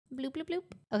Bloop, bloop, bloop.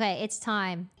 Okay, it's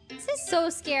time. This is so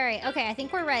scary. Okay, I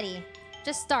think we're ready.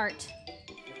 Just start.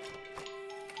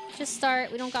 Just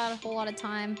start. We don't got a whole lot of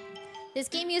time. This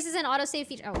game uses an autosave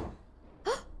feature.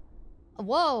 Oh.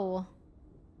 Whoa.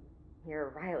 You're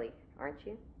Riley, aren't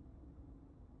you?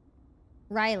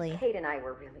 Riley. Kate and I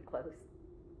were really close.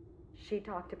 She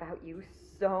talked about you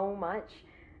so much.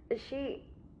 She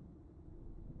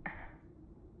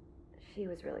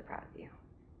was really proud of you.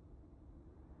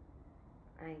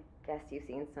 I guess you've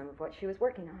seen some of what she was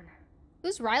working on.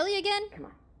 Who's Riley again? Come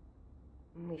on.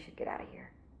 We should get out of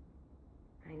here.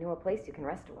 I know a place you can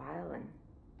rest a while, and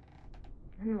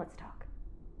then let's talk.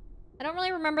 I don't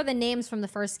really remember the names from the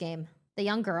first game. The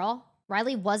young girl.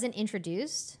 Riley wasn't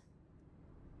introduced.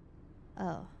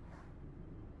 Oh.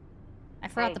 I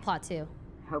forgot the plot too.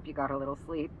 Hope you got a little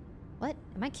sleep. What?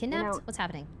 Am I kidnapped? What's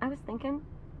happening? I was thinking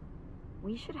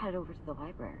we should head over to the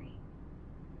library.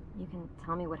 You can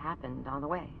tell me what happened on the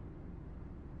way.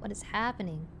 What is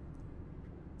happening?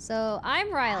 So,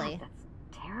 I'm Riley. God,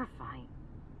 that's terrifying.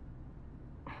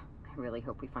 I really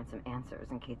hope we find some answers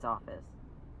in Kate's office.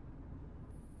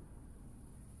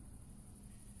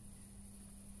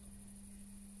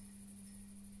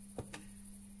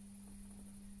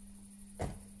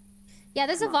 Yeah,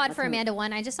 there's a VOD for Amanda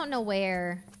 1. I just don't know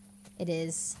where it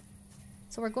is.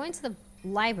 So we're going to the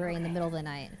library in the middle of the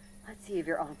night. Let's see if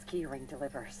your aunt's keyring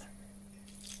delivers.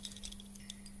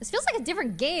 This feels like a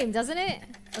different game, doesn't it?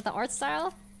 With the art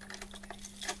style.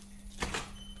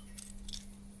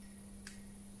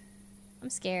 I'm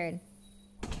scared.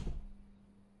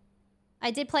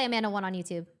 I did play Amanda 1 on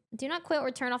YouTube. Do not quit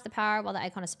or turn off the power while the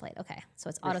icon is displayed. Okay, so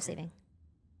it's auto-saving.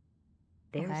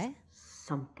 There's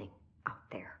something out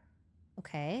there.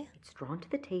 Okay. It's drawn to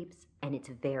the tapes, and it's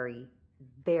very,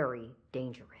 very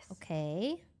dangerous.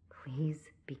 Okay. Please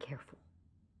be careful.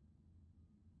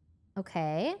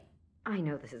 Okay. I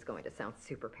know this is going to sound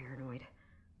super paranoid,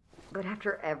 but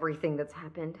after everything that's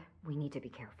happened, we need to be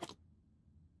careful.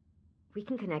 We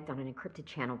can connect on an encrypted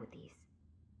channel with these.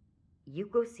 You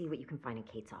go see what you can find in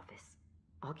Kate's office.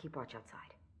 I'll keep watch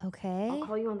outside. Okay. I'll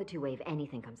call you on the two-way if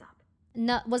anything comes up.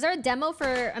 No, was there a demo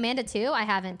for Amanda 2? I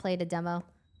haven't played a demo.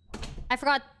 I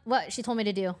forgot what she told me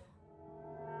to do.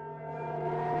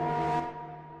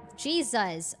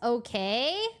 Jesus.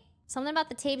 Okay. Something about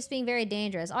the tapes being very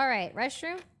dangerous. All right.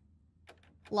 Restroom.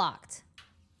 Locked.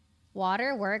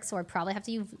 Water works, so I probably have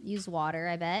to use water,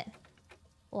 I bet.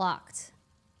 Locked.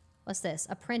 What's this?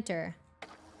 A printer.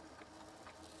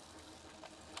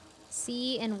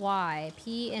 C and Y.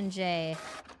 P and J.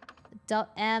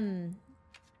 M.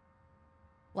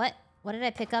 What? What did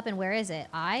I pick up and where is it?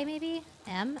 I, maybe?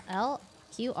 M, L,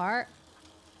 Q, R.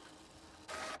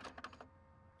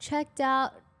 Checked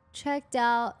out. Checked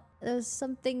out. There's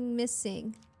something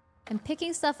missing. I'm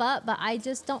picking stuff up, but I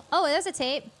just don't... Oh, there's a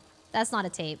tape. That's not a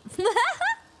tape. It's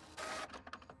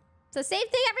the same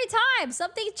thing every time.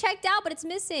 Something checked out, but it's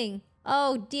missing.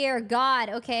 Oh, dear God.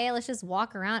 Okay, let's just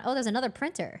walk around. Oh, there's another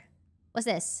printer. What's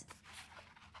this?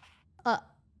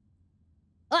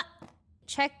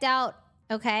 Checked out.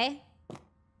 Okay.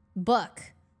 Book.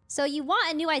 So you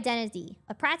want a new identity.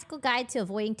 A practical guide to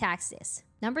avoiding taxes.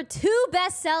 Number 2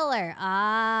 bestseller.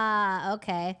 Ah,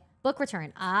 okay. Book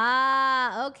return.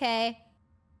 Ah, okay.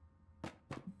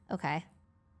 Okay.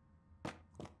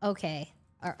 Okay.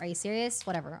 Are you serious?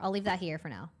 Whatever. I'll leave that here for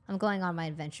now. I'm going on my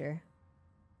adventure.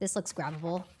 This looks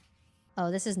grabbable.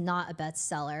 Oh, this is not a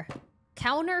bestseller.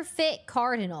 Counterfeit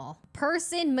Cardinal.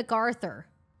 Person MacArthur.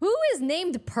 Who is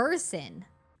named Person?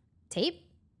 Tape?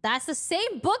 That's the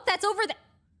same book that's over there.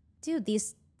 Dude,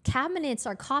 these cabinets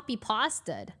are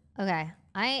copy-pasted. Okay.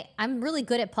 I'm really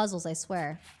good at puzzles, I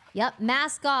swear. Yep,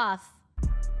 mask off.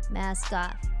 Mask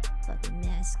off. Fucking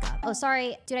mask off. Oh,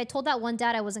 sorry. Dude, I told that one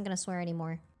dad I wasn't gonna swear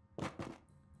anymore.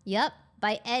 Yep,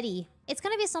 by Eddie. It's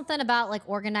gonna be something about, like,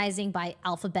 organizing by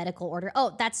alphabetical order.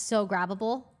 Oh, that's so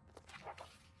grabbable.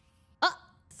 Oh,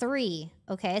 3.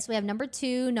 Okay, so we have number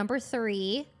 2, number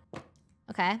 3.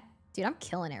 Okay. Dude, I'm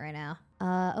killing it right now.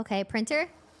 Okay, printer.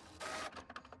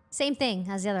 Same thing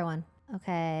as the other one.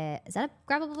 Okay, is that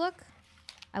a grabbable book?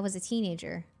 I was a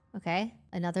teenager. Okay,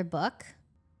 another book.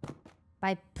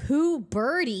 By Pooh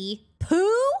Birdie.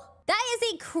 Pooh? That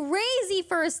is a crazy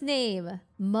first name.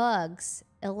 Mugs.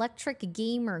 Electric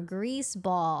Gamer. Grease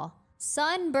Ball.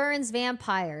 Sun burns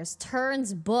vampires.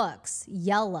 Turns books.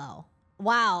 Yellow.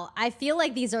 Wow, I feel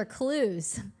like these are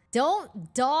clues.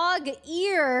 Don't dog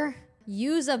ear.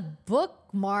 Use a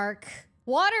bookmark.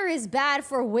 Water is bad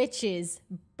for witches.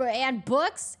 And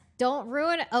books don't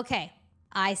ruin it. Okay,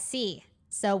 I see.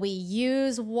 So we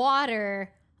use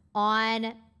water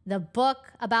on the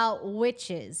book about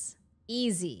witches.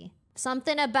 Easy.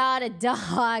 Something about a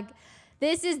dog.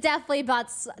 This is definitely about...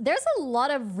 There's a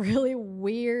lot of really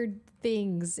weird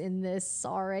things in this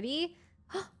already.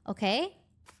 Okay.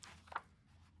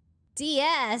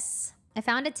 DS. I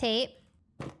found a tape.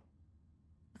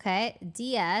 Okay.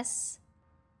 DS.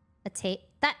 A tape.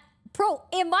 That... Bro,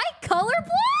 am I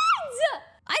colorblind?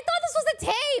 I thought this was a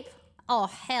tape. Oh,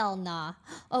 hell nah.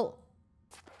 Oh.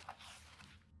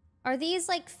 Are these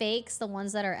like fakes? The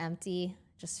ones that are empty?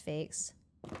 Just fakes.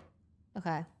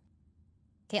 Okay.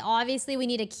 Okay, obviously we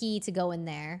need a key to go in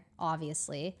there.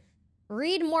 Obviously.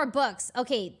 Read more books.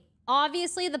 Okay,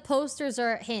 obviously the posters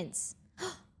are hints.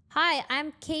 Hi,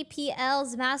 I'm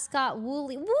KPL's mascot,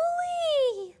 Wooly.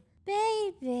 Wooly!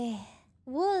 Baby.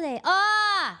 Wooly.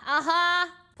 Ah!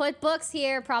 Aha! Put books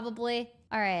here, probably.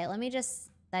 All right, let me just...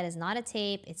 That is not a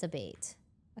tape, it's a bait.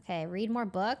 Okay, read more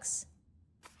books.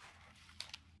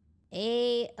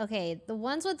 Okay, the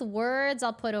ones with words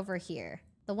I'll put over here.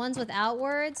 The ones without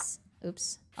words,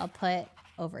 oops, I'll put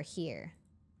over here.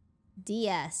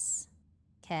 DS.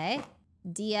 Okay.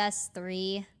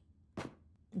 DS3.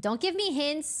 Don't give me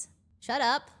hints. Shut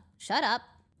up. Shut up.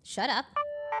 Shut up.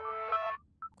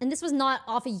 And this was not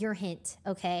off of your hint,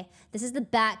 okay? This is the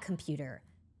bat computer.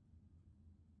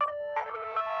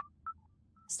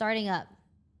 Starting up.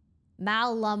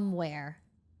 Malumware.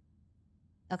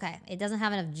 Okay, it doesn't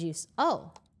have enough juice.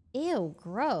 Oh, ew,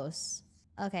 gross.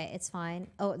 Okay, it's fine.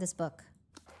 Oh, this book.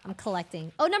 I'm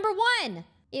collecting. Oh, number 1!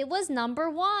 It was number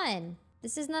 1.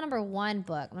 This is the number 1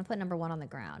 book. I'm gonna put number 1 on the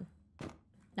ground.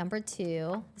 Number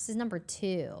 2. This is number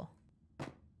 2.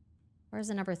 Where's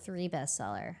the number 3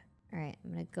 bestseller? All right,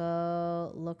 I'm gonna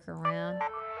go look around.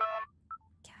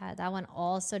 God, that one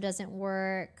also doesn't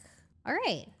work. All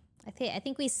right, I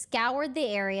think we scoured the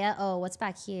area. Oh, what's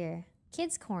back here?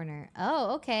 Kids corner.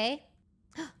 Oh, okay.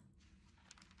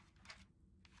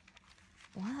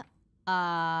 What?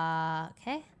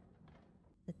 Okay.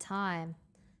 The time.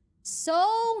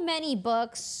 So many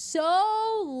books,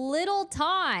 so little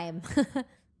time.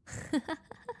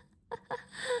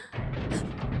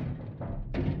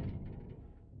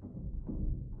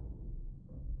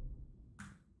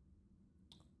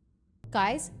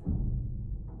 Guys?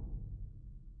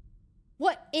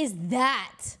 What is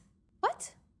that?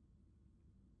 What?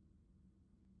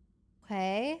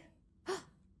 Okay.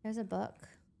 There's a book.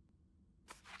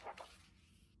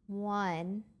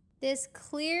 1. This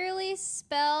clearly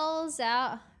spells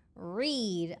out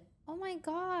read. Oh my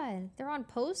god, they're on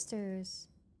posters.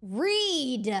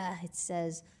 Read, it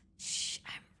says. Shh,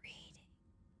 I'm reading.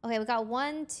 Okay, we got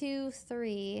 1, 2,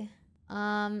 3.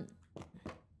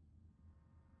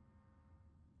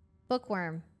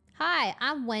 Bookworm. Hi,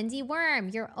 I'm Wendy Worm,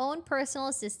 your own personal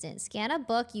assistant. Scan a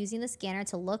book using the scanner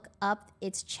to look up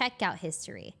its checkout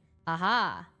history.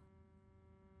 Aha.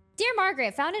 Dear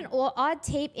Margaret, found an odd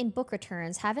tape in book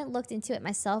returns. Haven't looked into it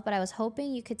myself, but I was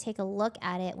hoping you could take a look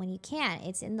at it when you can.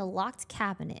 It's in the locked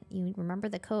cabinet. You remember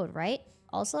the code, right?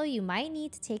 Also, you might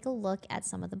need to take a look at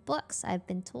some of the books. I've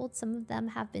been told some of them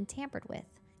have been tampered with.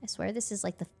 I swear this is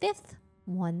like the 5th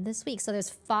one this week. So there's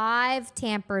 5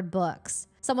 tampered books.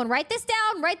 Someone write this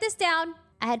down, write this down.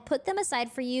 I had put them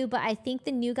aside for you, but I think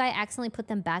the new guy accidentally put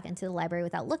them back into the library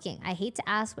without looking. I hate to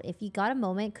ask, but if you got a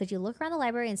moment, could you look around the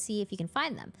library and see if you can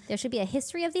find them? There should be a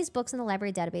history of these books in the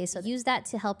library database, so use that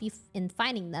to help you in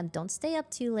finding them. Don't stay up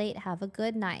too late. Have a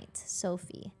good night.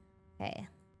 Sophie. Okay.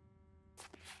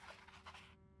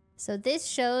 So this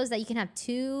shows that you can have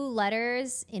 2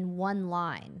 letters in 1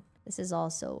 line. This is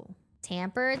also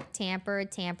tampered,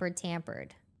 tampered, tampered,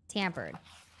 tampered, tampered.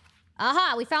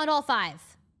 Aha, we found all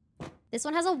 5. This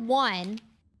one has a 1,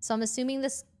 so I'm assuming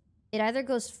this, it either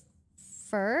goes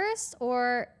first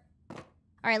or... All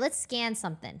right, let's scan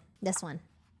something. This one.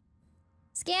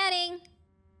 Scanning!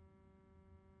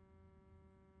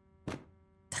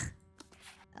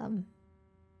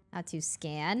 How to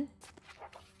scan.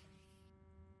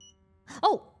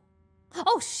 Oh!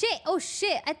 Oh shit, oh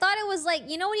shit. I thought it was like,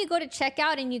 you know when you go to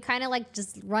checkout and you kind of like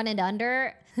just run it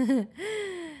under?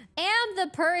 Am the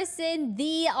person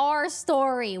the R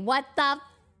story. What the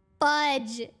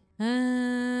fudge?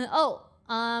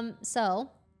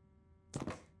 So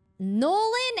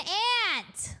Nolan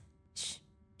Ant. Shh,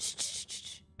 shh, shh,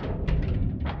 shh.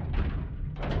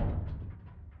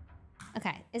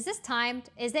 Okay, is this timed?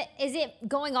 Is it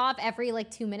going off every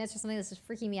like 2 minutes or something? This is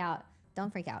freaking me out.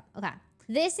 Don't freak out. Okay.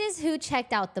 This is who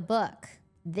checked out the book.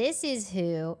 This is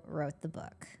who wrote the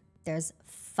book. There's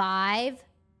 5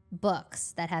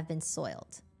 books that have been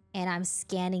soiled. And I'm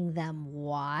scanning them.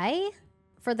 Why?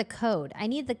 For the code. I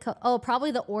need the code. Oh,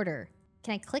 probably the order.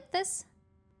 Can I click this?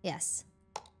 Yes.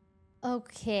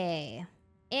 Okay.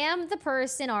 Am the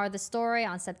person or the story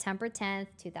on September 10th,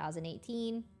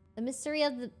 2018. The mystery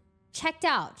of the... Checked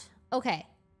out. Okay,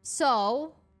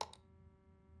 so...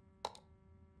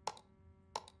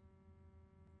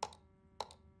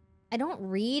 I don't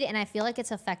read, and I feel like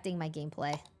it's affecting my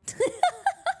gameplay.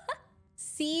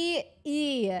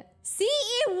 C-E.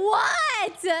 C-E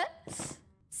what?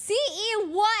 C-E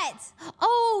what?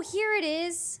 Oh, here it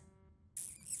is.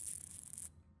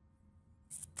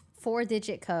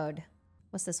 4-digit code.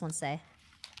 What's this one say?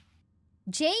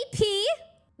 JP.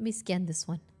 Let me scan this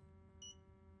one.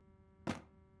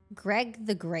 Greg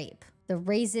the Grape. The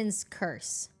Raisin's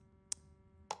Curse.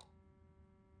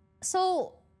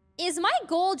 So, is my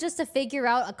goal just to figure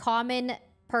out a common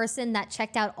person that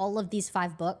checked out all of these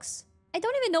 5 books? I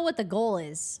don't even know what the goal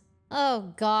is.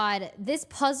 Oh god, this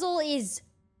puzzle is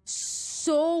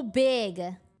so big.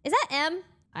 Is that M?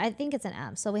 I think it's an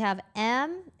M. So we have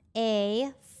M,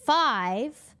 A,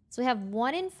 5. So we have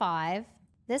 1 and 5.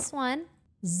 This one,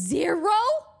 0?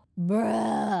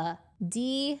 Bruh.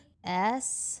 D,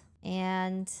 S,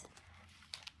 and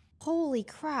holy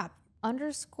crap.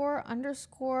 Underscore,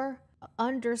 underscore,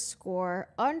 underscore,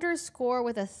 underscore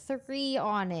with a 3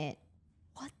 on it.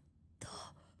 What the?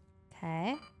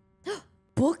 Okay.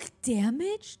 Book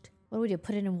damaged? What do we do?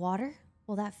 Put it in water?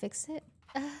 Will that fix it?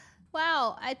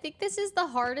 Wow, I think this is the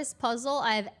hardest puzzle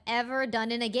I've ever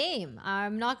done in a game.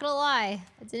 I'm not gonna lie.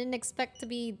 I didn't expect to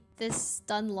be this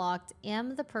stun-locked.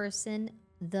 Am the person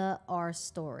the R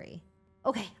story?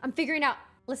 Okay, I'm figuring out.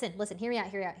 Listen, listen, hear me out,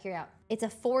 hear me out, hear me out. It's a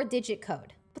 4-digit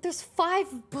code, but there's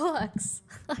 5 books.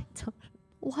 I don't...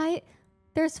 Why?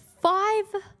 There's 5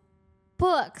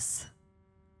 books.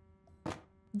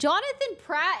 Jonathan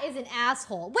Pratt is an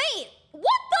asshole. Wait,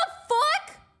 what the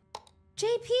fuck?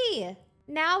 JP,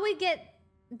 now we get,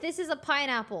 this is a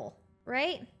pineapple,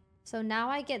 right? So now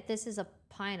I get this is a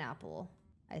pineapple,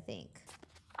 I think.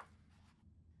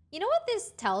 You know what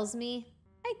this tells me?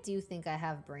 I do think I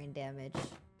have brain damage.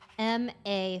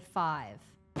 MA5.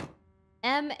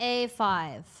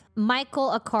 MA5.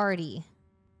 Michael Accardi.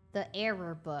 The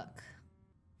error book.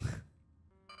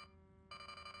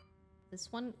 This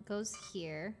one goes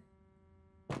here.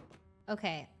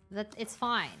 Okay, it's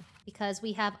fine because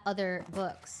we have other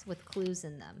books with clues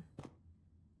in them.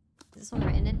 Is this one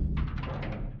written in?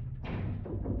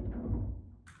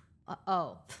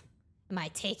 Oh. Am I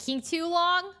taking too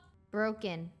long?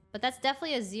 Broken. But that's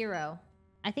definitely a 0.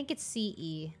 I think it's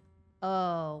CE.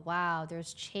 Oh, wow.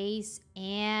 There's Chase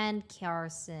and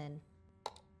Carson.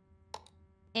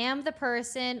 Am the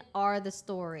person, are the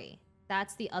story.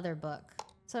 That's the other book.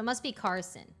 So it must be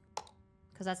Carson.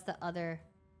 Because that's the other...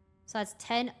 So that's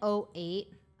 10:08.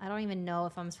 I don't even know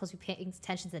if I'm supposed to be paying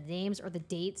attention to the names or the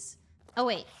dates. Oh,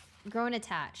 wait. Grown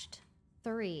attached.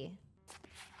 3.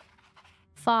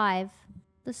 5.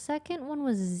 The second one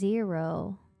was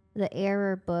 0. The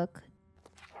error book.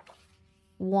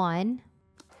 1.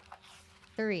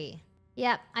 3.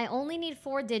 Yep, I only need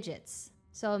 4 digits.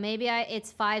 So maybe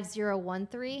it's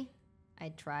 5013.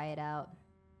 I'd try it out.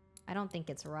 I don't think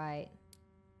it's right.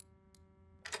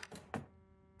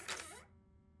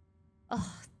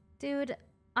 Oh, dude,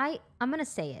 I'm gonna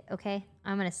say it, okay?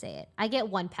 I'm gonna say it. I get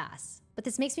 1 pass, but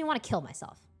this makes me want to kill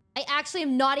myself. I actually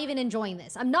am not even enjoying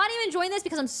this. I'm not even enjoying this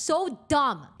because I'm so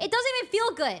dumb. It doesn't even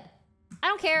feel good. I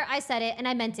don't care. I said it and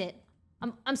I meant it.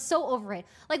 I'm so over it.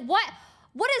 Like,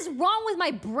 what is wrong with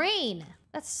my brain?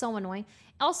 That's so annoying.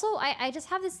 Also, I just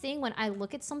have this thing when I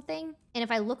look at something, and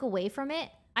if I look away from it,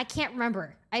 I can't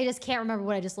remember. I just can't remember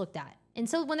what I just looked at. And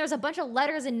so when there's a bunch of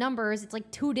letters and numbers, it's like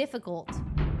too difficult.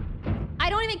 I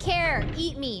don't even care.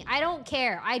 Eat me. I don't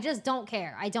care. I just don't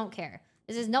care. I don't care.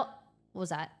 This is no... What was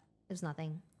that? There's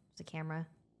nothing. It's a camera.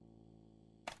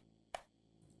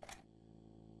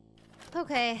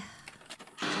 Okay.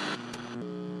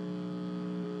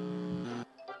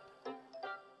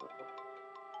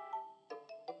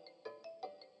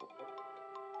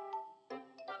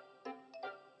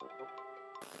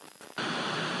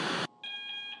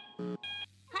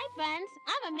 Hi friends,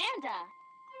 I'm Amanda.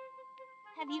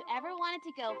 Have you ever wanted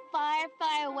to go far,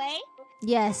 far away?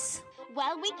 Yes.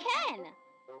 Well, we can.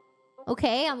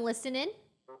 Okay, I'm listening.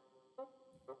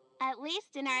 At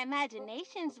least in our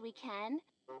imaginations we can.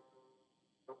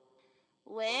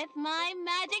 With my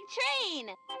magic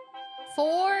train.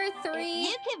 4, 3... If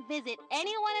you could visit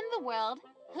anyone in the world,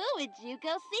 who would you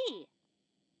go see?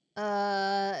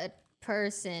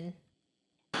 Person.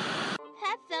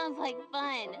 That sounds like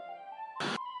fun.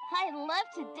 I'd love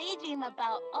to daydream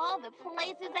about all the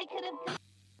places I could have gone.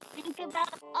 Think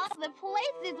about all the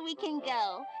places we can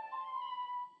go.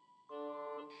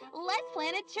 Let's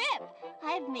plan a trip.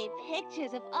 I've made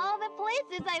pictures of all the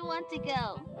places I want to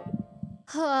go.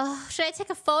 Should I take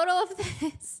a photo of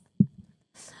this?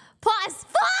 Pause!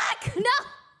 Fuck! No!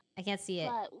 I can't see it.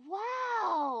 But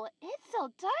wow, it's so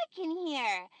dark in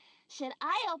here. Should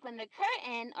I open the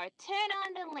curtain or turn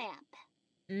on the lamp?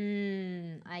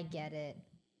 I get it.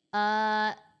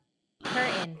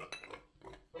 Curtain.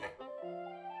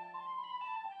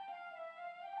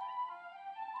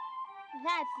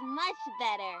 That's much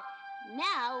better.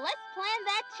 Now let's plan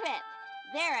that trip.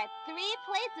 There are 3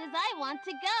 places I want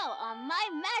to go on my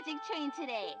magic train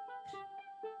today.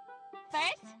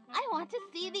 First, I want to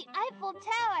see the Eiffel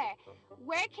Tower.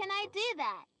 Where can I do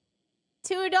that?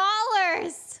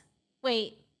 $2!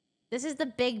 Wait, this is the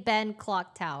Big Ben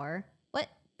clock tower. What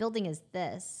building is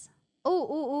this?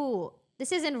 Oh.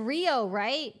 This is in Rio,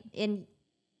 right? In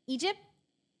Egypt?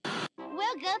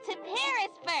 We'll go to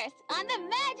Paris first on the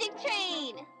magic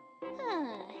train.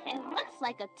 It looks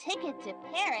like a ticket to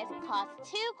Paris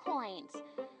costs 2 coins.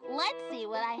 Let's see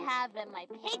what I have in my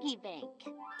piggy bank.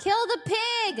 Kill the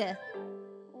pig!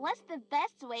 What's the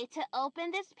best way to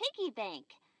open this piggy bank?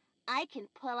 I can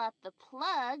pull out the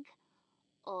plug,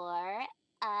 or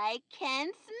I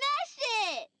can smash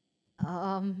it!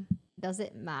 Does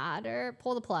it matter?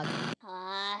 Pull the plug.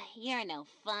 You're no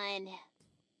fun.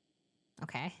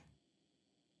 Okay.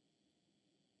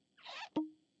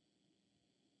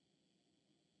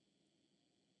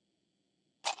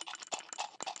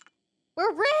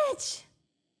 We're rich!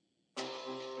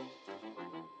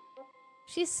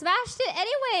 She smashed it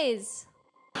anyways!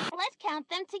 Let's count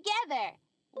them together.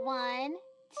 1,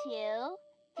 2,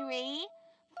 3,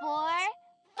 4,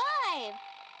 5.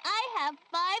 I have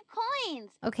 5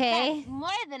 coins. Okay. That's more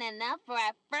than enough for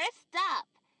our first stop.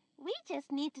 We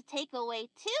just need to take away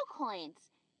 2 coins.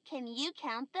 Can you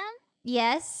count them?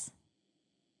 Yes.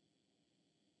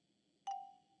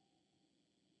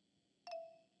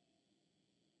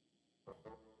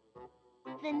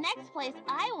 The next place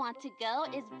I want to go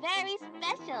is very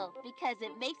special because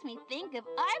it makes me think of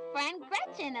our friend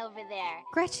Gretchen over there.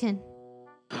 Gretchen.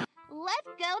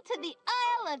 Let's go to the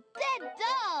Isle of Dead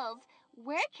Dolls.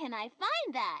 Where can I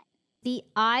find that? The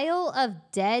Isle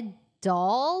of Dead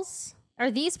Dolls? Are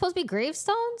these supposed to be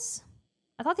gravestones?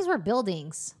 I thought these were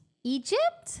buildings.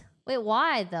 Egypt? Wait,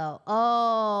 why though?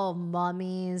 Oh,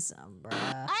 mummies.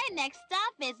 Bruh. Our next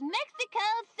stop is Mexico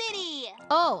City.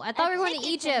 Oh, I thought we were going to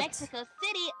ticket Egypt. Mexico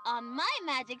City on my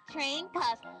magic train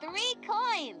costs 3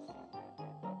 coins.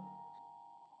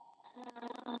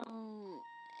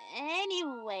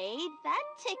 Anyway, that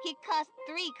ticket costs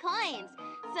 3 coins.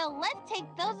 So let's take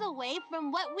those away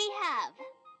from what we have.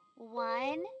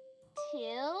 1,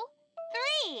 2,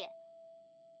 3.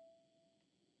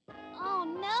 Oh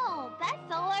no,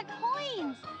 that's all our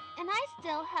coins. And I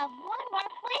still have one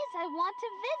more place I want to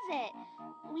visit.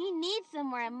 We need some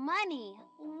more money.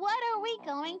 What are we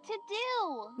going to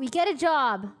do? We get a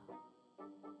job.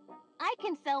 I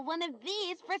can sell one of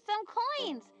these for some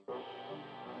coins.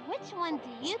 Which one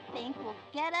do you think will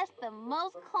get us the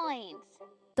most coins?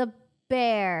 The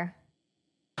bear.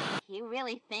 You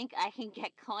really think I can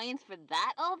get coins for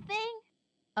that old thing?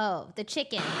 Oh, the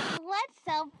chicken. Let's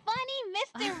sell Funny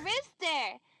Mr.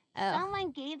 Rooster. Oh.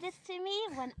 Someone gave this to me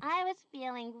when I was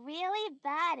feeling really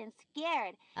bad and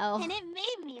scared. Oh. And it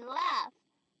made me laugh.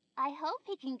 I hope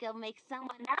he can go make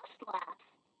someone else laugh.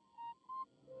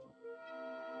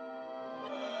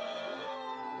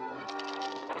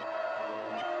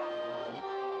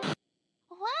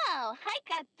 Wow, I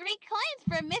got 3 coins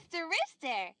for Mr.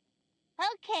 Rooster.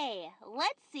 Okay,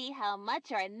 let's see how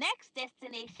much our next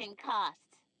destination costs.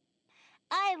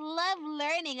 I love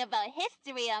learning about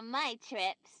history on my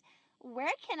trips.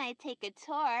 Where can I take a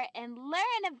tour and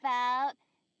learn about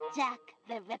Jack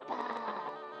the Ripper?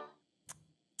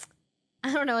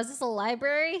 I don't know. Is this a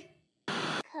library?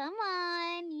 Come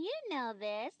on, you know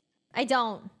this. I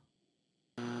don't.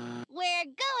 We're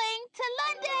going to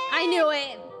London! I knew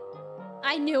it.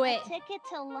 I knew it. A ticket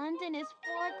to London is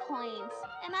 4 coins,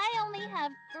 and I only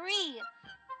have 3.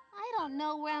 I don't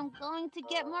know where I'm going to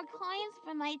get more coins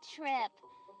for my trip.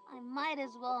 I might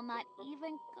as well not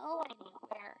even go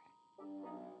anywhere.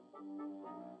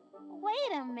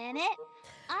 Wait a minute.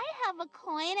 I have a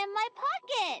coin in my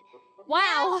pocket. Wow.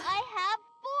 Now I have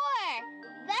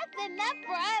 4. That's enough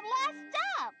for our last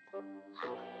stop.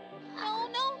 No,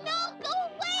 no, no. Go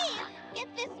away.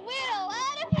 Get this weirdo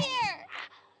out of here.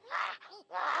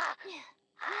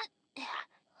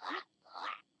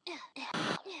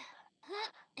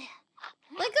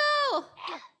 Let go.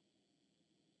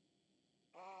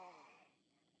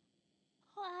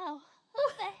 Wow, who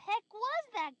the heck was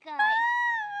that guy?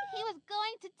 He was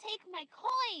going to take my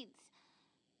coins.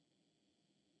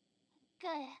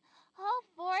 Good. All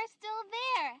 4 are still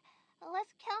there.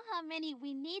 Let's count how many we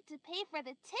for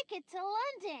the ticket to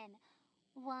London.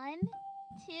 1,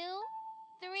 2,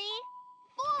 3,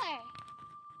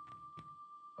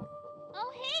 4.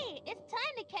 Oh, hey, it's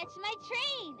time to catch my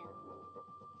train.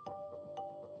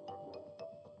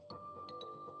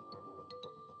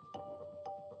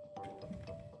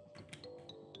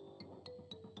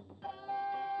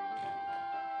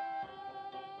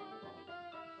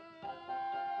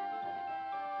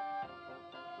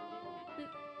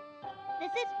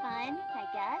 This is fun, I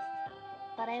guess.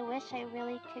 But I wish I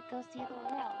really could go see the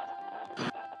world.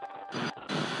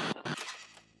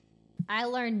 I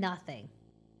learned nothing.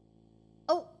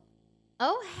 Oh.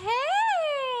 Oh,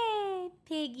 hey,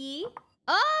 Piggy.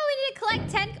 Oh, we need to collect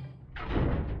 10.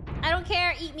 I don't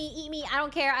care. Eat me, eat me. I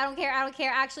don't care. I don't care. I don't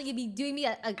care. Actually, you'd be doing me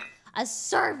a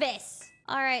service.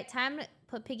 All right, time to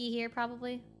put Piggy here,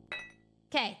 probably.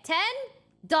 Okay,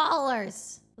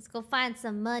 $10. Let's go find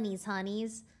some monies,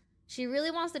 honeys. She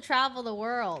really wants to travel the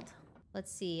world. Let's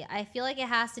see. I feel like it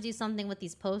has to do something with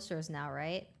these posters now,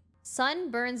 right? Sun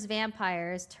burns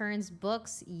vampires, turns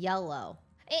books yellow.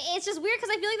 It's just weird because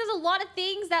I feel like there's a lot of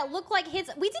things that look like hints.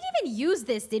 We didn't even use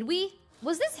this, did we?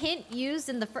 Was this hint used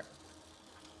in the first?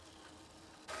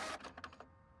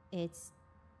 It's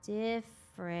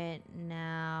different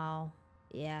now.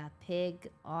 Yeah, pig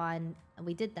on.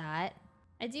 We did that.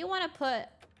 I do want to put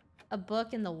a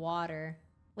book in the water.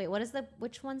 Wait, what does the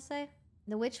which one say?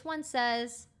 The which one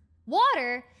says,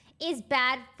 water is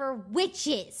bad for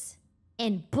witches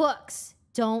and books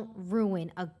don't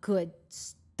ruin a good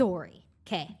story.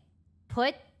 Okay,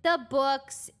 put the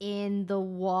books in the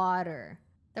water.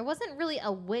 There wasn't really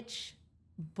a witch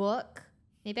book.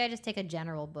 Maybe I just take a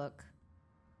general book.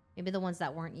 Maybe the ones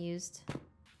that weren't used.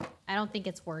 I don't think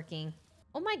it's working.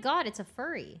 Oh my God, it's a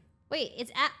furry. Wait,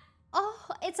 it's at, oh,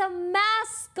 it's a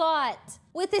mascot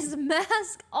with his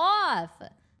mask off.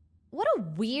 What a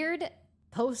weird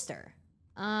poster.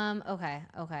 Okay.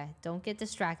 Don't get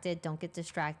distracted. Don't get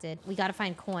distracted. We gotta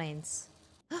find coins.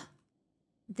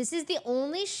 This is the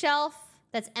only shelf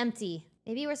that's empty.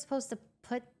 Maybe we're supposed to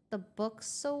put the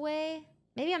books away.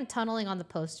 Maybe I'm tunneling on the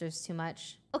posters too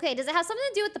much. Okay, does it have something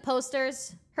to do with the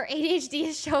posters? Her ADHD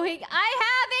is showing. I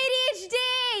have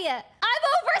ADHD! I'm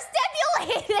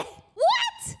overstimulated!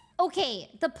 What? Okay,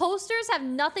 the posters have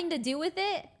nothing to do with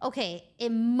it. Okay,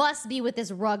 it must be with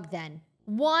this rug then.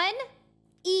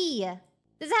 1E.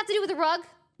 Does it have to do with the rug?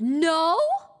 No?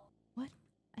 What?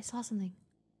 I saw something.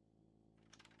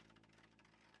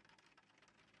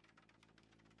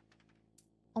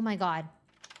 Oh my God.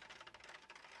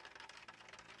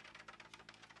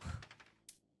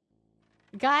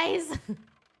 Guys.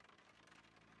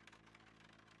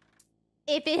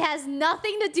 If it has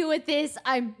nothing to do with this,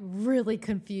 I'm really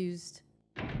confused.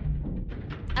 I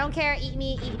don't care. Eat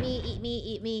me, eat me, eat me,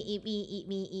 eat me, eat me, eat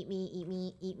me, eat me, eat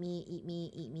me, eat me, eat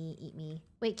me, eat me, eat me.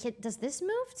 Wait, kid, does this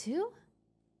move too?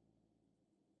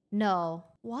 No.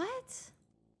 What?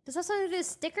 Does that have something to do with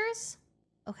stickers?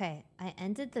 Okay, I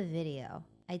ended the video.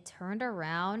 I turned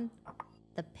around.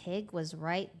 The pig was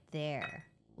right there.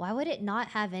 Why would it not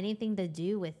have anything to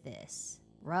do with this?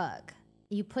 Rug.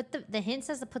 You put the hint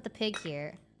says to put the pig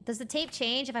here. Does the tape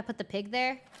change if I put the pig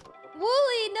there?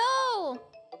 Wooly, no!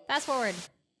 Fast forward.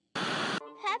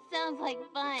 That sounds like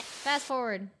fun. Fast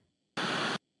forward.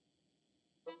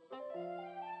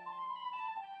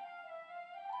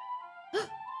 That's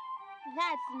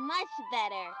much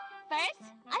better. First,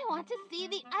 I want to see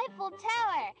the Eiffel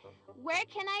Tower. Where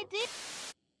can I do?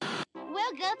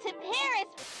 We'll go to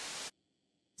Paris.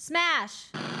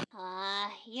 Smash.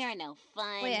 You're no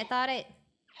fun. Wait, I thought it...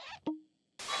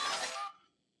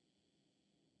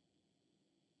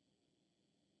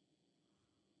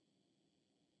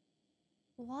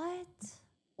 What?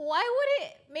 Why would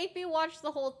it make me watch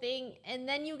the whole thing and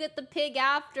then you get the pig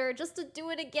after just to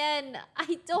do it again?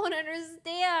 I don't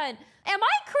understand. Am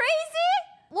I crazy?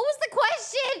 What was the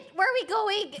question? Where are we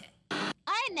going?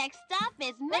 Our next stop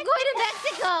is Mexico. We're going to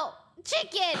Mexico.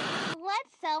 Chicken.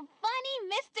 What's so funny,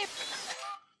 Mr.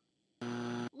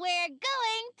 We're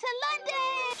going to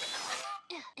London.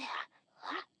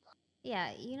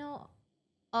 Yeah, you know...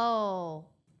 Oh,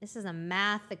 this is a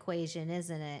math equation,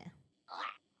 isn't it?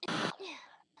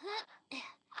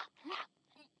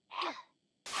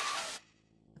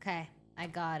 Okay, I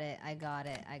got it. I'm not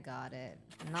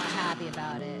happy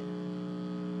about it.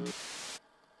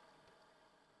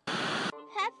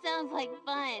 That sounds like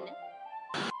fun.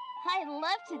 I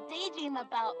love to daydream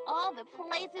about all the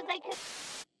places I could...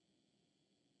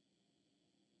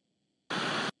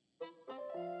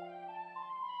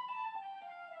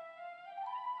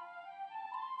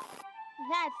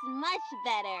 That's much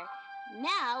better.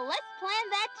 Now let's plan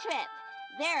that trip.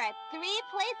 There are 3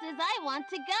 places I want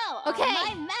to go Okay. on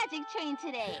my magic train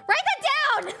today. Write that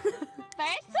down!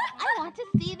 First, I want to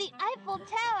see the Eiffel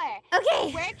Tower.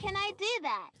 Okay. Where can I do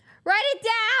that? Write it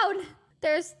down!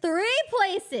 There's 3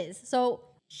 places. So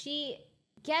she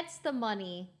gets the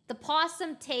money. The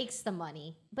possum takes the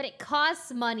money. But it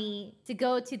costs money to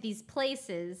go to these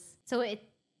places. So it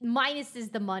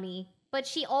minuses the money. But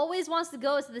she always wants to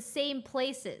go to the same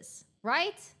places.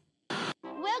 Right?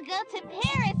 We'll go to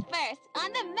Paris first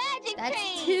on the magic train.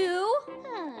 That's 2.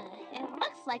 It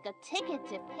looks like a ticket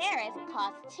to Paris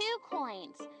costs 2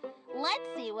 coins. Let's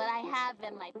see what I have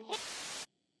in my pick.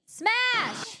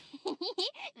 Smash!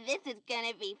 This is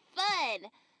gonna be fun.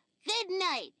 Good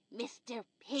night, Mr.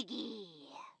 Piggy.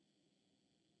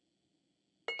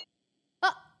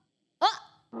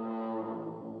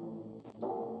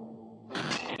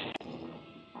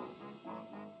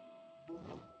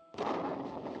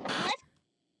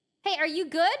 Hey, are you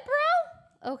good,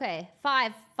 bro? Okay,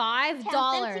 $5. Count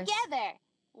them together.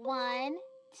 1,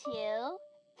 2,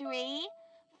 3,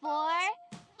 4,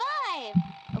 5.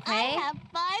 Okay. I have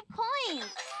 5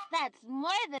 coins. That's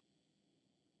more than...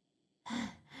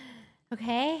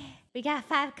 Okay, we got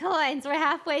 5 coins. We're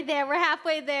halfway there. We're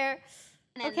halfway there.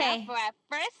 Okay. enough for our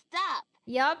first stop.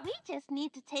 Yup. We just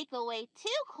need to take away 2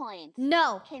 coins.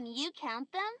 No. Can you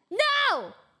count them?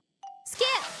 No!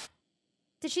 Skip!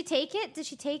 Did she take it? Did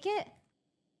she take it?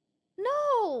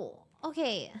 No.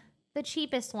 Okay, the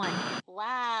cheapest one.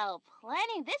 Wow,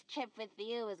 planning this trip with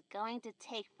you is going to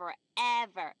take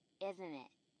forever, isn't it?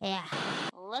 Yeah.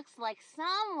 Looks like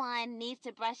someone needs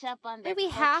to brush up on their Wait, we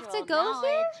have to cultural go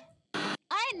knowledge. here?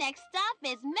 Our next stop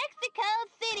is Mexico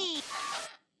City.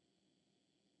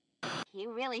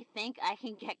 You really think I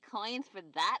can get coins for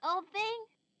that old thing?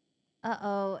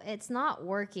 Uh-oh, it's not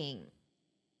working.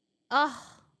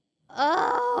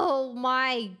 Oh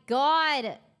my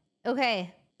god.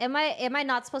 Okay, am I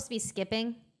not supposed to be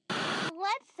skipping?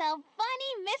 What's so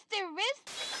funny, Mr.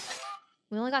 Rooster?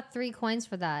 We only got 3 coins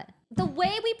for that. The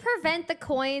way we prevent the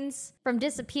coins from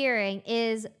disappearing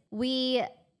is we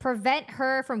prevent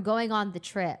her from going on the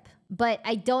trip. But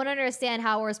I don't understand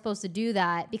how we're supposed to do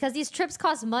that because these trips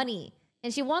cost money.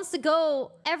 And she wants to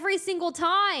go every single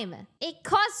time. It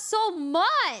costs so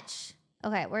much.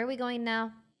 Okay, where are we going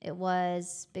now? It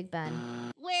was Big Ben.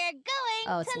 We're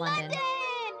going it's to London. London.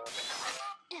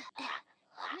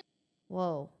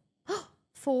 Whoa.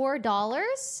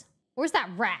 $4? Where's that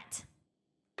rat?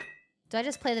 Do I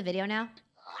just play the video now?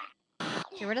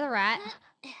 Get rid of the rat.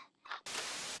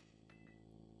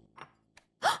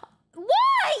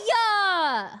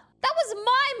 Why? That was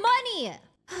my money.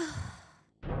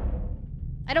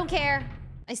 I don't care.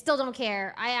 I still don't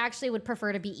care. I actually would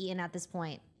prefer to be eaten at this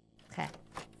point. Okay.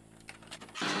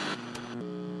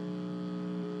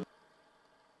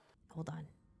 Hold on.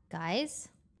 Guys?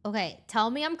 Okay, tell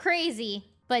me I'm crazy,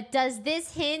 but does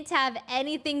this hint have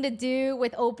anything to do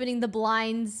with opening the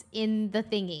blinds in the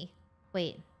thingy?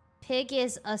 Wait. Pig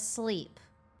is asleep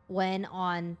when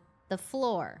on the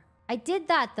floor. I did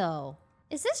that though.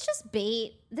 Is this just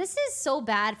bait? This is so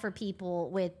bad for people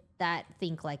with that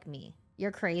think like me.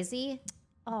 You're crazy?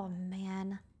 Oh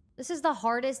man. This is the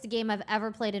hardest game I've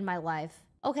ever played in my life.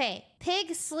 Okay,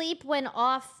 pig sleep when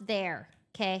off there.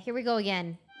 Okay, here we go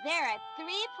again. There are 3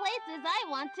 places I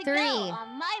want to 3. go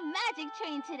on my magic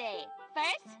train today.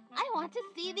 First, I want to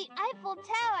see the Eiffel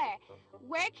Tower.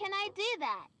 Where can I do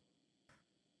that?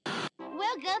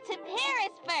 We'll go to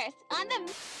Paris first on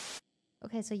the...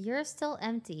 Okay, so you're still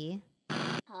empty.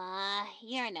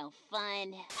 You're no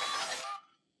fun.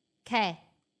 Okay.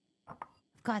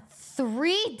 I've got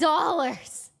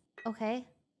 $3. Okay.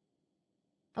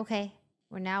 Okay.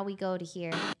 Well, now we go to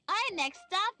here. Our next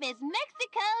stop is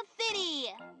Mexico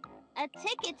City. A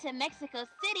ticket to Mexico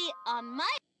City on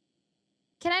my...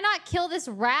 Can I not kill this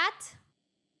rat?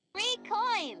 3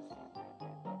 coins.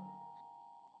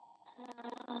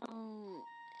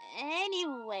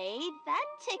 Anyway, that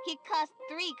ticket cost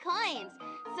 3 coins.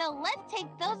 So let's take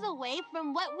those away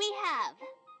from what we have.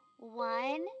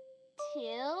 1,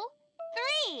 2,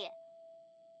 3.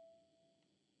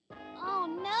 Oh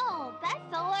no,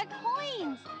 that's all our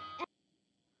coins.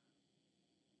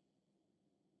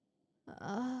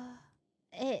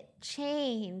 It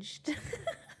changed.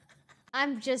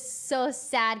 I'm just so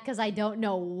sad because I don't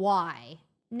know why.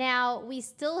 Now, we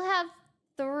still have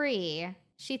 3.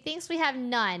 She thinks we have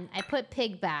none. I put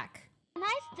pig back. And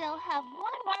I still have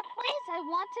one more place I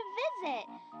want to visit.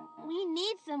 We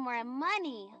need some more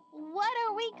money. What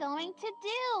are we going to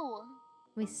do?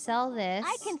 We sell this.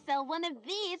 I can sell one of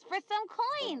these for some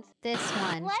coins. This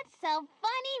one. Let's sell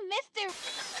funny Mr.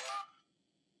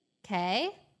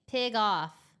 Okay. Pig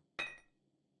off.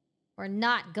 We're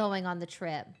not going on the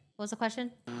trip. What was the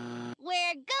question?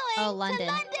 We're going London.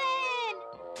 to London!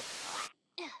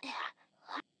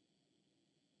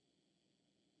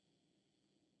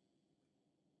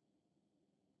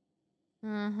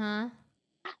 Uh-huh.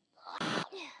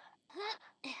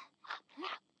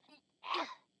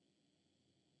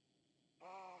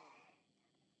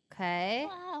 Okay.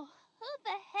 Wow, who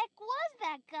the heck was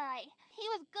that guy? He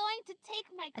was going to take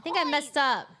my coins. I think I messed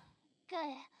up.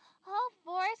 Good. All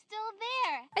four are still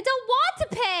there. I don't want to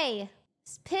pay!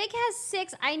 This pig has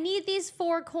 6. I need these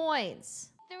 4 coins.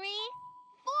 3,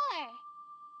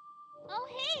 4. Oh,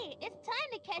 hey, it's time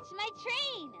to catch my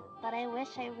train. But I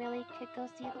wish I really could go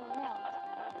see the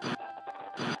world.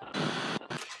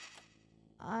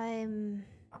 I'm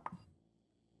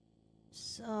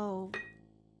so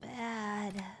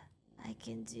bad. I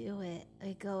can do it.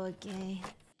 I go again.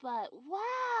 But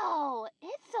wow,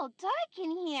 it's so dark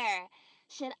in here.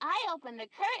 Should I open the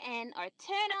curtain or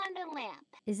turn on the lamp?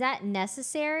 Is that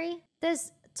necessary?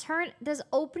 Does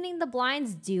opening the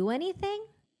blinds do anything?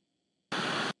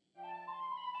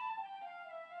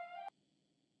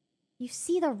 You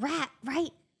see the rat,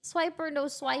 right? Swiper, no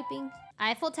swiping.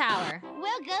 Eiffel Tower.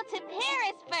 We'll go to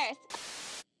Paris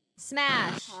first.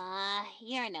 Smash.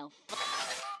 You're no fun.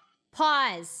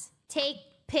 Pause. Take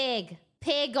pig.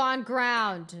 Pig on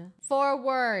ground.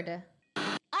 Forward.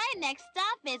 Our next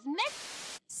stop is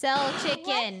Sell chicken.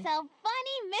 What's so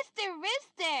funny, Mr.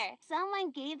 Rooster? Someone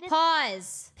gave this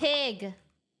Pause. Pig.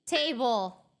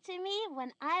 Table. to me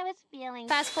when I was feeling...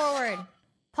 Fast forward.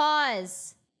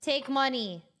 Pause. Take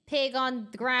money. Pig on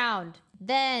the ground.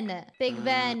 Then Big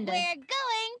Bend. We're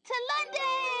going to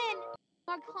London!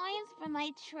 More coins for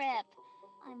my trip.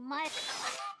 I might...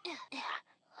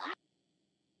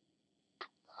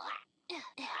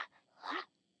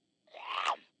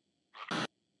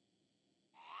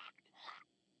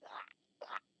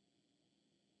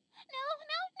 No!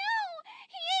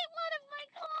 He ate one of my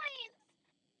coins!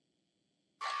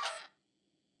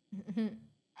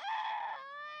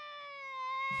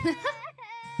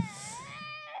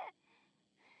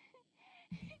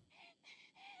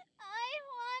 I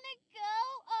want to go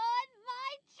on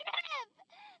my trip!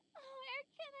 Where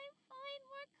can I find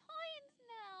more coins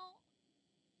now?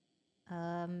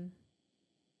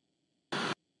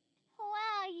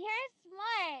 Wow, you're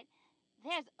smart.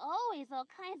 There's always all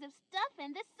kinds of stuff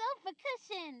in the sofa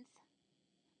cushions.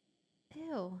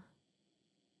 Ew.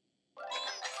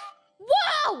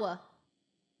 Whoa!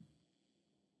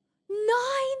 9?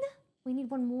 We need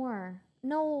one more.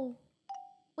 No.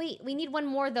 Wait, we need one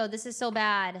more though. This is so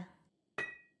bad.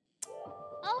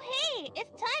 Oh, hey,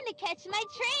 it's time to catch my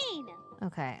train.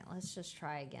 Okay, let's just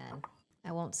try again.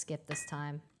 I won't skip this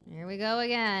time. Here we go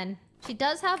again. She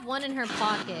does have one in her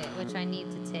pocket, which I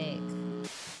need to take.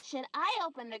 Should I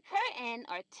open the curtain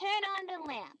or turn on the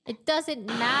lamp? It doesn't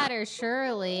matter,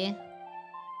 surely.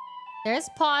 There's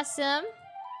Possum,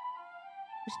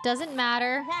 which doesn't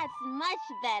matter. That's much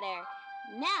better.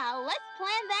 Now, let's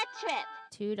plan that trip.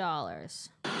 $2.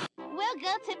 We'll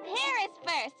go to Paris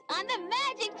first on the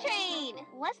magic train.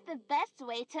 What's the best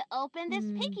way to open this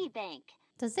piggy bank?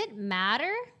 Does it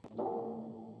matter?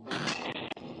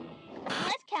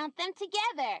 Let's count them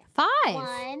together. 5.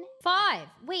 1. 5.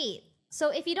 Wait, so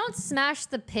if you don't smash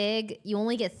the pig, you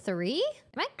only get 3?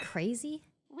 Am I crazy?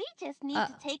 We just need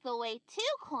to take away 2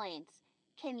 coins.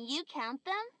 Can you count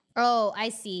them? Oh, I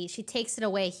see. She takes it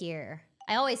away here.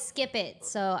 I always skip it,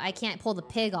 so I can't pull the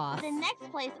pig off. The next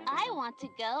place I want to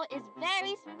go is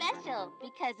very special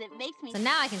because it makes me... So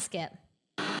now I can skip.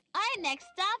 Our next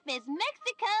stop is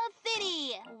Mexico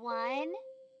City. 1,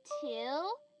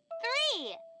 2,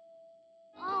 3.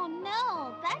 Oh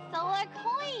no, that's all our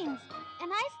coins.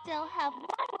 And I still have one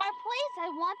more place I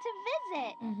want to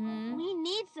visit. We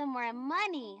need some more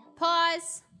money.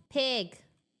 Pause. Pig.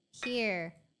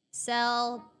 Here.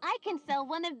 Sell. I can sell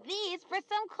one of these for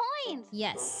some coins.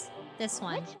 Yes, this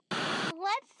one.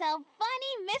 Let's sell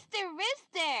funny Mr.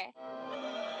 Rooster.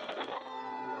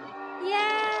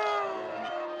 Yeah.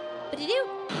 What do you do?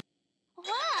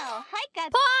 Wow, I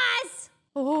got... Pause!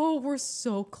 Oh, we're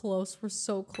so close. We're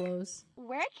so close.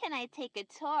 Where can I take a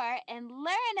tour and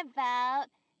learn about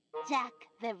Jack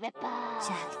the Ripper?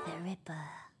 Jack the Ripper.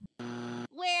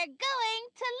 We're going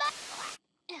to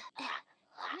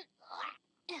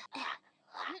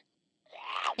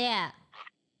Yeah.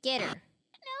 Get her. No!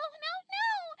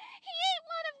 He ate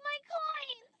one of my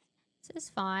coins! This is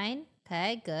fine.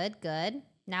 Okay, good.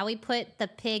 Now we put the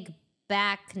pig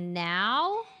back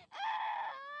now.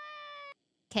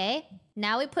 Okay,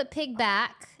 now we put pig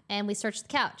back and we search the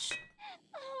couch.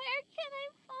 Where can I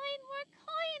find more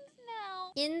coins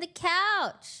now? In the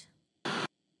couch.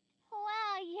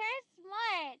 Wow, you're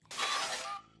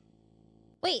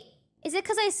Is it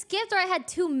because I skipped or I had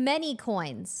too many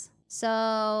coins?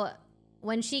 So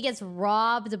when she gets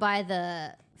robbed by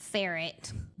the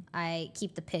ferret, I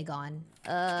keep the pig on.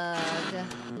 Ugh.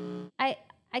 I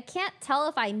can't tell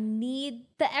if I need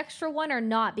the extra one or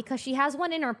not because she has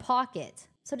one in her pocket.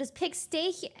 So does pig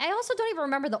stay here? I also don't even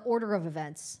remember the order of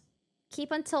events.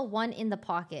 Keep until one in the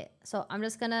pocket. So I'm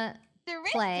just gonna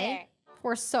play.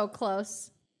 We're so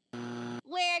close.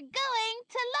 We're going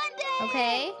to London!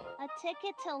 Okay. A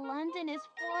ticket to London is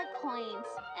 4 coins,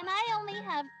 and I only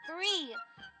have 3.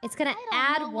 It's gonna I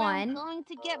add don't know where I'm one. going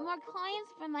to get more coins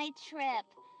for my trip.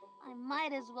 I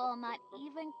might as well not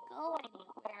even go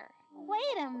anywhere.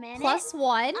 Wait a minute. Plus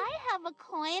 1. I have a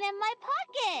coin in my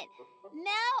pocket.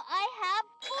 Now I have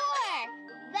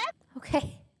 4. That's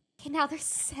Okay. Okay, now there's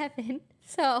 7.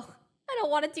 So I don't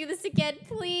want to do this again,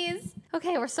 please.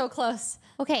 Okay, we're so close.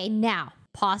 Okay, now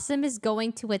Possum is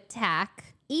going to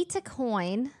attack. Eat a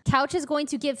coin. Couch is going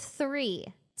to give 3.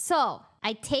 So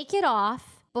I take it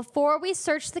off. Before we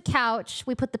search the couch,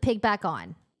 we put the pig back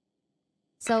on.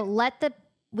 So let the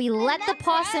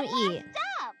possum eat.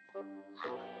 Stop!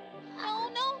 No,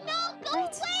 no, no! Go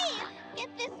away!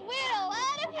 Get this weirdo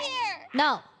out of here!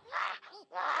 No.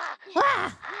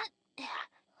 Ah!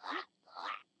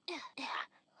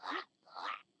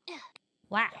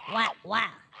 Wah, wah, wah.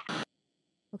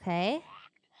 Okay.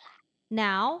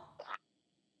 Now.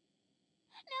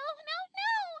 No, no,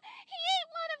 no! He ate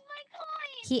one of my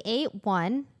coins! He ate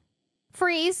one.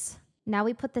 Freeze. Now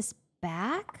we put this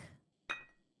back.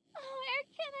 Where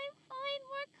can I find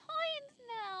more coins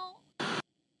now?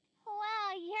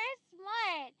 Wow, you're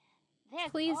smart.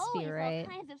 There's Please be always right.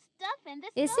 all kinds of stuff in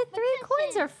this Is it 3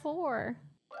 coins competition. or 4?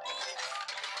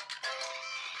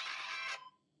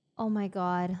 Oh my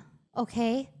god.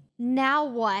 Okay. Now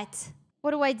what?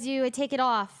 What do? I take it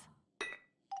off.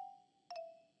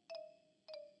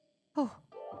 Oh.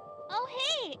 Oh,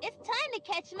 hey! It's time to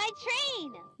catch my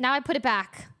train! Now I put it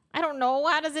back. I don't know.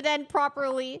 How does it end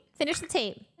properly? Finish the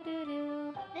tape. This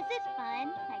is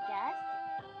fun, I guess.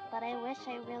 But I wish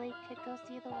I really could go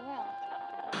see the world.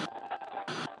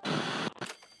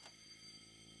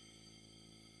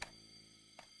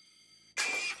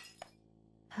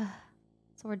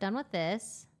 So we're done with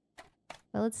this.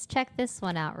 But let's check this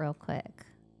one out real quick.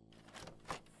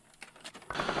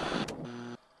 Hi,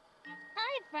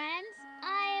 friends.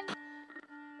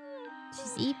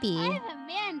 She's Eepy. I'm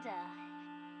Amanda.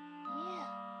 Yeah,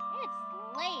 it's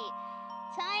late.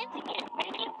 Time to get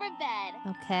ready for bed.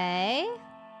 Okay.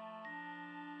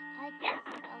 I guess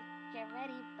I'll get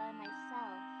ready by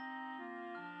myself.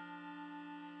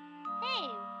 Hey,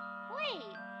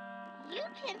 wait. You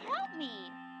can help me.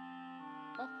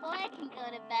 Before I can go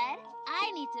to bed,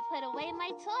 I need to put away my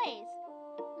toys.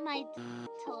 My dad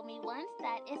told me once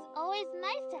that it's always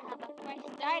nice to have a fresh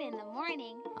start in the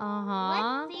morning.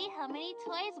 Uh-huh. Let's see how many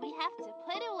toys we have to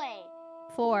put away.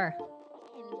 4.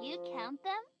 Can you count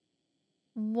them?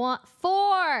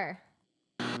 4.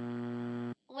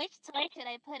 Which toy should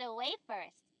I put away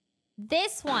first?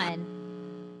 This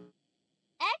one.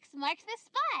 X marks the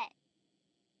spot.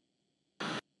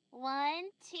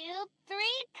 1, 2, 3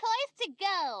 toys to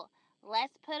go.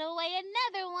 Let's put away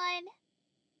another one.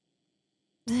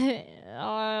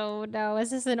 Oh no,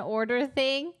 is this an order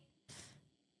thing?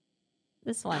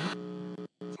 This one.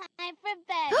 Time for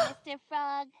bed, Mr.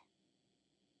 Frog.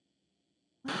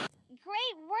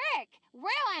 Great work!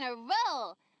 We're on a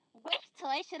roll. Which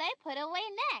toy should I put away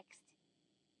next?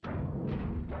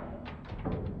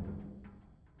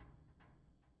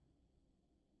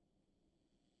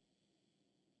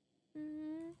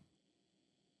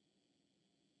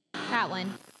 That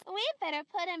one. We better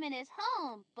put him in his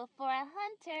home before a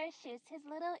hunter shoots his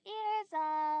little ears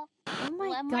off. Oh my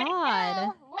One more to god.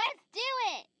 go. Let's do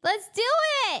it! Let's do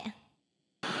it!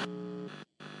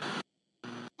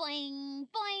 Boing,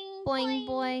 boing, Boing,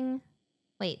 boing.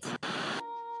 Wait.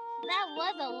 That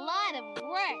was a lot of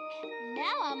work.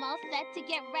 Now I'm all set to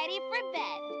get ready for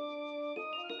bed.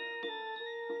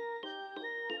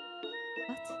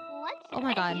 What? What should Oh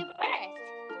my I god. do first?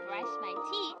 Brush my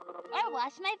teeth or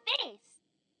wash my face?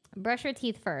 Brush your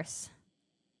teeth first.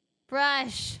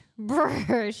 Brush.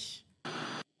 Brush.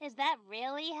 Is that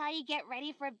really how you get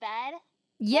ready for bed?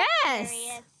 Yes!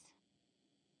 Curious.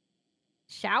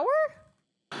 Shower?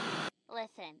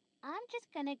 Listen, I'm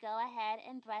just gonna go ahead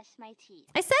and brush my teeth.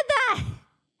 I said that!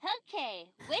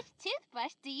 Okay, which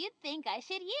toothbrush do you think I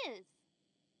should use?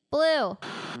 Blue.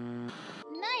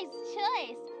 Nice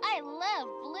choice. I love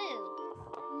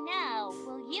blue. Now,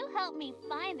 will you help me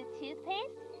find the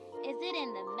toothpaste? Is it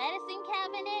in the medicine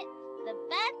cabinet, the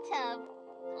bathtub,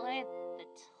 or the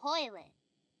toilet?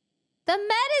 The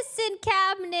medicine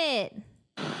cabinet!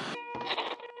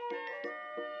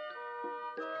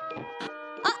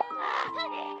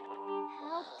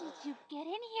 you get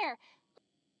in here?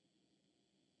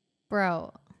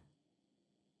 Bro.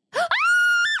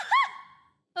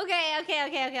 Okay.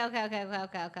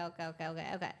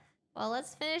 Well,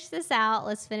 let's finish this out.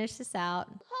 Let's finish this out.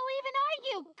 Who even are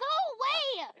you? Go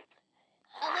away!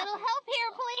 A little help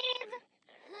here, please!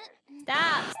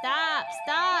 Stop!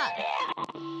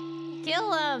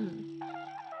 Kill him!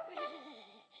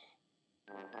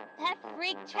 That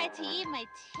freak tried to eat my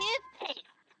toothpaste.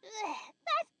 Ugh,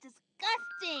 that's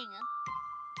disgusting.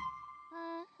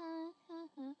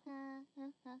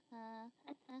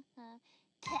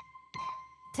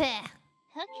 Teh.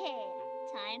 Okay,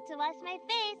 time to wash my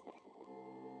face.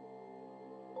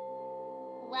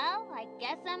 Well, I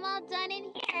guess I'm all done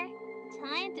in here.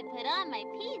 Time to put on my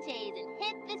PJs and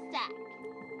hit the sack.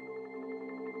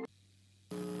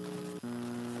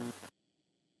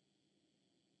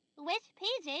 Which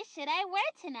PJs should I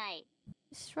wear tonight?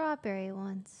 Strawberry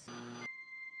ones.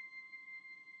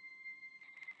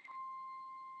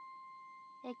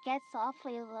 It gets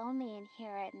awfully lonely in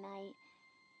here at night.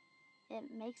 It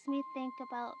makes me think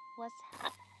about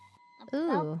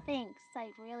Ooh. things I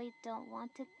really don't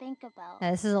want to think about.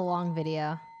 Yeah, this is a long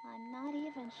video. I'm not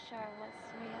even sure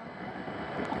what's real.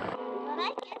 But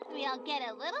I guess we all get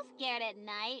a little scared at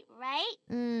night, right?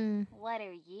 What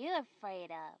are you afraid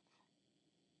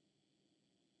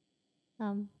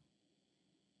of?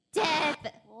 Death!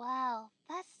 Wow,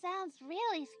 that sounds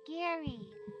really scary.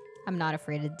 I'm not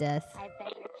afraid of death. I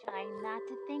bet you're trying not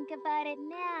to think about it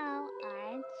now,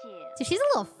 aren't you? Dude, she's a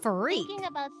little freak. Thinking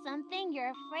about something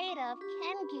you're afraid of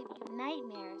can give you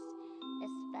nightmares,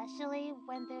 especially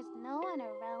when there's no one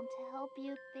around to help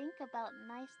you think about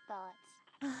nice thoughts.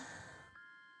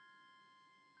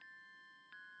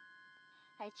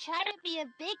 I try to be a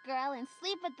big girl and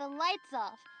sleep with the lights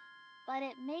off, but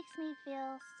it makes me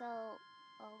feel so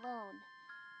alone.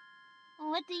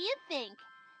 What do you think?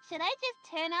 Should I just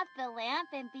turn off the lamp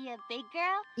and be a big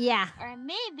girl? Yeah. Or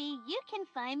maybe you can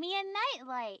find me a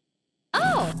nightlight.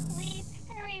 Oh! Please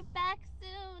hurry back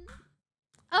soon.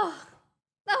 Oh!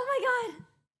 Oh my god!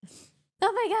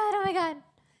 Oh my god, oh my god.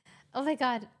 Oh my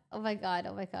god, oh my god,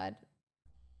 oh my god.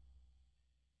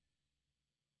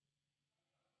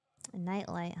 A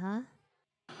nightlight, huh?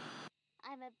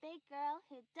 I'm a big girl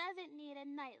who doesn't need a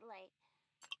nightlight.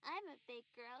 I'm a big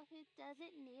girl who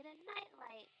doesn't need a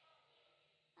nightlight.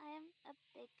 I am a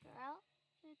big girl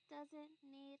who doesn't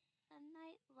need a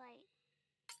nightlight.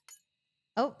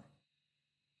 Oh.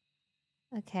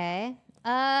 Okay.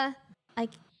 I'm a big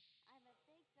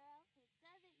girl who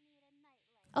doesn't need a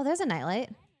nightlight. Oh, there's a nightlight.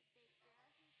 I'm a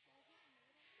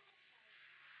big girl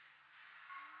who doesn't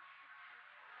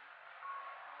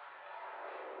need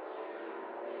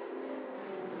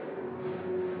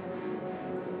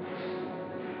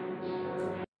a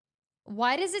nightlight.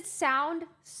 Why does it sound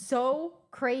so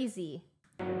crazy?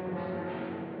 How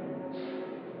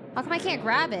come I can't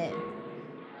grab it?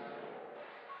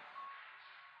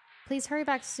 Please hurry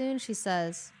back soon, she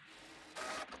says.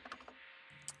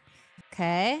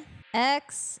 Okay.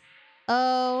 X,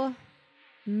 O,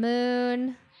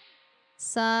 moon,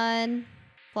 sun,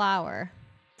 flower.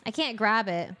 I can't grab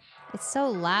it. It's so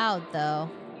loud, though.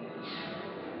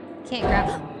 Can't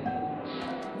grab.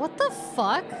 What the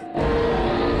fuck?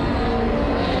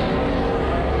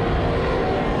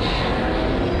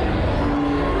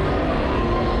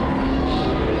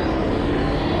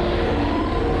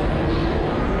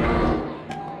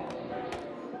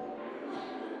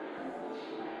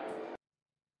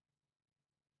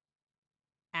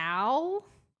 Ow.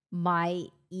 My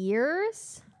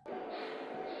ears?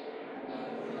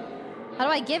 How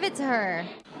do I give it to her?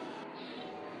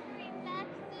 Hurry back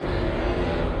soon.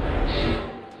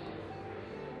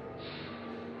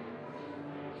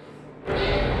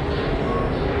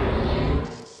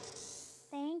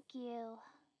 Thank you.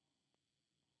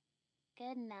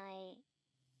 Good night,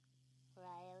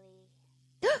 Riley.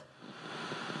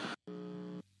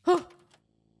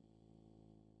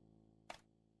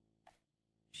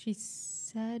 She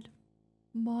said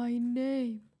my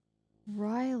name.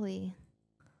 Riley.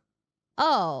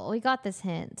 Oh, we got this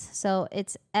hint. So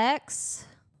it's X.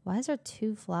 Why is there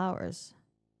 2 flowers?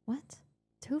 What?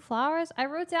 2 flowers? I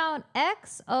wrote down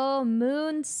XO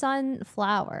moon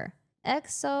sunflower.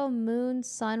 XO moon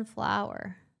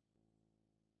sunflower.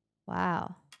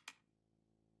 Wow.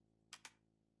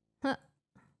 Huh.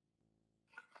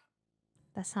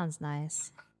 That sounds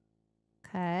nice.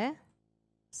 Okay.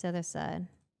 What's the other side?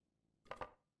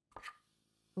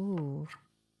 Ooh.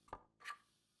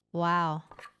 Wow.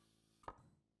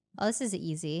 Oh, this is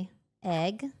easy.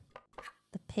 Egg.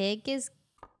 The pig is...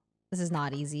 This is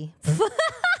not easy.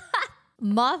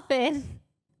 Muffin.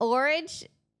 Orange.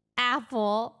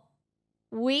 Apple.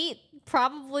 Wheat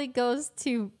probably goes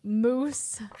to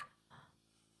moose.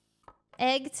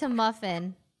 Egg to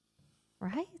muffin.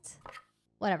 Right?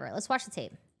 Whatever. Let's watch the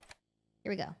tape.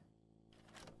 Here we go.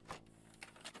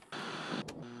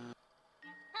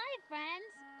 Hi, friends.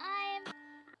 I'm...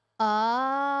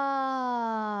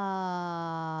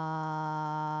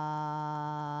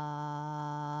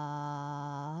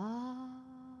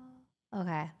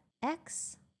 Okay.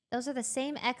 X. Those are the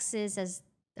same X's as...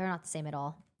 They're not the same at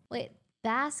all. Wait.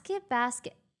 Basket,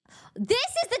 basket. This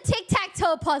is the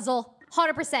tic-tac-toe puzzle.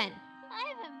 100%. I'm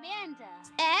Amanda.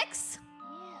 X.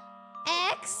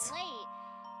 Yeah. X. Late.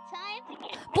 Time to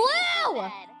get ready for Blue!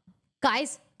 bed.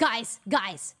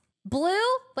 Guys.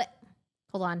 Blue? But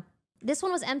hold on. This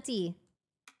one was empty.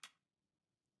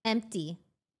 Empty.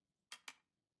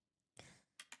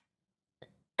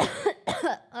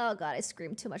 Oh god, I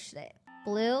screamed too much today.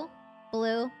 Blue?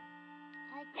 Blue?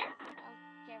 I guess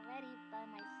I'll get ready by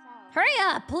myself. Hurry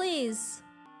up, please.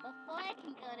 Before I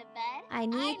can go to bed, I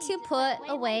need to put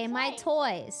away my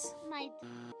toys. My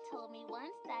dad told me once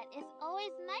that it's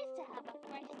always nice to have a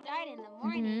fresh start in the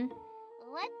morning.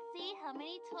 Let's see how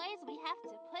many toys we have to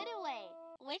put away.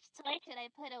 Which toy should I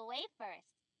put away first?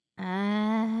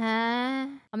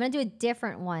 I'm gonna do a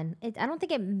different one. I don't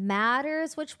think it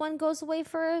matters which one goes away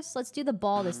first. Let's do the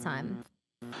ball this time.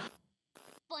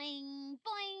 Boing,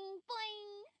 boing,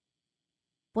 boing.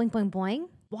 Boing, boing, boing.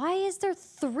 Why is there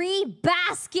 3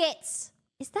 baskets?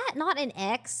 Is that not an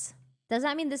X? Does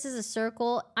that mean this is a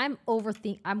circle? I'm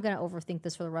gonna overthink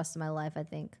this for the rest of my life, I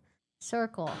think.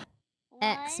 Circle.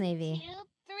 X, maybe. 1, 2,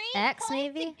 3 X, toys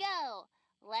maybe? to go.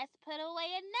 Let's put away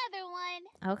another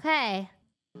one. Okay.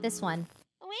 This one.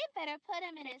 We better put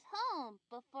him in his home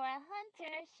before a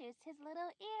hunter shoots his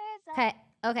little ears off.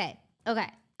 Okay.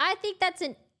 I think that's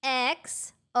an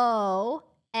X, O,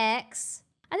 X.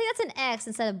 I think that's an X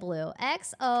instead of blue.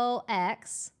 X, O,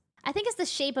 X. I think it's the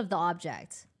shape of the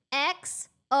object. X,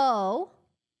 O,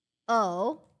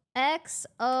 O, X,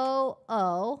 O,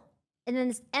 O. And then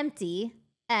it's empty.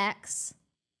 X.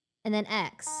 And then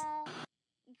X.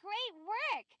 Great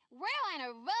work! We're on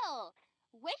a roll.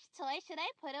 Which toy should I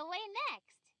put away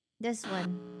next? This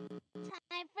one.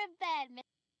 Time for bed,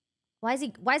 Why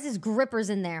is his grippers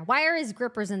in there? Why are his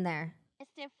grippers in there?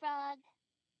 Mr. Frog.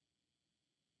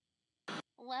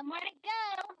 One more to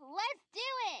go. Let's do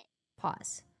it.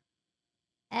 Pause.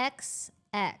 X,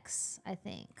 X, I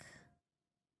think.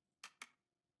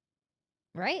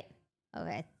 Right?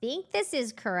 Okay, I think this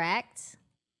is correct.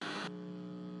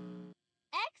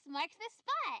 X marks the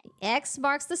spot. X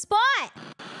marks the spot.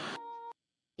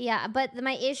 Yeah, but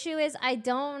my issue is I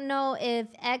don't know if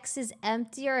X is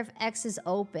empty or if X is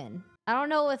open. I don't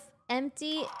know if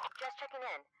empty... Just checking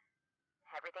in.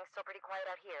 Everything's still pretty quiet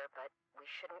out here, but we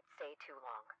shouldn't stay too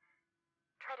long.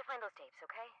 Try to find those tapes,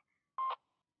 okay?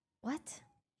 What?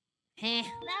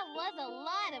 That was a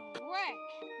lot of work.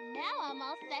 Now I'm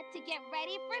all set to get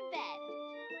ready for bed.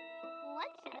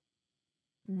 What should I...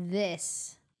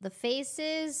 This. The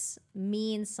faces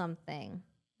mean something.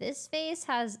 This face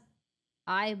has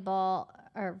eyeball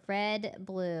or red,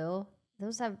 blue.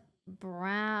 Those have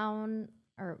brown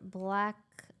or black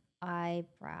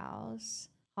eyebrows.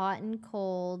 Hot and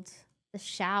cold. The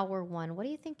shower one. What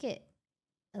do you think it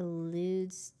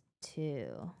alludes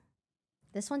to?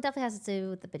 This one definitely has to do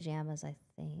with the pajamas, I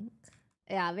think.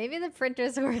 Yeah, maybe the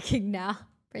printer's working now.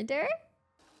 Printer?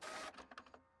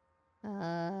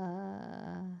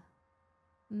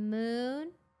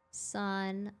 Moon,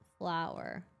 sun,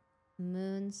 flower.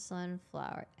 Moon,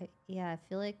 sunflower. Yeah, I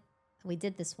feel like we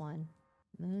did this one.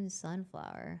 Moon,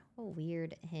 sunflower. What a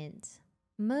weird hint.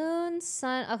 Moon,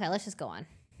 sun. Okay, let's just go on.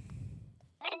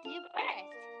 do first?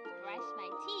 Brush my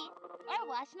teeth or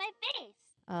wash my face?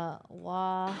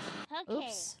 Okay.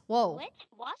 Oops. Whoa. Which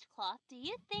washcloth do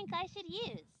you think I should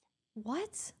use?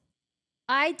 What?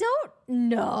 I don't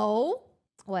know.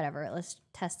 Whatever, let's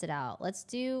test it out. Let's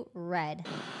do red.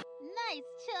 Nice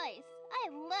choice. I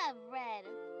love red.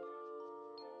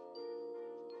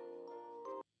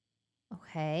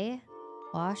 Okay.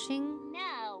 Washing.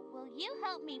 Now, will you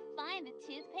help me find the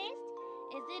toothpaste?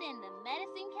 Is it in the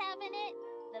medicine cabinet,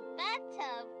 the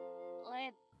bathtub,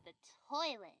 or the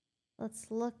toilet?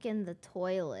 Let's look in the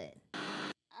toilet.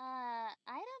 I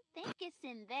don't think it's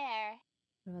in there.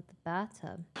 What about the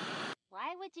bathtub?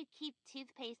 Why would you keep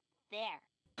toothpaste there?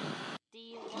 Do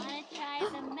you want to try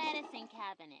the medicine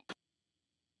cabinet?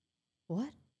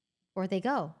 What? Where'd they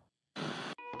go?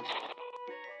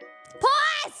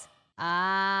 Pause!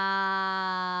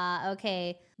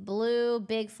 Okay. Blue,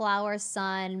 big flower,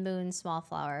 sun, moon, small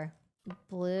flower.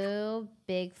 Blue,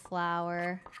 big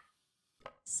flower,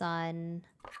 sun,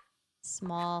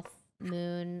 small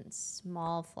moon,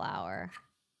 small flower.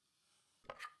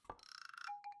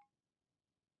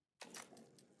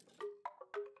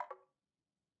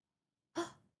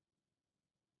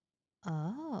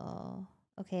 Oh.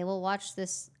 Okay, we'll watch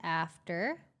this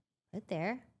after. Right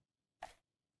there.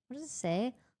 What does it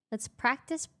say? Let's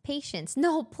practice patience.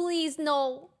 No, please,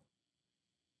 no.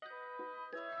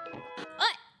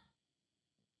 Ah!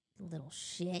 Little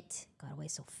shit. Got away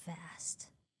so fast.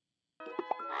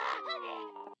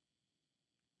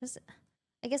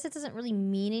 I guess it doesn't really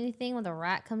mean anything when the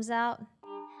rat comes out.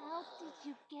 How did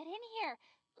you get in here?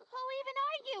 Who even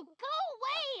are you? Go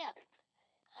away!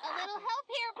 A little help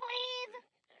here, please!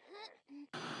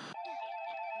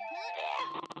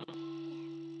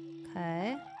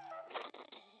 Okay.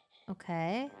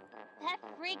 Okay. That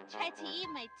freak tried to eat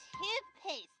my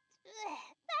toothpaste. Ugh,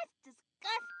 that's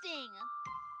disgusting.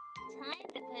 Time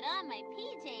to put on my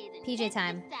PJs and PJ hit the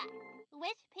time. sack.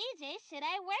 Which PJs should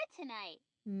I wear tonight?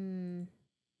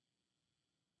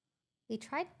 We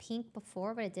tried pink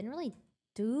before, but it didn't really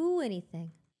do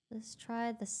anything. Let's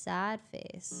try the sad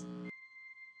face.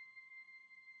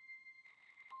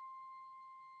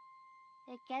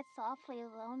 It gets awfully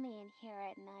lonely in here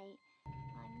at night.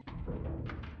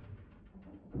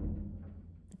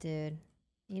 Dude,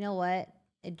 you know what?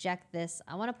 Eject this.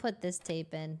 I want to put this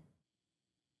tape in.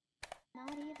 Not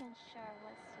even sure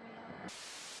what's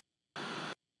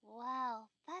real. Wow,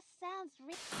 that sounds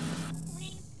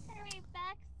Please hurry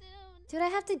back soon. Dude, I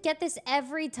have to get this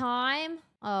every time?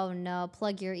 Oh no,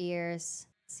 plug your ears.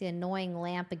 It's the annoying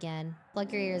lamp again.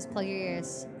 Plug your ears, plug your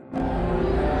ears.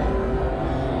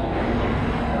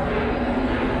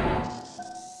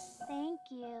 Thank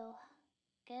you.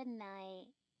 Good night,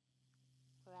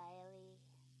 Riley.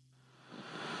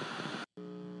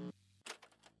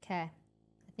 Okay.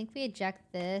 I think we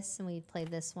eject this and we play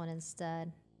this one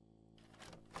instead.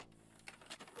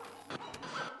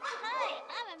 Hi,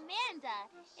 I'm Amanda.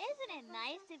 Isn't it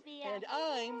nice to be And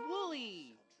I'm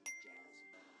Wooly.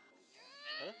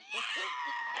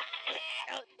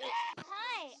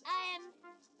 Hi, I'm...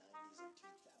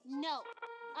 No,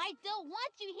 I don't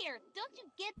want you here. Don't you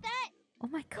get that? Oh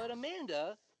my god. But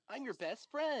Amanda, I'm your best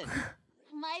friend.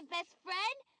 My best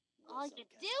friend? All you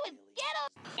do is get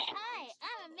up. Hi,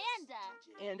 I'm Amanda.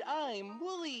 And I'm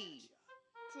Wooly.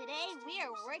 Today we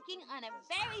are working on a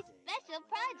very special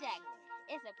project.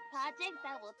 It's a project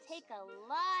that will take a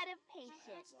lot of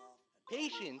patience.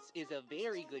 Patience is a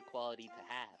very good quality to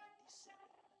have.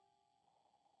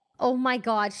 Oh my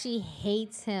god, she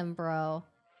hates him, bro.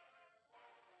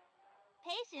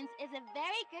 Patience is a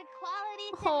very good quality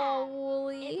to Oh, have.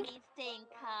 Wooly. It means staying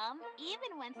calm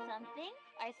even when something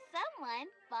or someone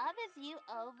bothers you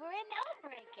over and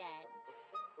over again.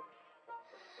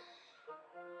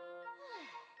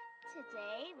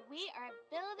 Today, we are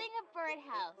building a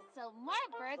birdhouse so more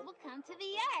birds will come to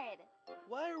the yard.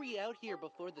 Why are we out here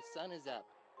before the sun is up?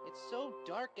 It's so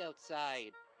dark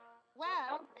outside.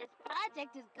 Well, this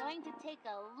project is going to take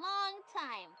a long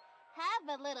time.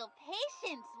 Have a little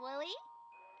patience, Willie.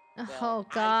 Oh I still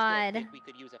god. think we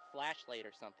could use a flashlight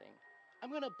or something.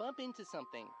 I'm gonna bump into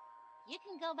something. You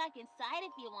can go back inside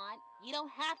if you want. You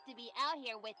don't have to be out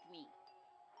here with me.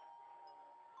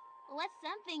 What's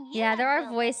something you Yeah, there have are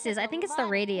built that voices. took I a think it's the lot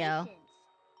of radio. patience?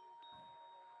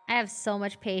 I have so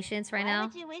much patience right Why now.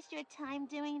 would you waste your time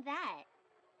doing that?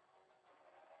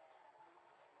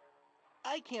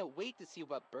 I can't wait to see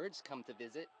what birds come to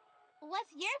visit.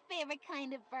 What's your favorite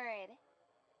kind of bird?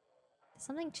 Did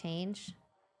something change?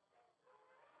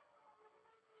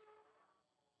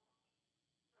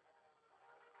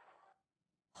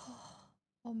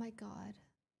 Oh my god.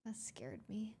 That scared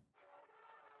me.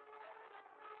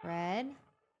 Red,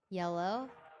 yellow,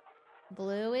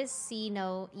 blue is see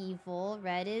no evil,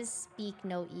 red is speak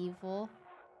no evil.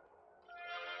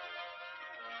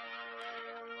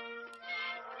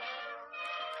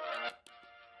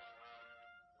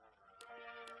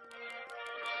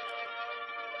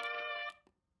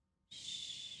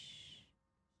 Shh.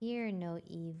 Hear no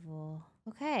evil.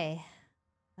 Okay.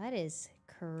 That is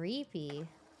creepy.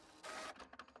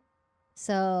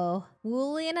 So,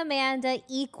 Wooly and Amanda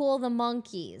equal the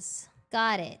monkeys.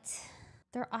 Got it.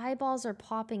 Their eyeballs are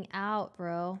popping out,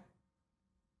 bro.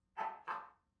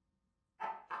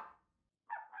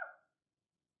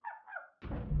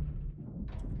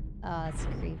 Oh, that's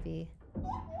creepy.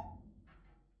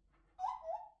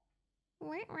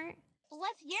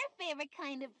 What's your favorite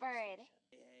kind of bird?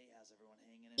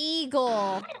 Eagle.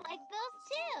 I like those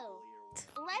too.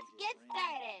 Let's get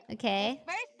started. Okay.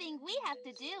 The first thing we have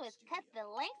to do is cut the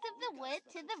length of the wood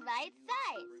to the right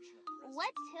size.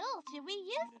 What tool should we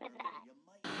use for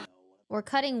that? We're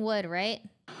cutting wood, right?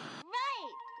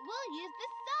 Right. We'll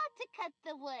cut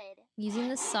the wood. Using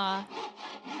the saw.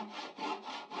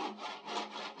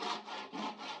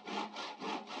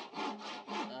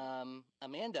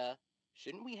 Amanda,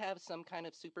 shouldn't we have some kind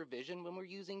of supervision when we're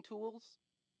using tools?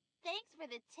 Thanks for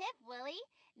the tip, Willie.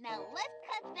 Now let's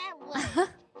cut that wood.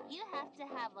 You have to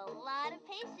have a lot of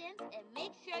patience and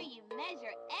make sure you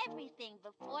measure everything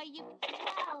before you...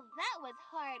 Wow, that was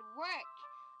hard work.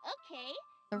 Okay.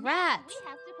 The Now rat. we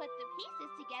have to put the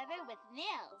pieces together with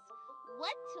nails.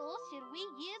 What tool should we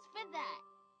use for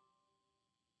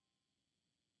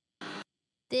that?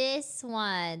 This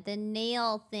one. The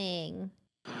nail thing.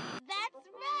 That's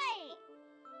right!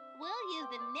 We'll use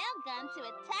the nail gun to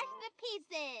attach the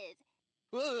pieces.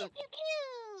 Pew, pew, pew.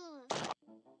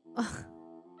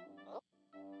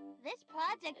 This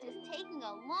project is taking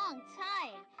a long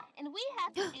time, and we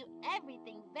have to do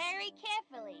everything very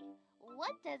carefully.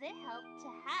 What does it help to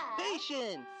have?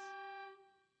 Patience!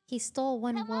 He stole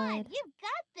one Come wood. on, you've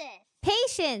got this.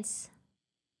 Patience!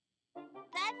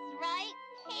 That's right,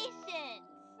 patience.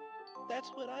 That's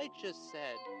what I just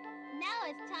said. Now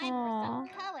it's time for some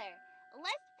color.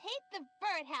 Let's paint the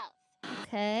birdhouse.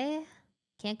 Okay.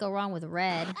 Can't go wrong with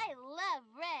red. I love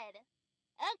red.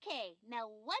 Okay, now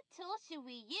what tool should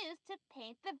we use to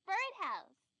paint the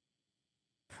birdhouse?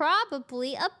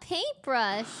 Probably a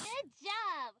paintbrush. Good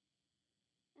job.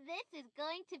 This is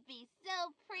going to be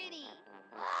so pretty.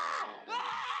 Ah!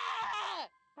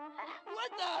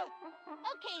 What the?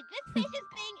 Okay, this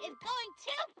patience thing is going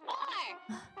too far.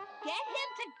 Get him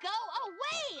to go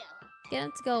away. Get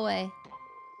him to go away.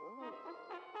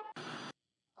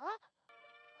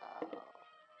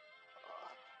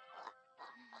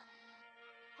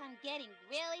 I'm getting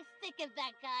really sick of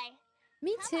that guy.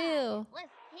 Me Come too. on,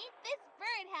 let's paint this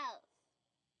birdhouse.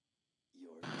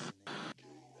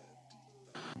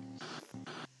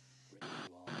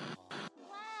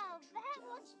 Wow, that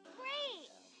looks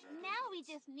great. Now we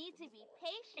just need to be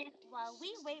patient while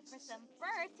we wait for some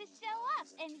birds to show up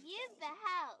and use the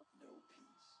house.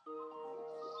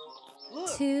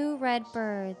 Look, 2 red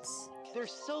birds. they're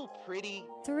so pretty.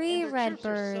 3 and their red chirps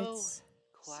are birds.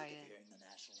 So quiet.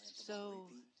 So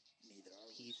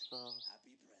peaceful.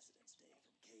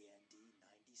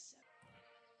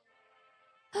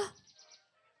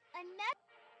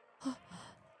 Another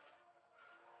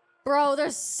Bro,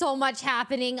 there's so much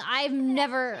happening. I've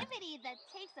never... activity that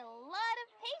takes a lot of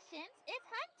patience is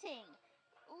hunting.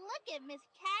 Look at Miss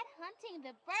Cat hunting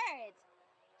the birds.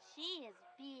 She is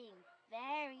being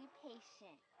very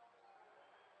patient.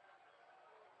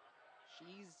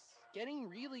 She's getting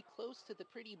really close to the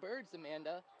pretty birds,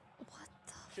 Amanda. What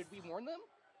the... Should we warn them?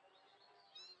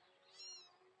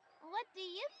 What do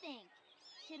you think?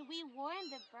 Should we warn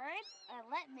the birds or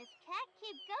let Miss Cat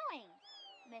keep going?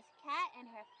 Miss Cat and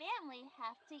her family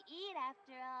have to eat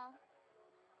after all.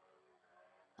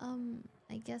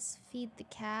 I guess feed the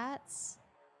cats?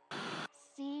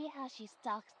 See how she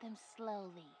stalks them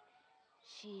slowly.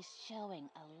 She's showing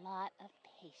a lot of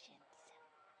patience.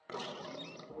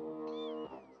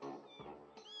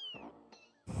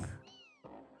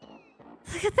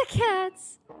 Look at the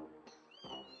cats!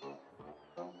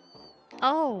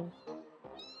 Oh.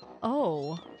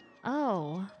 Oh.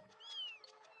 Oh.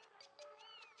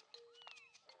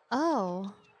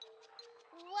 Oh.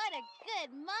 What a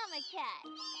good mama cat!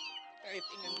 I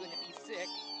think I'm gonna be sick.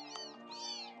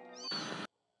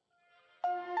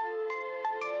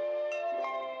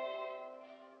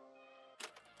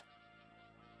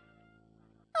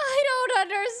 I don't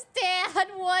understand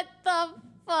what the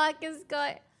fuck is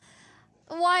going...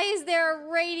 Why is there a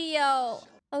radio?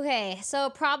 Okay, so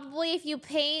probably if you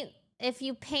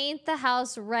paint the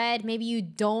house red, maybe you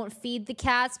don't feed the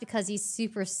cats because he's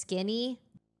super skinny.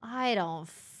 I don't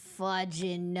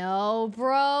fudging know,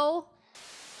 bro.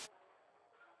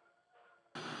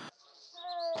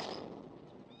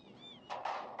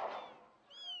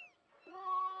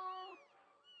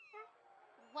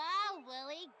 Wow,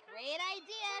 Willie, great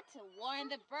idea to warn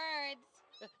the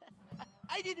birds.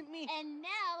 I didn't mean... And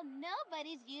now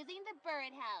nobody's using the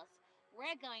birdhouse.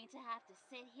 We're going to have to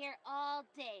sit here all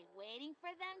day waiting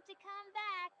for them to come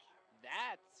back.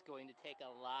 That's going to take a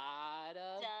lot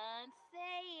of... Don't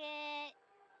say it.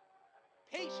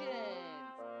 patience!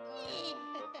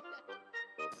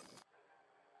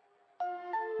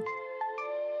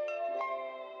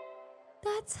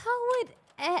 That's how it...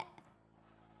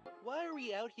 Why are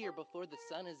we out here before the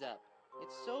sun is up?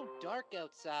 It's so dark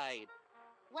outside.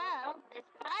 Well, it's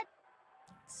not.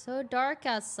 So dark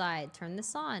outside. Turn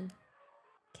this on.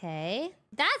 Okay.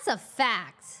 That's a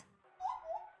fact.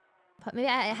 But maybe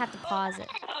I have to pause it.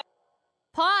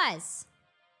 Pause!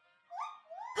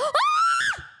 Ah!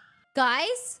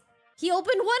 Guys, he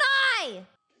opened one eye!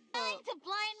 Trying to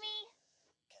blind me?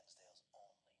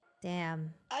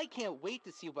 Damn. I can't wait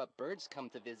to see what birds come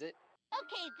to visit.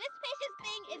 Okay, this patience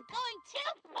thing is going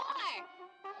too far!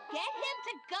 Get him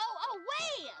to go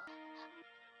away!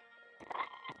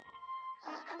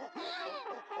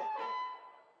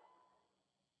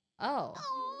 Oh.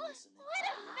 Oh, what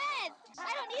a mess!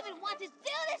 I don't even want to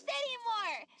do this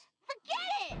anymore! Forget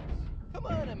it! Come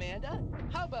on, Amanda.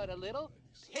 How about a little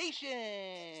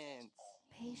patience?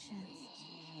 Patience.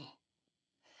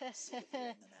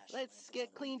 Let's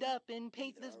get cleaned up and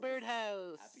paint this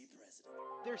birdhouse.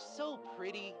 They're so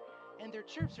pretty, and their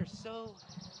chirps are so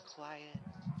quiet,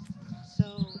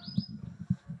 so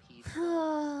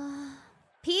peaceful.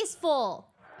 Peaceful.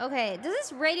 Okay, does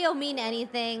this radio mean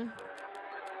anything?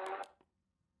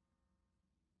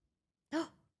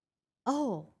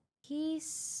 Oh,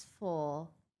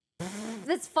 peaceful.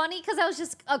 That's funny because that was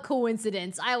just a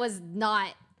coincidence. I was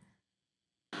not.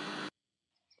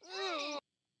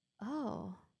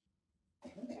 Oh.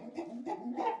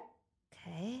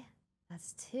 Okay,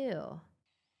 that's 2.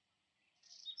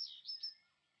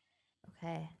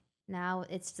 Okay, now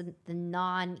it's the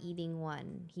non-eating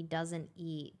one. He doesn't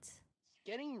eat.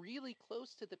 Getting really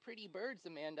close to the pretty birds,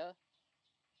 Amanda.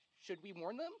 Should we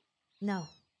warn them? No.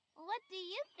 What do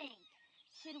you think?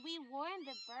 Should we warn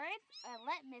the birds or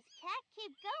let Miss Cat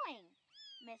keep going?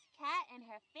 Miss Cat and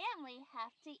her family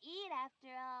have to eat after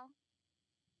all.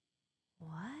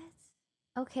 What?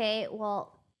 Okay,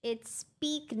 well, it's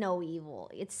speak no evil.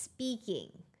 It's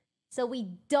speaking. So we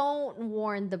don't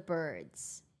warn the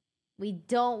birds. We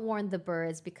don't warn the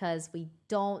birds because we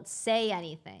don't say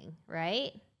anything,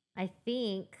 right? I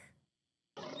think.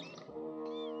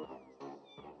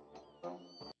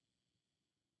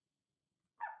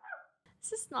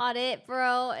 This is not it,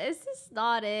 bro. Is this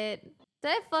not it?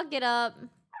 Did I fuck it up?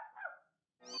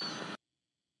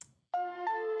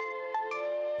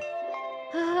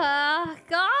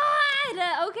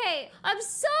 God! Okay, I'm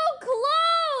so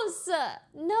close!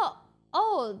 No.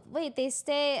 Oh, wait, they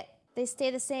stay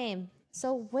the same.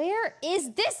 So where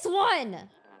is this one?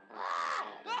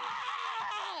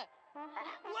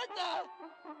 What the?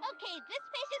 Okay, this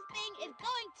patience thing is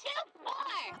going too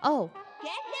far! Oh.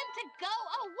 Get him to go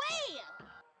away!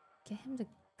 Get him to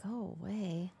go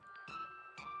away.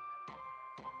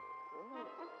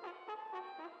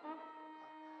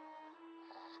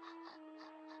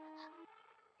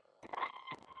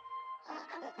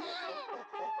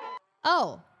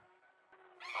 Oh.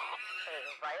 Hey,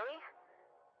 Riley?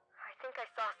 I think I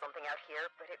saw something out here,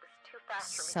 but it was too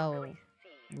fast for me to So really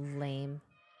see. lame.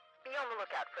 Be on the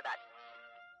lookout for that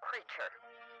creature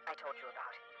I told you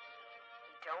about.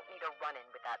 You don't need a run-in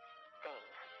with that thing.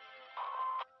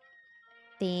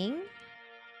 Thing?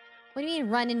 What do you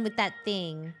mean run in with that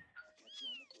thing?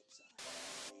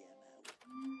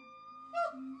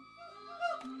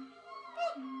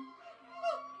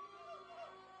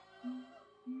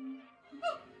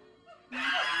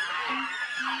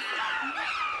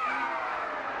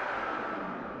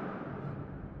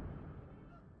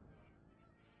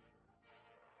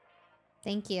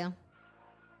 Thank you.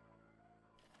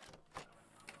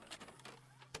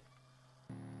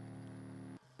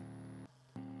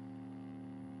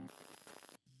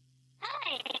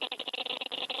 Hi!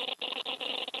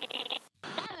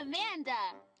 I'm Amanda.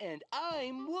 And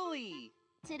I'm Wooly.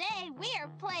 Today we are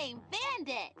playing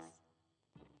bandits.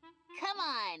 Come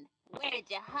on, where did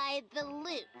you hide the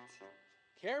loot?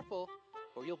 Careful,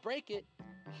 or you'll break it.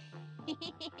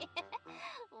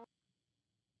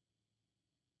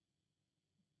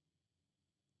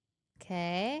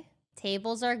 Okay.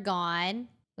 Tables are gone.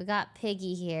 We got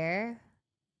Piggy here.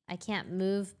 I can't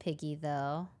move Piggy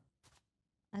though.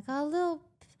 I got a little...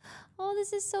 Oh,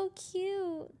 this is so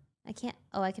cute. I can't...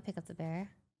 Oh, I can pick up the bear.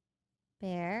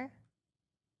 Bear.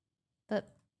 But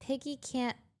Piggy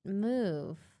can't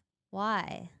move.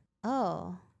 Why?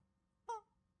 Oh.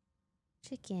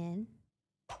 Chicken.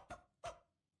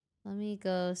 Let me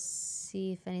go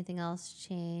see if anything else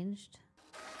changed.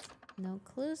 No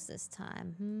clues this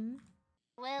time,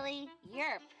 Willie,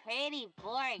 you're a pretty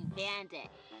boring bandit.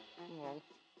 Well,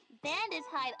 Bandits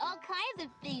hide all kinds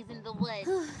of things in the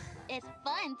woods. It's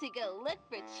fun to go look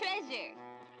for treasure.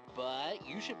 but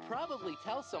you should probably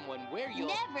tell someone where you'll...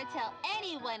 Never tell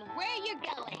anyone where you're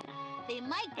going. They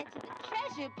might get to the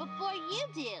treasure before you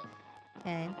do.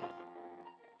 Okay.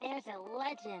 There's a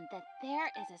legend that there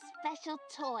is a special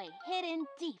toy hidden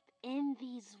deep in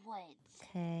these woods.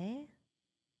 Okay.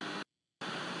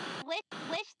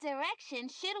 Which direction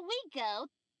should we go?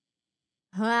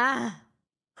 Ah.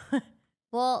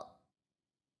 Well,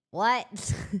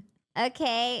 what?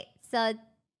 Okay, so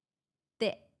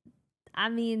I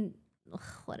mean, Ugh,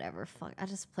 whatever. Fuck. I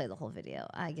just play the whole video.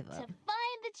 I give To up.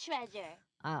 find the treasure.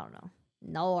 I don't know.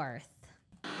 North.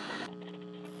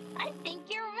 I think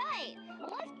you're right.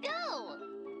 Let's go.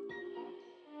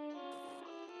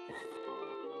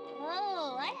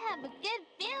 Oh, I have a good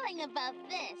feeling about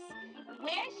this.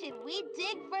 Where should we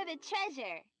dig for the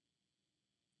treasure?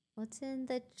 What's in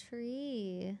the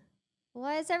tree?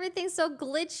 Why is everything so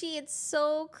glitchy? It's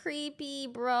so creepy,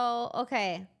 bro.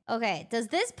 Okay. Okay. Does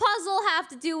this puzzle have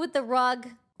to do with the rug?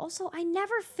 Also, I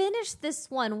never finished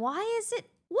this one. Why is it?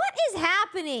 What is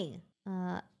happening?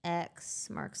 X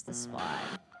marks the spot.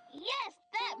 Yes,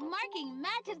 that marking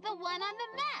matches the one on the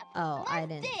map. Oh, Let's I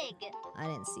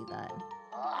didn't see that.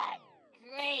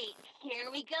 Great. Here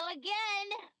we go again.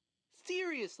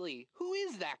 Seriously, who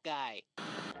is that guy?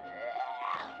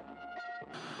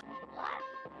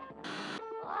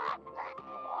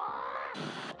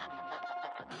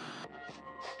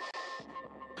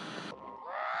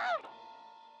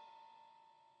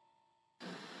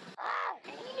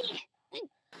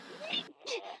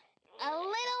 A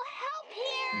little help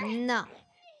here. No.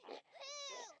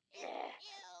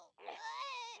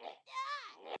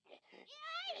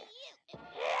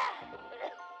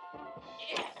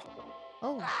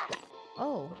 Oh.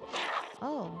 Oh.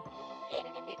 Oh.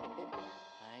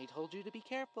 I told you to be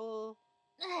careful.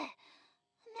 Now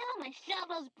my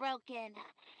shovel's broken.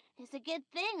 It's a good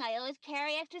thing I always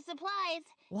carry extra supplies.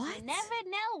 What? You never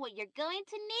know what you're going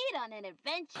to need on an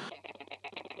adventure.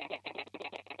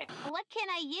 What can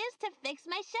I use to fix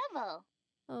my shovel?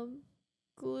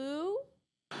 Glue?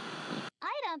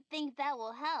 I don't think that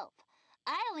will help.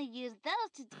 I only use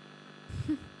those to...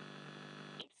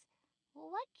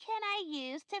 What can I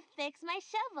use to fix my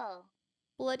shovel?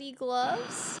 Bloody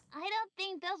gloves? I don't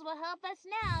think those will help us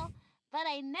now, but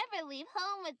I never leave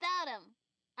home without them.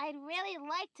 I'd really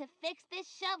like to fix this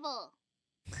shovel.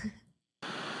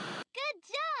 Good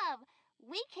job!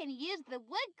 We can use the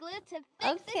wood glue to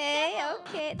fix the shovel.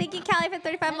 Okay. Thank you, Callie, for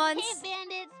 35 months. Okay,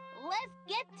 bandits, let's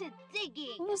get to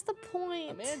digging. What was the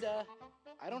point? Amanda,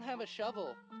 I don't have a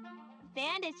shovel.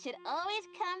 Bandits should always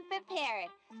come prepared.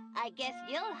 I guess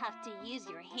you'll have to use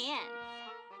your hands.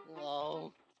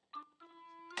 Oh.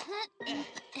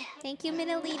 Thank you,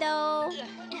 Minolito.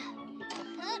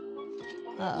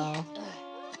 Uh-oh.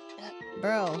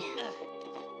 Bro.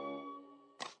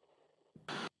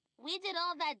 We did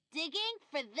all that digging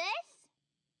for this?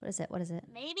 What is it? What is it?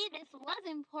 Maybe this was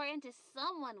important to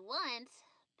someone once,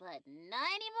 but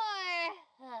not anymore.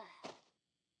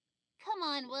 Come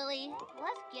on, Willie.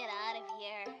 Let's get out of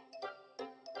here.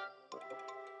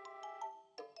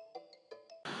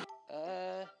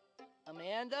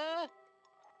 Amanda?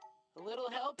 A little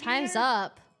help Time's here?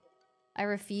 up. I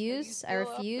refuse. I still up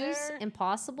refuse. there?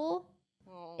 Impossible.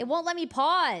 Oh. It won't let me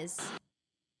pause.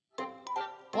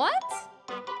 What?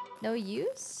 No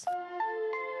use?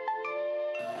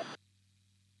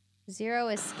 Zero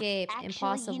escape. Actually,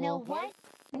 Impossible. you know what?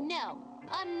 No,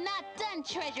 I'm not done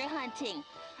treasure hunting.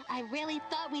 I really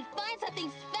thought we'd find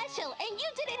something special, and you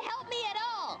didn't help me at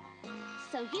all.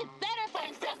 So you'd better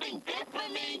find something good for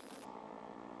me.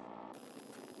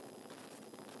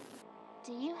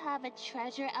 Do you have a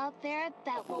treasure out there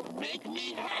that will make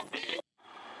me happy?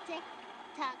 Tick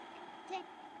tock, tick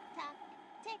tock,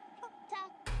 tick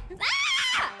tock.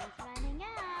 Time's running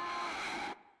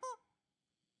out.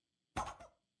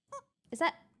 Is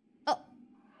that... Oh.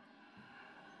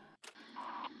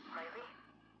 Riley?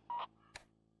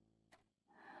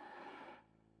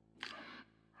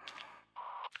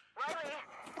 Riley?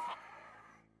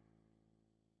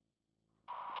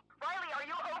 Riley, are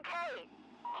you okay?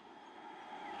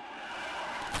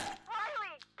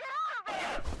 Riley, get out of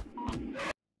there!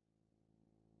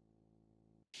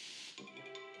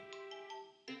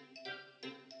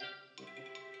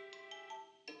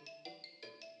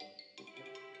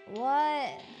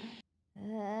 What?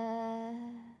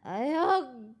 I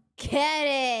don't get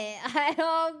it. I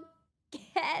don't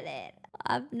get it.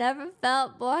 I've never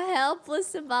felt more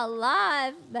helpless in my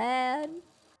life, man.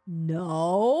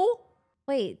 No.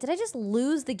 Wait, did I just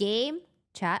lose the game?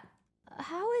 Chat.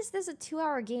 How is this a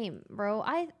 2-hour game, bro?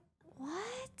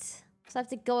 What? So I have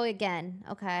to go again.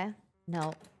 Okay.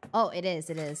 No. Oh, it is.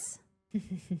 It is.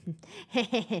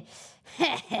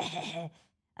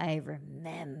 I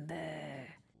remember.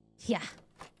 Yeah.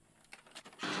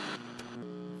 Hi,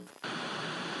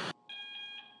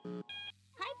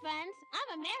 friends.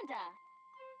 I'm Amanda.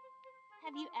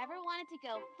 Have you ever wanted to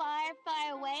go far,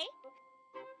 far away?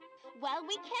 Well,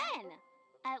 we can.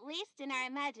 At least in our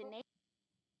imagination.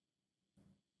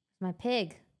 My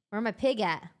pig. Where my pig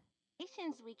at? We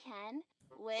can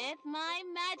with my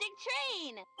magic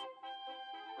train.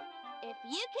 If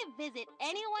you could visit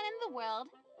anyone in the world,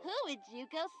 who would you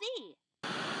go see?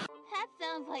 That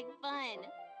sounds like fun.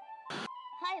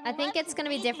 I think love it's gonna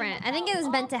be thinking different. I think about it was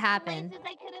all meant to the happen. places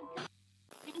I could have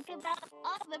think about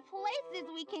all the places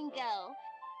we can go.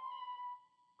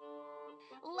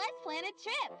 Let's plan a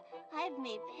trip. I've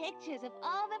made pictures of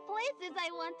all the places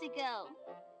I want to go.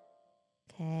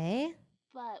 Okay.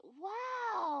 But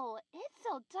wow, it's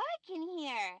so dark in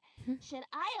here. Should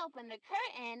I open the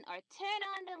curtain or turn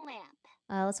on the lamp?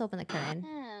 Let's open the curtain.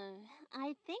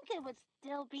 I think it would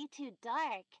still be too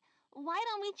dark. Why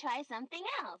don't we try something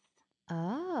else?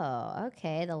 Oh,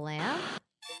 okay. The lamp.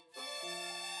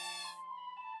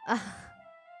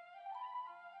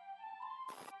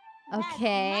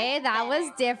 Okay, that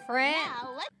was different.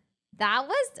 Now let's That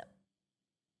was...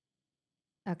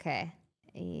 Okay.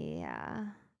 Yeah.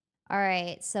 All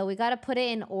right, so we got to put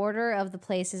it in order of the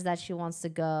places that she wants to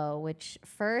go, which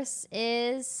first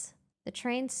is... The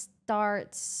train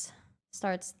starts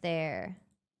there.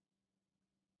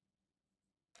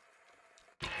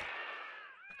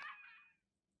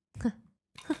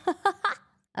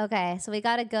 Okay, so we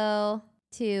got to go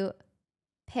to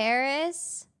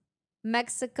Paris,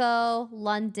 Mexico,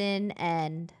 London,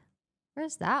 and...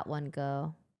 Where's that one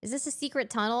go? Is this a secret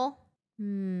tunnel? I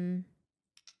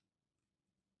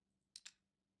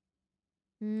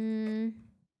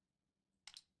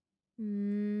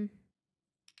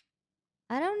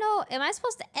don't know. Am I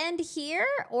supposed to end here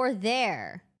or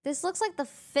there? This looks like the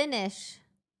finish.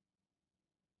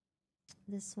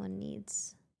 This one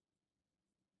needs...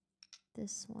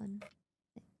 This one.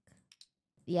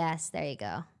 Yes, there you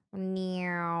go.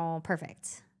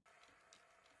 Perfect.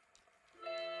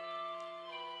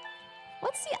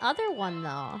 What's the other one,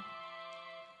 though?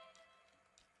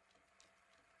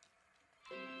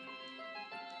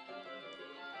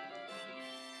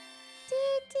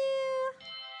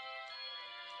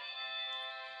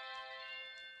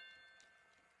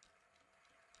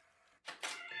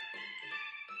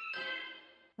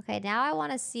 Okay, now I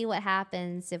want to see what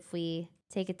happens if we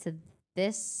take it to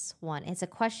this one. It's a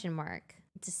question mark.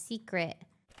 It's a secret.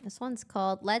 This one's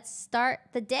called Let's Start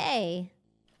the Day.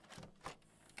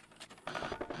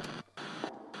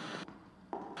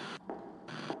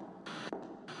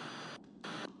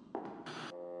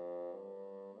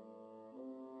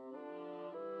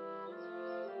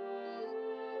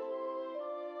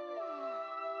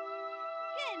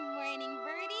 Good morning,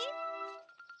 birdies.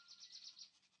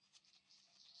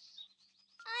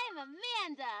 I'm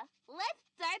Amanda. Let's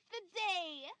start the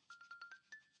day.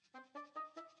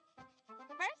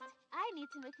 First, I need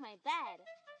to make my bed.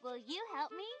 Will you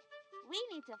help me? We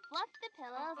need to fluff the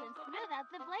pillows and smooth out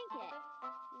the blanket.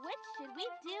 Which should we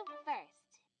do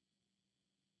first?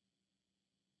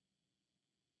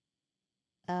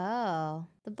 Oh,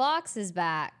 the box is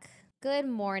back. Good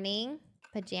morning,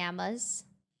 pajamas.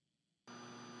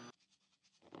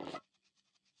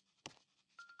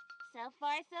 So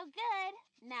far, so good.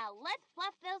 Now let's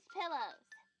fluff those pillows.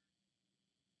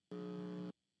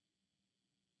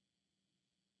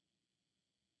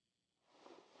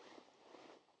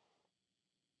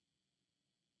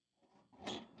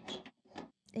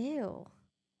 Ew.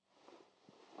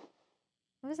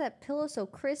 Why is that pillow so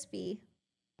crispy?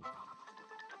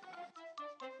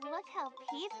 Look how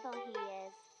peaceful he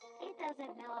is. He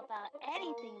doesn't know about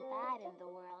anything bad in the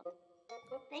world.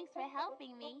 Thanks for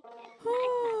helping me. It's nice not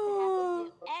to have to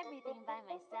do everything by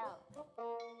myself.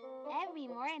 Every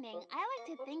morning, I like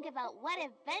to think about what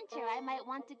adventure I might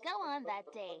want to go on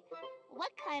that day.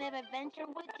 What kind of adventure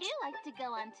would you like to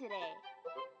go on today?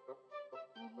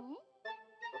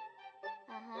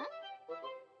 Uh-huh.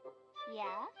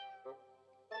 Yeah?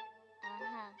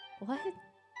 Uh-huh. What?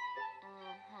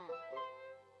 Uh-huh.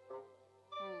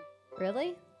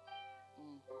 Really?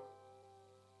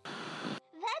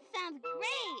 That sounds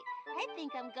great! I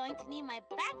think I'm going to need my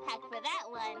backpack for that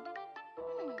one.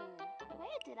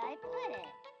 Where did I put it?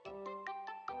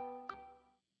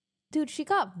 Dude, she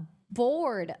got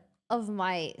bored of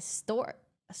my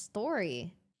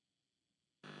story.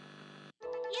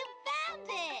 You found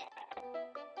it!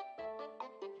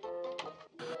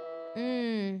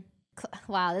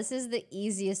 Wow, this is the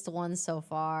easiest one so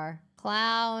far.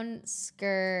 Clown,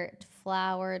 skirt,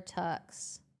 flower,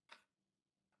 tux.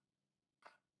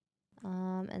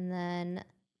 And then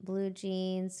blue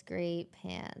jeans, gray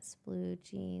pants. Blue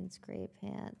jeans, gray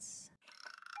pants.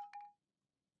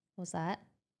 What was that?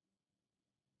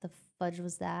 The fudge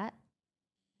was that?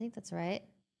 I think that's right.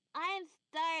 I'm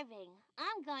starving.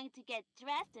 I'm going to get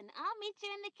dressed and I'll meet you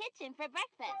in the kitchen for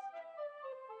breakfast.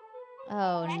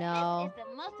 Oh, Breakfast no. is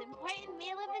the most important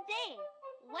meal of the day.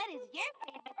 What is your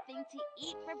favorite thing to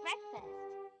eat for breakfast?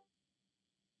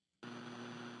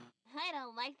 I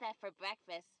don't like that for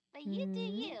breakfast, but you do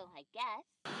you, I guess.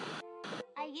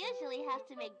 I usually have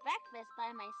to make breakfast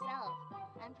by myself.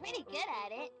 I'm pretty good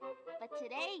at it, but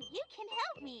today you can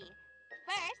help me.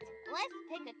 First, let's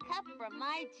pick a cup from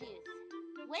my juice.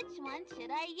 Which one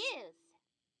should I use?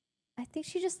 I think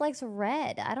she just likes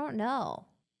red. I don't know.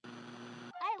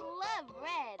 I love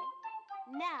red.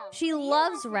 Now, She do you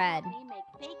loves want to red. help me make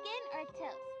bacon or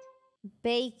toast?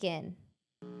 Bacon.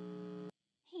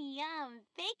 Yum,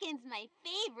 bacon's my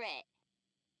favorite.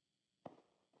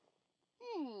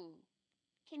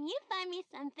 Can you find me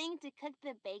something to cook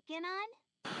the bacon on?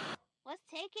 What's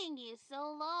taking you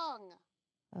so long?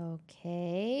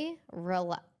 Okay.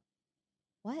 What?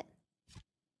 What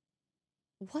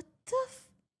the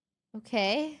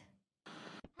Okay.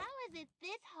 How is it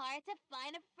this hard to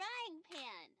find a frying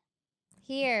pan?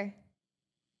 Here.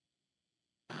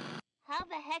 How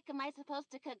the heck am I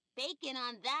supposed to cook bacon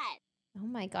on that? Oh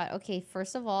my god. Okay,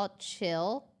 first of all,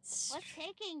 chill. What's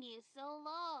taking you so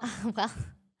long? Well,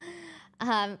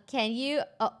 can you...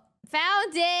 Oh,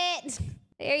 found it!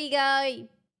 There you go, you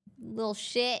little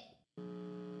shit.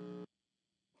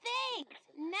 Thanks!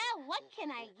 Now what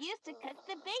can I use to cook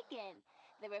the bacon?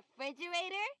 The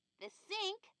refrigerator, the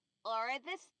sink, or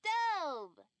the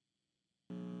stove?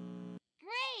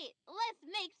 Great! Let's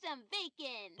make some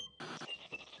bacon!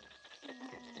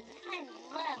 I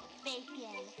love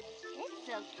bacon. It's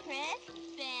so crisp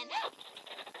and...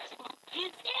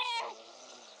 He's there!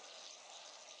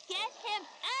 Get him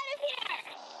out of here!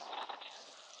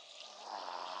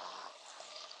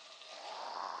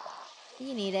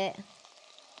 You need it.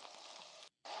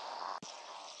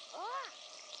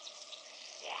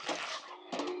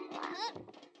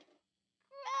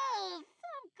 Gross!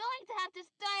 I'm going to have to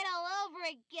start all over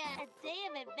again. A day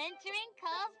of adventuring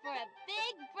calls for a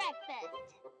big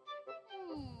breakfast.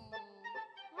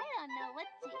 I don't know what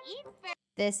to eat first.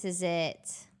 This is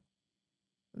it.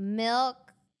 Milk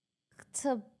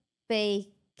to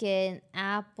bacon,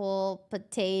 apple,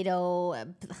 potato,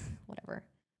 whatever.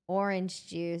 Orange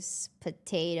juice,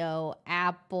 potato,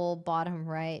 apple, bottom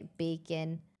right,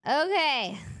 bacon.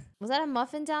 Okay. Was that a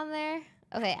muffin down there?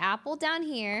 Okay, apple down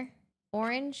here.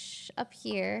 Orange up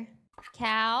here.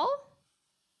 Cow.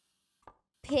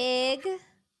 Pig.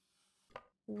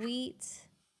 Wheat.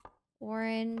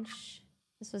 Orange.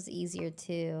 This was easier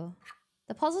too.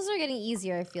 The puzzles are getting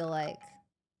easier, I feel like.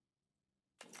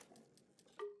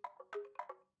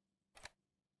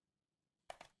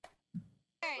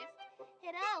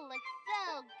 It all looks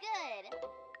so good.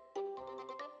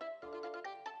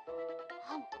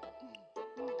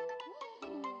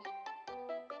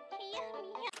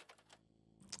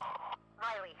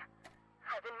 Riley,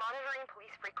 I've been monitoring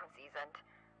police frequencies and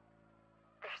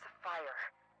there's a fire.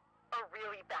 A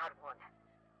really bad one.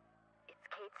 It's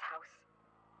Kate's house.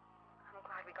 I'm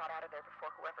glad we got out of there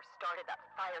before whoever started that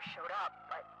fire showed up,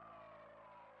 but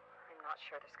I'm not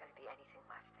sure there's going to be anything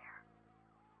left there.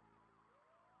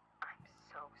 I'm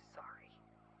so sorry.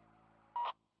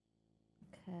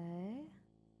 Okay.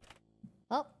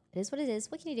 Well, it is what it is.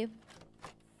 What can you do?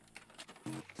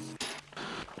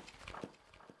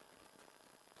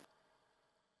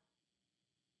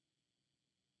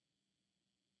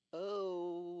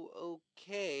 Oh,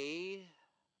 okay.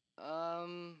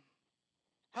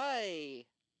 Hi.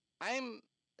 I'm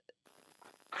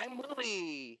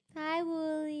Wooly. Hi,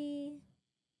 Wooly.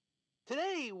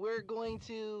 Today we're going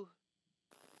to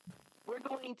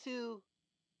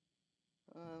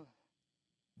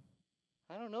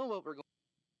I don't know what we're going.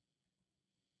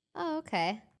 Oh,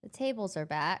 okay. The tables are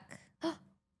back.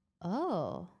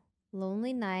 Oh.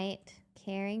 Lonely Knight,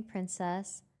 Caring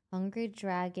Princess, Hungry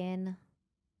Dragon,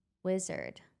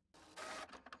 Wizard.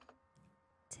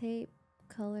 Tape,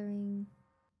 coloring.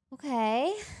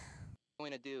 Okay.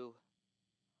 Going to do.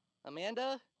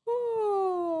 Amanda?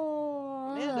 Oh.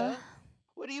 Amanda?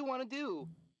 What do you want to do?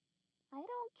 I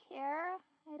don't care.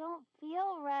 I don't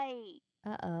feel right.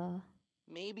 Uh-oh.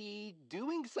 Maybe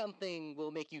doing something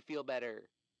will make you feel better.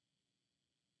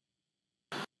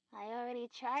 I already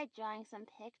tried drawing some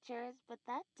pictures, but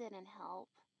that didn't help.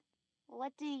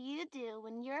 What do you do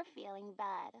when you're feeling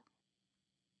bad?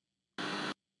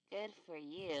 Good for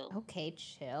you. Okay,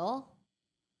 chill.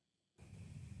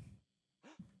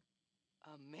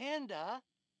 Amanda?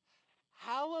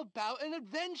 How about an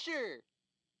adventure?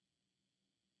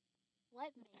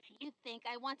 What makes you think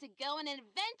I want to go on an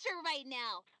adventure right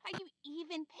now? Are you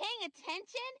even paying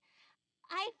attention?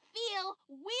 I feel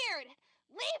weird.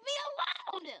 Leave me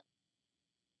alone!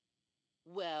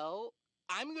 Well,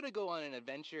 I'm gonna go on an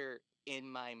adventure in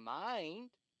my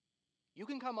mind. You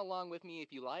can come along with me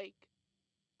if you like.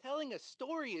 Telling a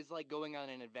story is like going on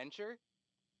an adventure.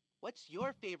 What's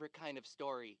your favorite kind of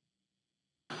story?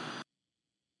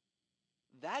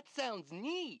 That sounds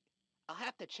neat. I'll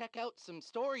have to check out some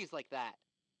stories like that.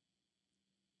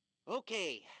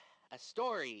 Okay, a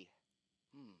story.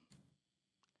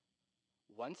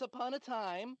 Once upon a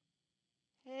time...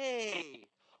 Hey,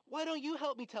 why don't you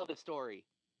help me tell the story?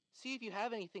 See if you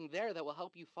have anything there that will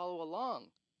help you follow along.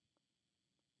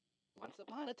 Once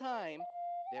upon a time,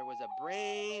 there was a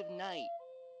brave knight.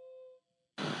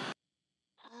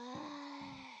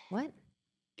 What?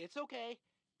 It's okay.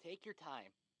 Take your time.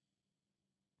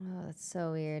 Oh, that's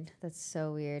so weird. That's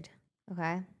so weird.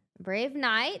 Okay. Brave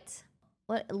Knight?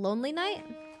 What? Lonely Knight?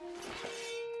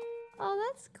 Oh,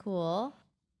 that's cool.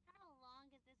 How long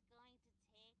is this going to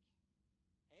take?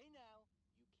 Hey now,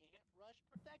 you can't rush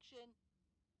perfection.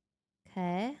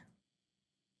 Okay.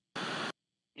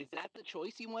 Is that the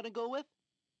choice you want to go with?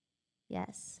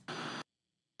 Yes.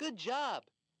 Good job.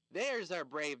 There's our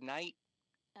brave knight.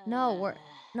 No,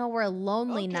 we're a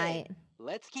Lonely Okay, Knight.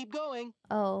 let's keep going.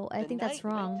 Oh, I think that's The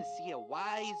knight wrong. went to see a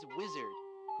wise wizard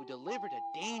who delivered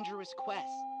a dangerous quest.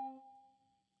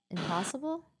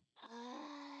 Impossible?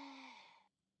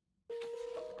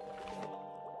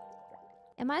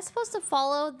 Am I supposed to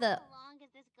follow the How long is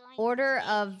this going order to take?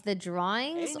 of the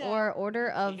drawings Hey now, or order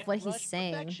you of can't what he's rush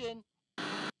saying? perfection.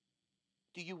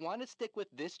 Do you want to stick with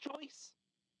this choice?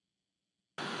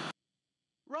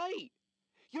 Right.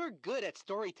 You're good at Oh,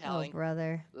 storytelling.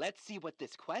 brother. Let's see what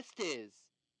this quest is.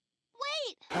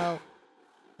 Wait! Oh,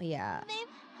 yeah. They've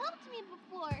helped me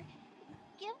before.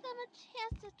 Give them a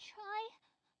chance to try,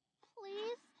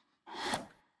 please.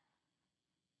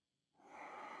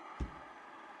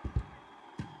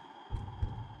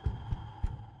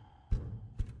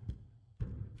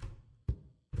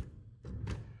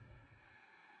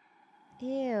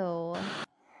 Ew.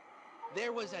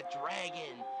 There was a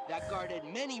dragon that guarded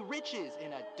many riches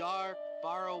in a dark,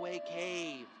 faraway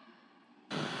cave.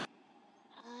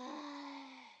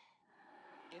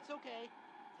 It's okay.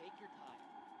 Take your time.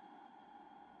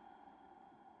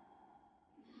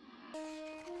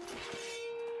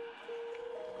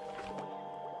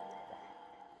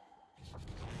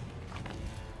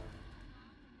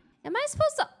 Am I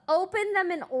supposed to open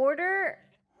them in order?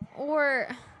 Or,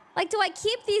 like, do I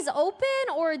keep these open?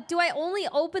 Or do I only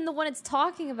open the one it's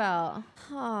talking about?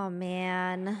 Oh,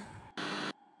 man.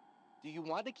 Do you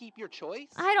want to keep your choice?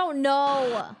 I don't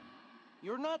know.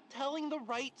 You're not telling the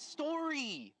right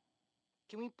story.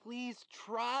 Can we please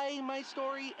try my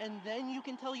story and then you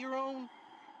can tell your own?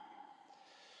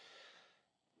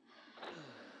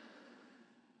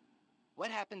 What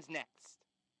happens next?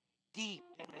 Deep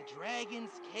in the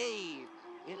dragon's cave,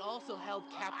 it also held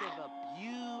captive a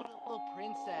beautiful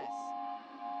princess.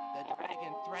 The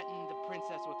dragon threatened the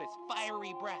princess with its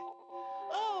fiery breath.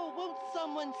 Oh, won't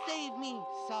someone save me?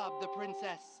 Sobbed the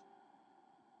princess.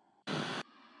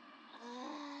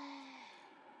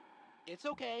 It's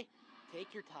okay.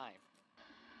 Take your time.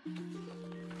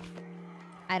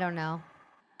 I don't know.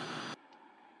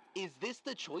 Is this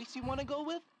the choice you want to go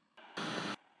with?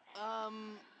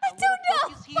 I don't know.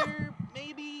 Focus here,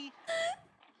 maybe?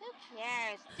 Who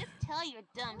cares? Just tell your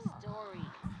dumb story.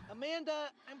 Amanda,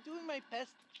 I'm doing my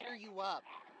best to cheer you up.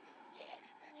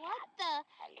 What the?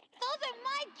 Those are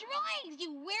my drawings,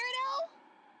 you weirdo!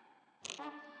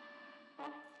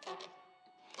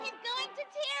 He's going to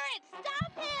tear it!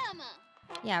 Stop him!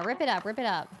 Yeah, rip it up, rip it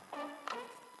up.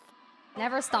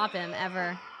 Never stop him,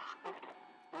 ever.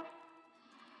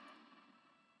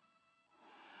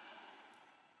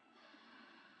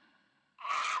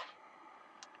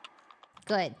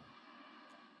 Good.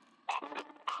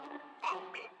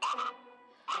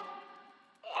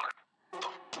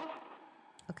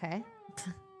 Okay.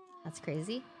 That's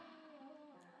crazy.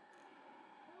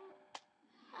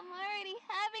 I'm already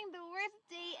having the worst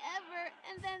day ever,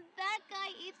 and then that guy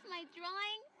eats my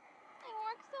drawing? I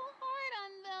worked so hard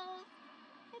on those.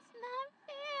 It's not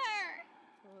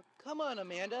fair. Come on,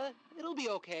 Amanda. It'll be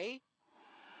okay.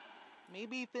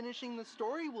 Maybe finishing the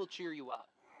story will cheer you up.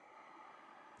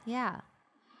 Yeah.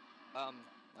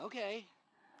 Okay.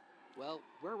 Well,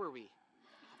 where were we?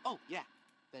 Oh, yeah.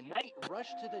 The knight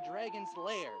rushed to the dragon's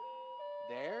lair.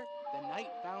 There, the knight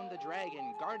found the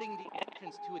dragon guarding the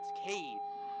entrance to its cave.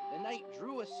 The knight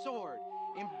drew a sword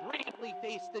and bravely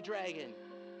faced the dragon.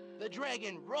 The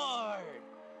dragon roared,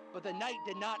 but the knight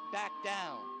did not back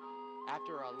down.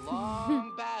 After a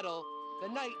long battle, the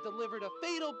knight delivered a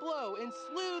fatal blow and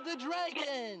slew the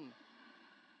dragon.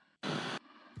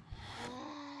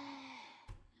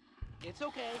 It's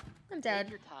okay. I'm dead. Take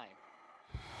your time.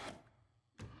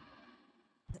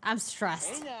 I'm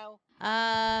stressed. Hey now.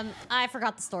 I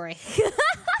forgot the story.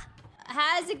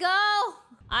 How does it go?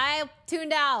 I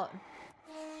tuned out.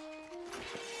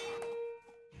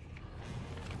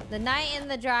 The knight and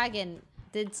the dragon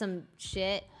did some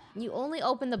shit. You only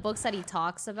open the books that he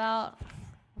talks about.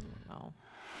 I don't know.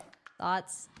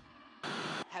 Thoughts?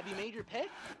 Have you made your pick?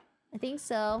 I think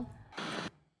so.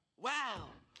 Wow,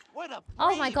 what a Oh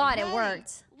my brave god, it knight.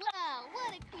 worked. Wow,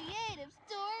 what a creative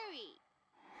story!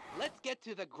 Let's get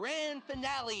to the grand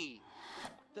finale.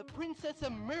 The princess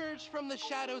emerged from the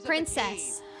shadows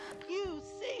Princess. of the cave. You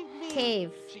saved me!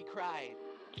 Cave. She cried.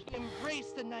 She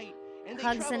embraced the knight, and they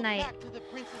Hugs the traveled knight. back to the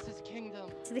princess's kingdom.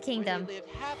 To the kingdom. Where they lived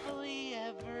happily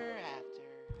ever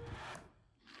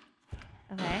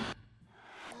after. Okay.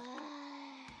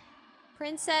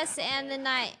 Princess and the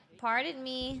knight. Pardon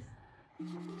me.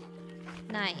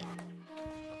 Knight.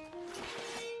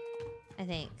 I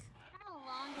think. How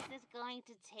long is this going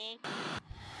to take?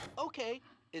 Okay,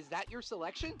 is that your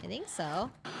selection? I think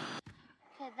so.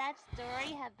 Could that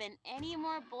story have been any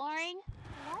more boring?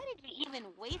 Why did we even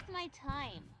waste my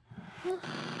time?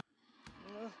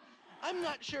 I'm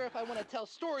not sure if I want to tell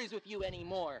stories with you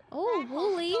anymore. Oh, That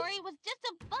whole Wooly. story was just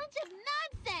a bunch of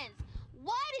nonsense!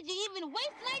 Why did you even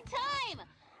waste my time?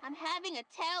 I'm having a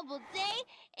terrible day,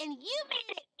 and you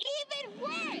made it even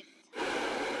worse!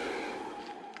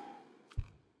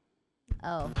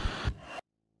 Oh.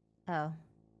 Oh.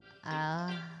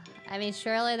 I mean,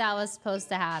 surely that was supposed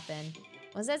to happen.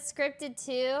 Was that scripted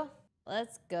too?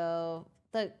 Let's go.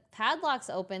 The padlock's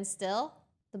open still.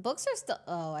 The books are still...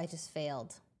 Oh, I just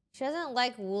failed. She doesn't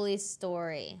like Wooly's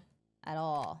story at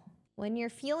all. When you're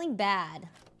feeling bad.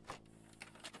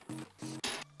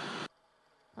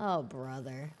 Oh,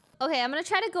 brother. Okay, I'm gonna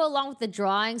try to go along with the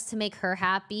drawings to make her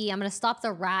happy. I'm gonna stop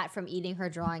the rat from eating her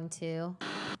drawing too.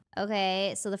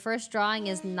 Okay, so the first drawing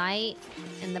is Knight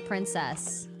and the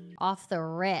Princess. Off the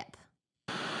rip.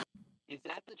 Is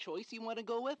that the choice you want to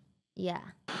go with? Yeah.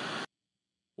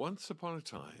 Once upon a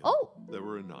time, Oh! there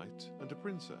were a knight and a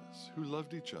princess who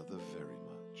loved each other very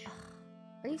much.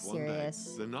 Are you But one day,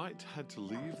 serious? the knight had to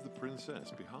leave the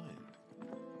princess behind.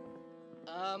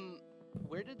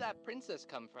 Where did that princess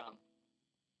come from?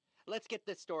 Let's get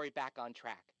this story back on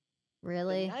track.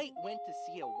 Really? The knight went to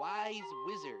see a wise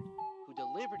wizard who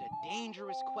delivered a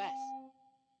dangerous quest.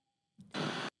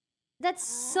 That's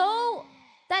so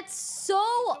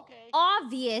okay.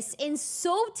 obvious and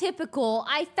so typical.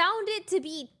 I found it to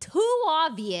be too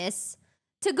obvious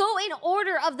to go in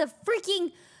order of the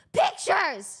freaking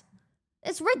pictures.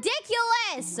 It's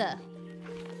ridiculous. Okay.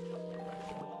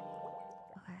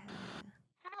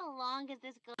 How long is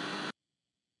this going?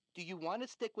 Do you want to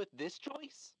stick with this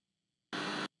choice?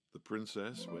 The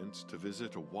princess went to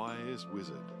visit a wise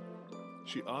wizard.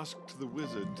 She asked the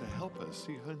wizard to help her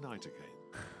see her knight again.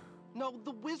 No,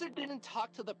 the wizard didn't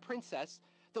talk to the princess.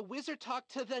 The wizard talked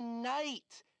to the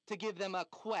knight to give them a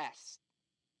quest.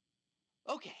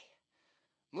 Okay,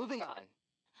 moving on.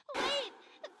 Wait!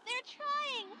 They're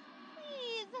trying!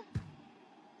 Please!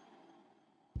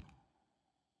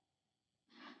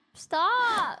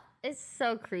 Stop. It's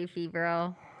so creepy,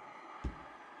 bro.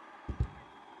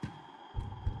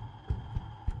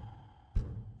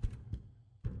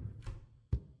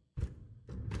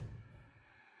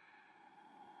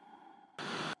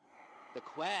 The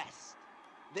quest.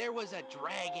 There was a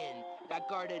dragon that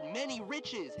guarded many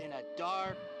riches in a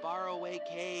dark, faraway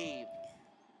cave.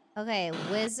 Okay,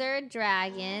 wizard,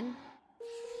 dragon.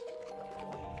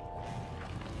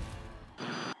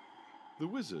 The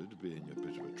wizard, being a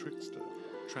bit of a trickster,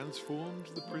 transformed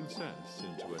the princess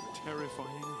into a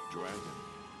terrifying dragon.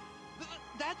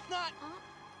 That's not...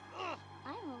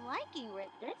 I'm liking where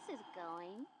this is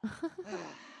going.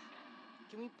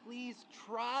 Can we please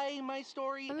try my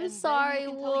story? I'm and then sorry, you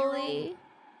can tell your Wooly.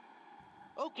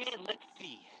 own? Okay, let's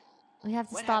see. We have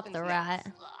to What stop happens the rat.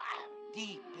 next?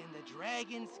 Deep in the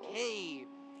dragon's cave,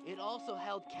 it also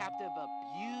held captive a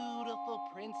beautiful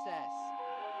princess.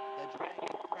 The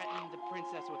dragon threatened the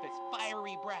princess with his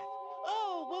fiery breath.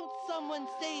 Oh, won't someone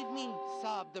save me?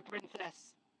 Sobbed the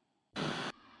princess.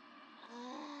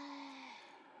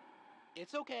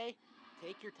 It's okay.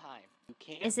 Take your time. You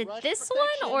can't Is it rush this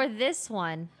perfection. one or this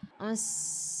one?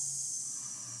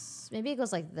 Maybe it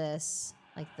goes like this.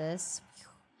 Like this.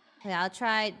 Yeah, I'll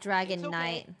try Dragon It's okay.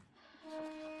 Knight.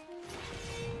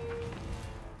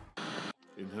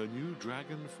 In her new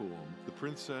dragon form, the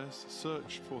princess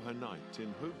searched for her knight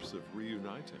in hopes of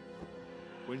reuniting.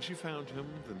 When she found him,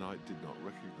 the knight did not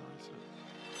recognize her.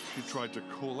 She tried to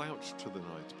call out to the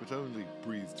knight, but only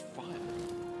breathed fire.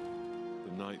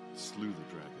 The knight slew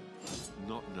the dragon,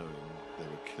 not knowing they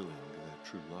were killing their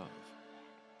true love.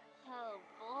 Oh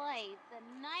boy, the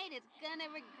knight is gonna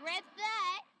regret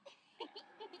that.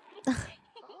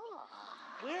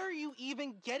 Where are you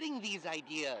even getting these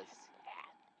ideas?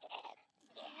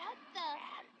 What the?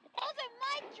 Those are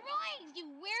my drawings, you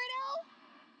weirdo!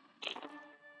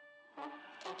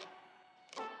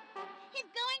 He's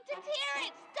going to tear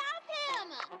it! Stop him!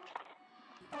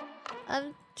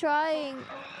 I'm trying.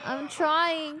 I'm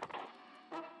trying.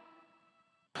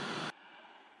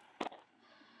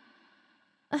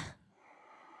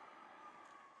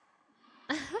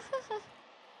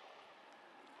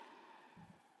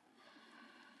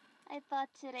 I thought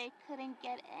today couldn't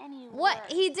get any worse. What?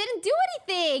 He didn't do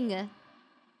anything.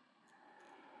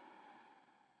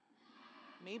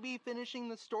 Maybe finishing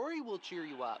the story will cheer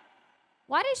you up.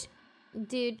 Why does she...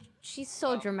 Dude, she's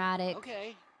so dramatic.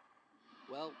 Okay.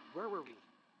 Well, where were we?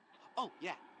 Oh,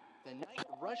 yeah. The knight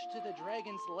rushed to the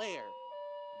dragon's lair.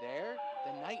 There,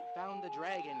 the knight found the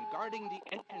dragon guarding the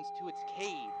entrance to its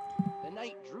cave. The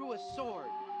knight drew a sword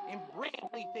and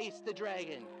bravely faced the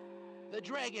dragon. The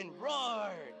dragon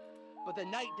roared, but the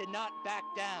knight did not back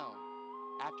down.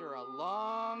 After a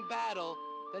long battle,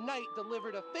 the knight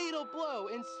delivered a fatal blow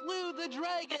and slew the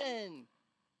dragon.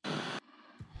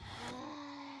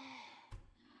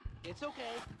 It's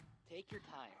okay. Take your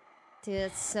time. Dude,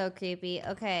 that's so creepy.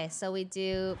 Okay, so we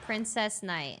do Princess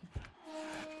Knight.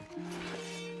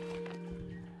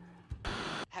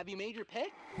 Have you made your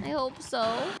pick? I hope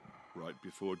so. Right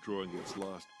before drawing its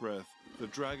last breath, the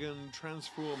dragon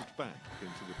transformed back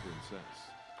into the princess.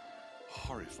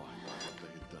 Horrified by what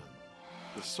they had done,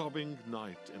 the sobbing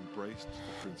knight embraced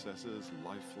the princess's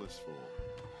lifeless form.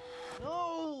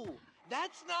 No!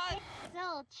 That's not...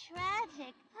 So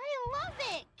tragic. I love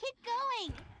it. Keep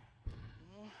going.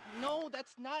 No,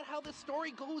 that's not how the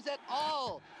story goes at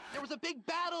all. There was a big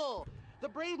battle. The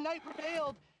brave knight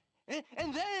prevailed.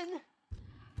 And then...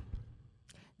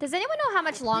 Does anyone know how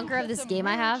much longer of this game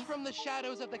I have? From the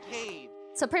shadows of the cave.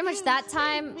 So pretty much that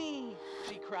time, Me,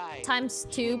 she cried. times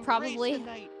She 2 embraced probably. the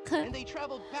knight, and they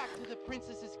traveled back to the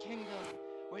princess's kingdom,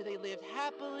 where they lived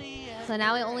happily ever So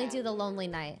now we only after. do the Lonely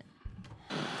Knight.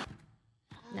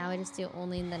 Now we just do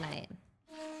only the night.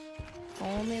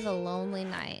 Only the Lonely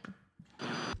Knight.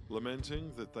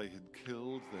 Lamenting that they had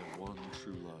killed their one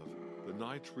true love, the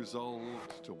knight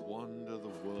resolved to wander the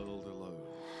world alone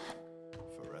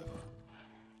forever.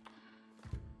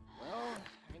 Well,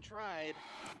 I tried.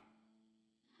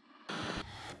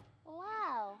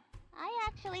 Wow. I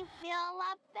actually feel a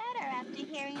lot better after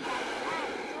hearing that sad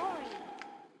story.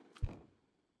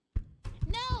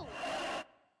 No!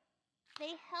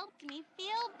 They helped me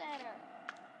feel better.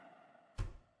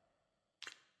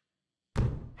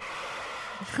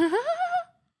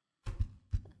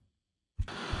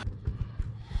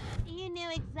 You knew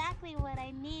exactly what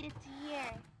I needed to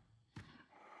hear.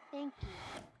 Thank you.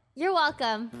 You're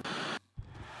welcome.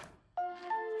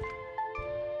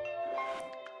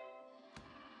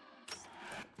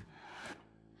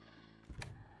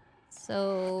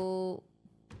 So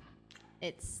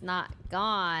it's not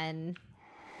gone.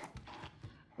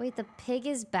 Wait, the pig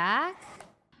is back?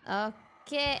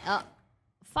 Okay.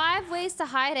 5 ways to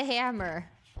hide a hammer.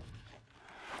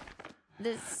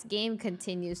 This game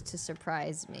continues to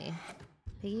surprise me.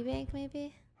 Piggy bank,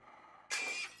 maybe?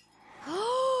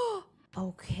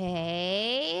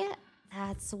 Okay.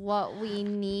 That's what we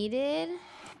needed.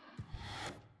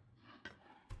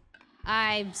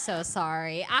 I'm so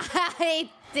sorry. I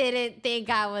didn't think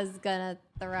I was gonna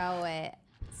throw it.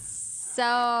 So,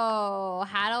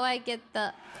 how do I get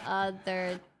the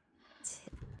other...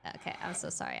 Okay, I'm so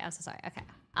sorry. I'm so sorry. Okay.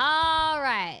 All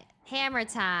right. Hammer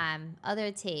time.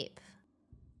 Other tape.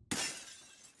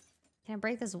 Can I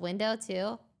break this window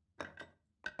too?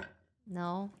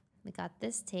 No. We got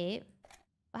this tape.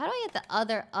 How do I get the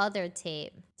other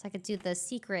tape? So I could do the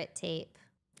secret tape.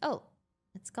 Oh,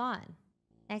 it's gone.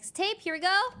 Next tape, here we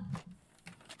go.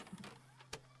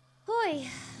 Hoy.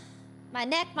 My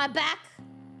neck, my back.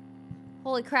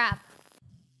 Holy crap.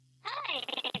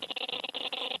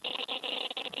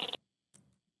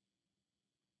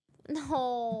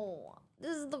 No.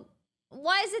 This is the...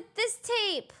 Why is it this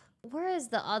tape? Where is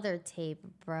the other tape,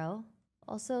 bro?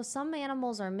 Also, some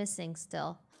animals are missing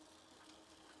still.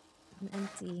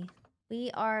 Empty.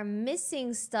 We are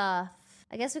missing stuff.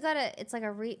 I guess we gotta... It's like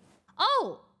a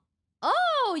Oh!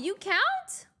 Oh, you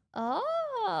count?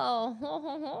 Oh,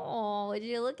 would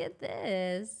you look at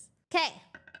this? Okay.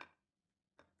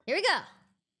 Here we go.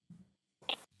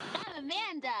 I'm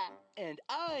Amanda. And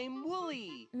I'm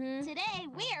Wooly. Today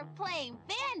we are playing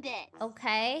Bandits.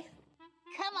 Okay.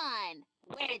 Come on.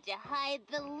 Where did you hide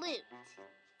the loot?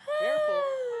 Careful,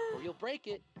 or you'll break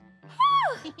it.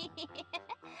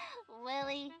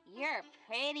 Willie, you're a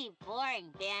pretty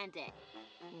boring bandit.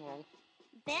 Oh.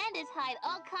 Bandits hide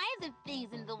all kinds of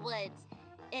things in the woods.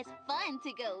 It's fun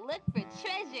to go look for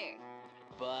treasure.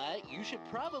 But you should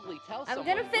probably tell I'm someone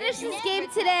gonna where finish you this are. game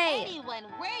Never tell today. anyone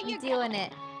where I'm you're doing going.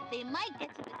 it. They might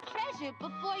get to the treasure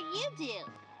before you do.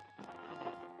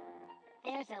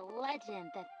 There's a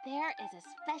legend that there is a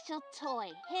special toy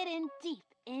hidden deep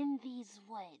in these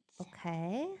woods.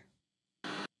 Okay.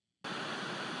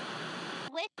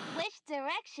 Which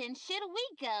direction should we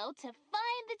go to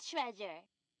find the treasure?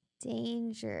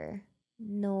 Danger.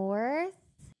 North.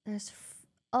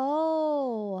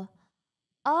 Oh.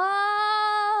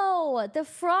 Oh! The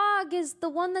frog is the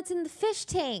one that's in the fish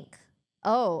tank.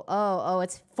 Oh,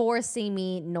 it's forcing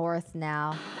me north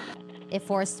now. It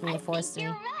forced me, I think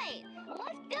you're right.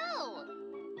 Let's go.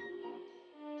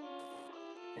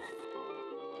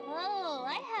 Oh,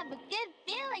 I have a good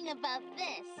feeling about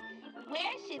this.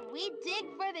 Where should we dig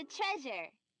for the treasure?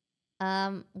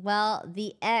 Well,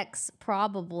 the X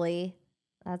probably.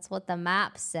 That's what the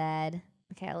map said.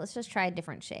 Okay, let's just try a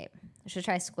different shape. I should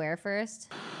try square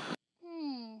first.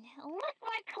 Look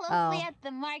more closely at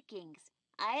the markings.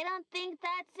 I don't think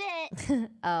that's it.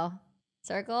 Oh,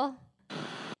 circle?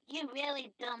 You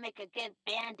really don't make a good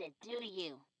bandit, do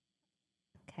you?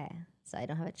 Okay, so I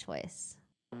don't have a choice.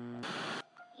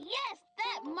 Yes,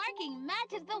 that marking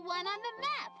matches the one on the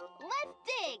map. Let's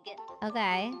dig.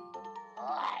 Okay.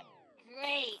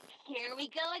 Great, here we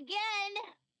go again.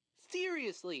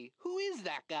 Seriously, who is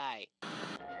that guy?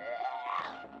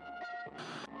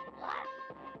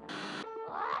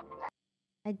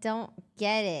 I don't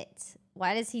get it.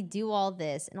 Why does he do all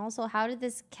this? And also, how did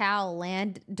this cow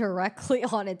land directly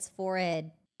on its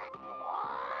forehead?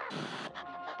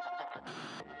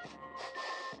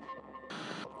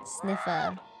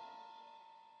 Sniffer.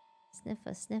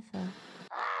 Sniffer, sniffer.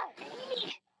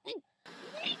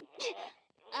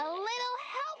 A little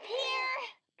help here.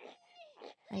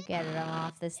 I get it, I'm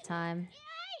off this time.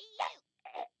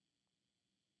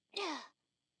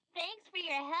 Thanks for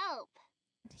your help.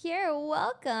 You're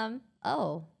welcome.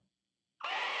 Oh.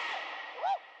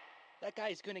 That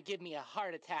guy's gonna give me a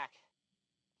heart attack.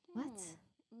 What?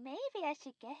 Maybe I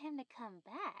should get him to come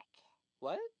back.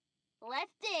 What?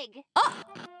 Let's dig. Oh!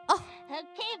 Oh!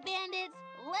 Okay, bandits,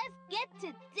 let's get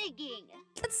to digging.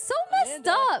 That's so messed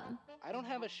up! I don't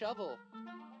have a shovel.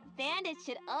 Bandits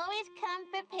should always come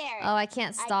prepared. Oh, I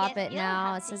can't stop guess it you'll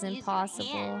now. have It to says use your impossible.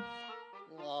 hands.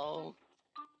 Oh.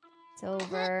 It's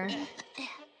over.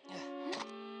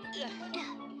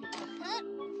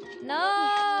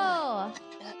 No!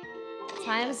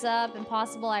 Time's up.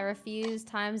 Impossible. I refuse.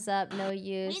 Time's up. No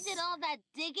use. We did all that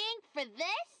digging for this?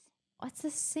 What's the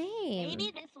same?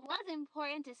 Maybe this was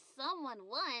important to someone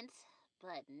once,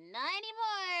 but not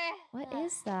anymore. What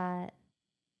is that?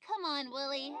 Come on,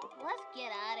 Willie. Let's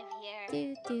get out of here.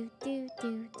 Do do do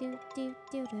do do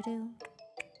do do do.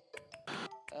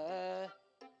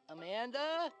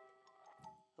 Amanda?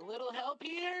 A little help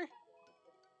here?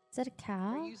 Is that a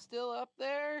cow? Are you still up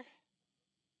there?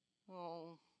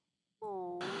 Oh.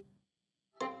 Oh.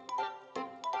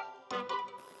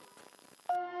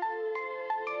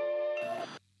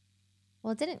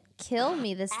 Well, it didn't kill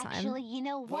me this time. Actually, you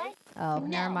know what? Oh, No,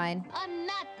 never mind. I'm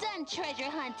not done treasure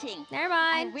hunting. Never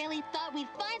I mind. really thought we'd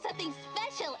find something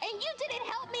special, and you didn't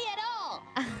help me at all.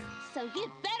 So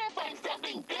you'd better find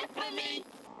something good for me.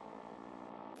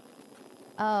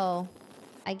 Oh,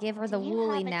 I gave her the Do you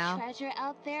woolly have a now. treasure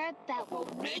out there that will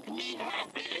make me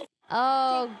happy?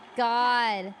 Oh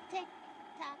God, Tick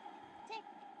tock, tick.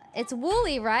 it's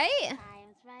woolly, right?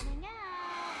 Time's running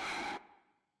out.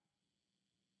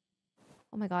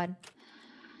 Oh my God,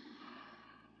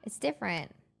 it's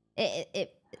different.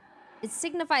 It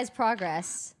signifies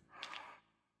progress.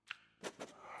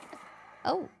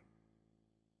 Oh.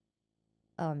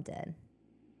 Oh, I'm dead.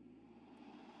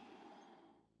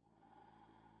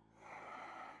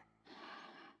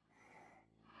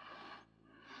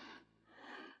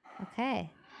 Okay.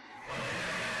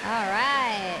 All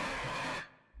right.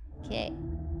 Okay.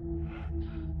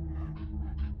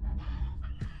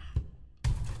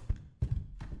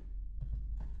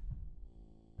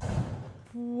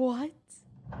 What?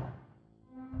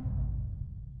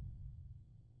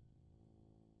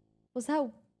 Was that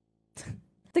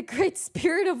the great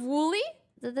spirit of Wooly?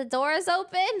 Did the doors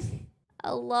open?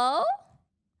 Hello?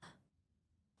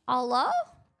 Hello?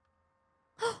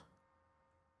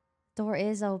 Door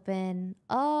is open.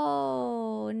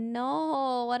 Oh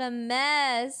no, what a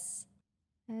mess.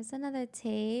 There's another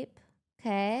tape.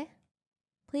 Okay.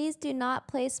 Please do not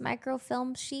place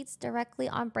microfilm sheets directly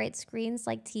on bright screens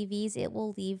like TVs. It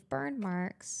will leave burn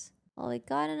marks. Oh, we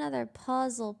got another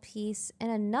puzzle piece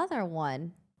and another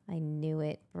one. I knew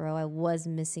it, bro. I was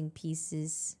missing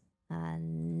pieces. I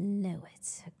knew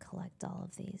it. Collect all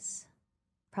of these.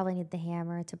 Probably need the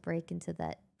hammer to break into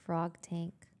that frog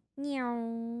tank.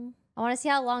 Meow. I want to see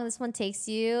how long this one takes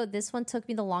you. This one took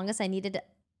me the longest. I needed...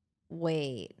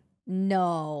 Wait.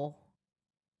 No.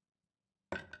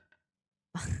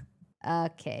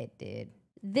 Okay, dude.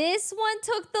 This one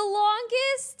took the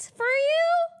longest for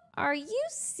you? Are you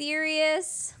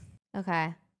serious?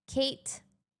 Okay. Kate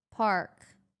Park.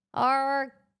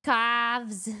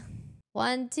 Archives.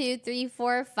 1, 2, 3,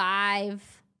 4,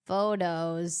 5.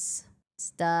 Photos.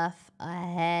 Stuff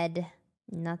ahead.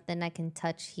 Nothing I can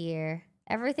touch here.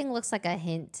 Everything looks like a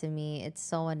hint to me. It's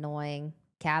so annoying.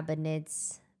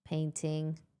 Cabinets.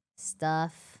 Painting.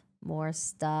 Stuff. More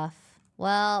stuff.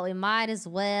 Well, we might as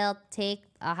well take...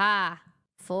 Aha!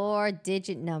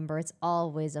 4-digit number. It's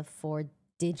always a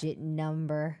 4-digit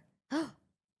number.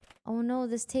 Oh no,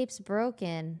 this tape's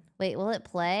broken. Wait, will it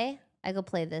play? I go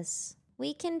play this.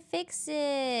 We can fix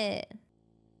it.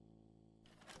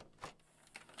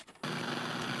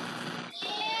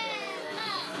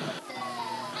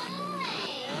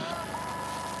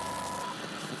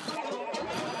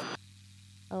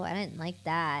 Oh, I didn't like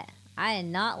that. I did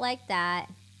not like that.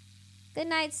 Good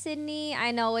night, Sydney.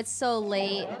 I know it's so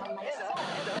late.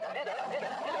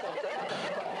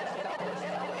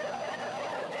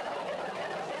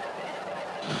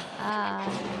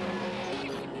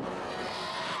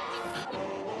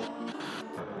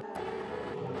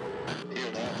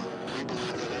 Hear that? We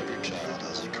believe that every child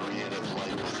has a creative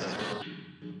light within.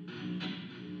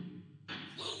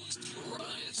 Close your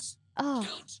eyes. Oh.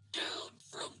 Count down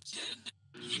from 10.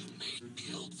 You may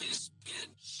feel this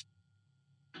pinch.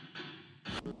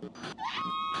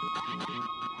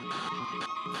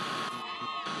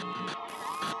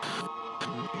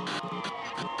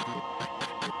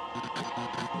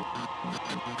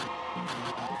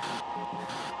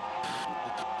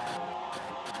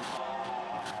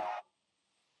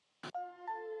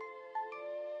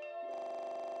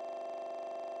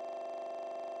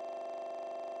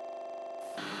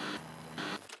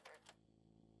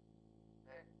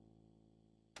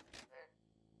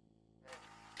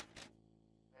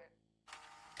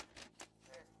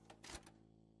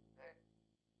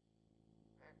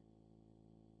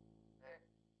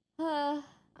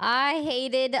 I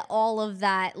hated all of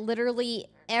that. Literally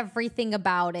everything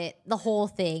about it. The whole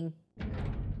thing.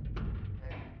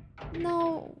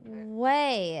 No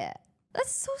way.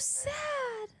 That's so sad.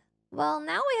 Well,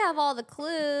 now we have all the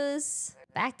clues.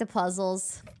 Back to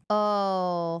puzzles.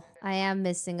 Oh, I am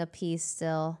missing a piece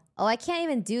still. Oh, I can't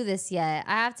even do this yet.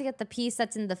 I have to get the piece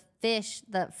that's in the fish,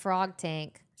 the frog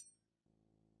tank.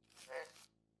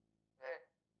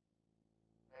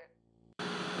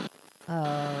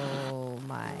 Oh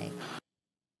my.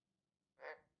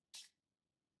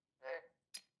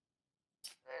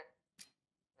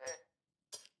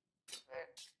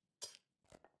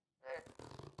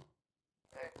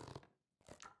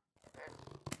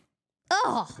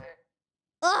 Ugh.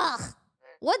 Ugh.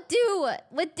 What do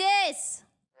with this?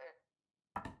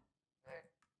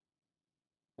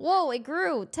 Whoa, it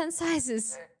grew 10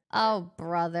 sizes. Oh,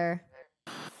 brother.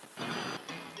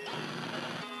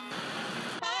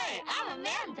 Hi, I'm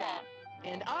Amanda.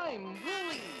 And I'm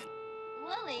Willie.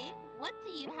 Willie, what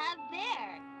do you have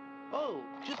there? Oh,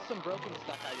 just some broken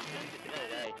stuff I was going to do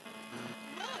today.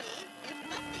 Willie, if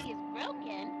something is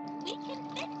broken, we can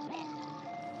fix it.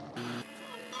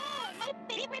 Oh, my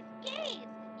favorite skates.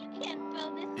 You can't throw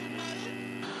this away.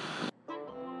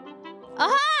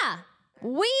 Aha!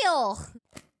 Wheel!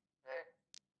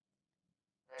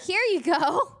 Here you go.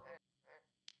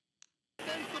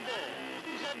 Sensible.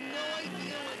 You have no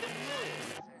idea where the wheel is.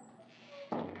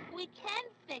 We can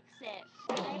fix it,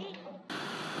 right?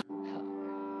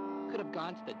 Could have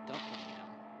gone to the dumpling,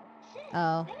 you know.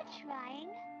 Oh. They're trying.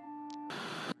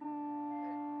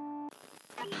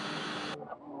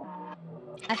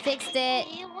 I fixed it.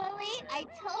 See, Willie, I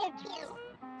told you.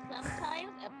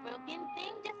 Sometimes a broken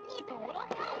thing just needs a little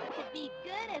help to be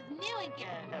good as new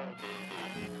again.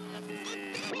 You did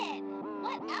it!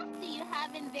 What else do you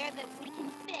have in there that we can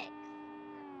fix?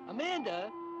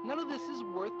 Amanda, none of this is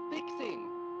worth fixing.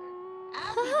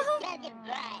 I'll be the second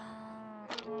right.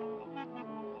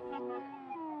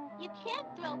 You can't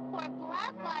throw poor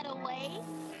Blackbot away.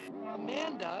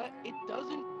 Amanda, it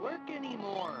doesn't work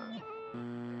anymore.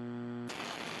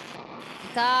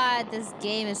 God, this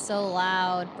game is so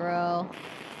loud, bro.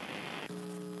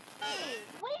 Hey,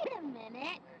 wait a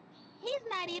minute. He's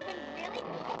not even really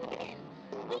broken.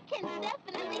 We can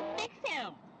definitely fix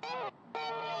him.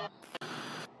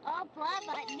 All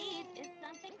Blackbot needs is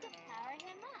something to power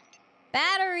him up.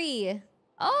 Battery.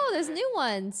 Oh, there's new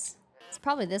ones. It's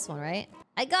probably this one, right?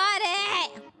 I got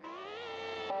it!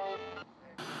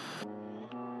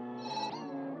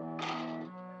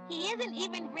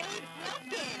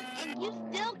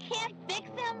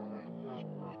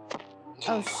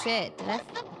 Oh shit! Did I?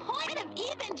 What's the point of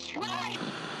even trying?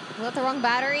 Was that the wrong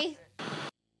battery?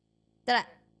 Did I?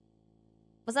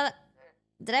 Was that?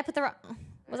 Did I put the wrong?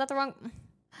 Was that the wrong?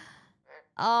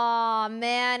 Oh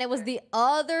man, it was the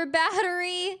other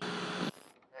battery.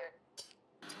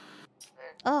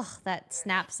 Ugh, that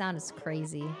snap sound is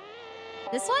crazy.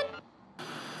 This one?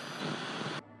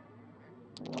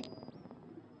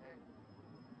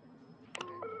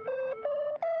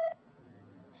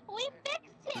 We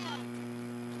fixed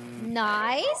him.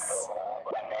 Nice.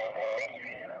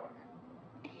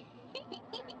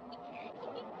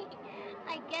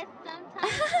 I guess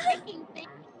sometimes tricking things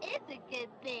is a good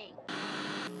thing.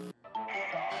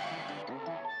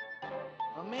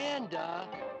 Amanda,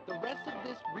 the rest of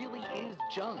this really is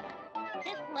junk.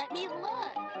 Just let me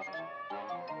look.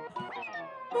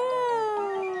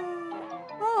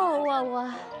 Oh,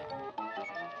 well,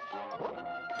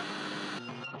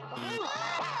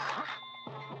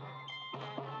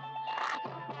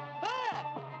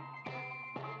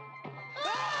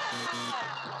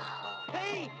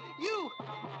 Hey, you!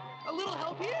 A little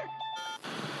help here?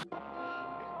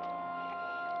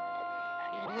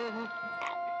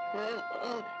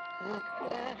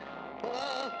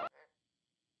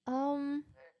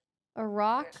 a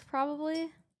rock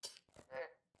probably.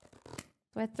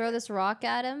 Do I throw this rock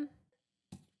at him?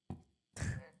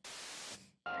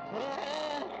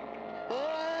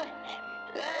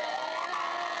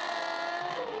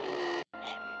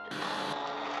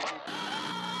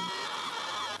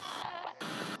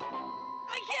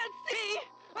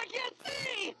 I can't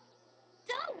see!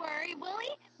 Don't worry,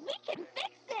 Willie. We can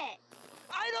fix it.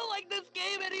 I don't like this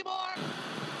game anymore!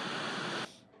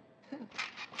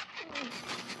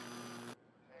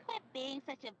 Quit being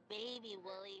such a baby,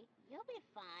 Willie. You'll be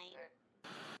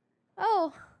fine.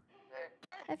 Oh,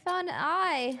 I found an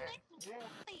eye. Fix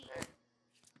Willie.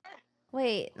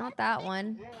 Wait, not that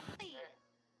one. Willie.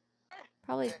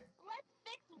 Probably Let's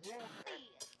fix Willie.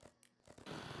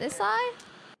 this eye?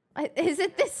 Is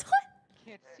it this one?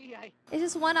 Can't see, It's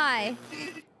just one eye.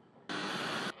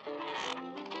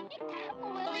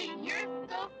 Willie, you're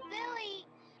so silly.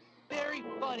 Very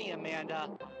funny, Amanda.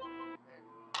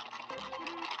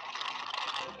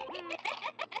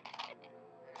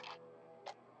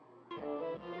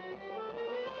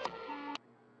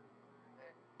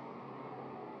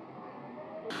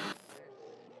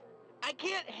 I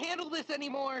can't handle this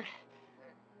anymore.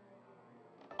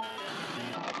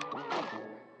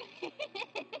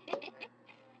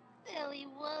 Silly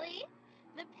Willie.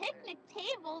 The picnic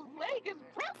table's leg is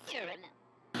broken.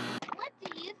 What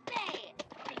do you say?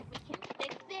 Think we can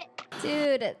fix it?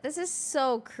 Dude, this is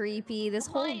so creepy. This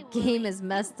whole Why, game Willie? is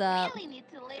messed up. You really need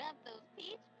to lay up those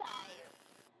peach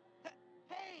pies.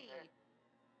 Hey!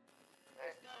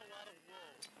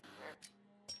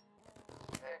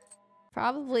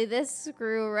 Probably this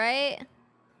screw, right?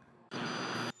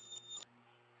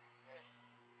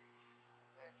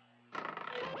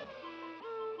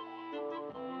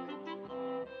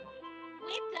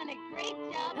 We've done a great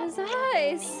job His of fixing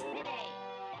eyes. things today.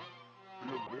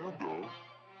 Amanda,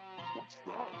 what's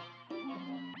that?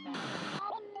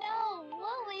 Oh no,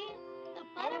 Willie! The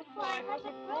butterfly has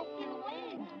a broken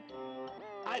wing.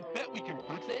 I bet we can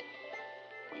fix it.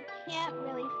 We can't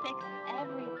really fix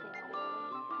everything.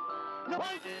 No,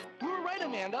 you were right,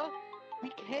 Amanda. We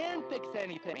can fix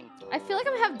anything, I feel like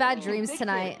I'm gonna have bad We can dreams fix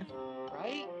tonight. it,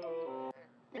 right?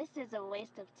 This is a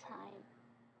waste of time.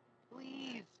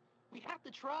 Please, we have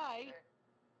to try.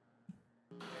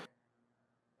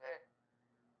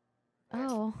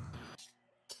 Oh.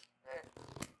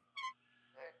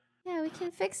 Yeah, we can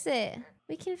fix it.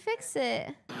 We can fix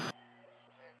it.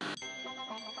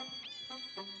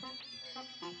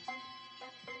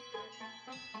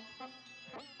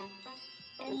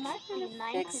 It must be trying to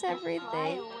nice fix to just fly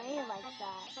everything. away like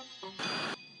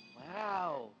that.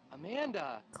 Wow,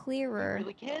 Amanda, we Clearer.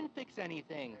 really can fix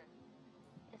anything.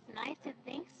 It's nice to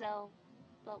think so,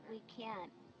 but we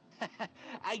can't.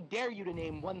 I dare you to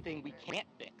name one thing we can't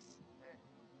fix.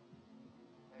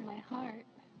 My heart.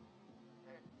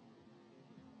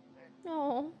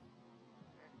 No.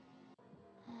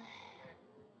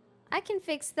 I can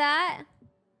fix that.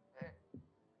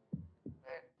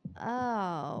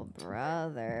 Oh,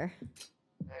 brother.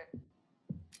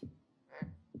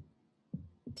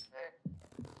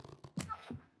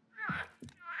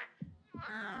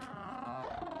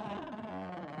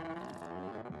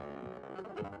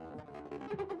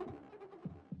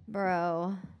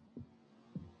 Bro.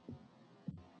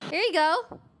 Here you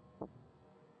go.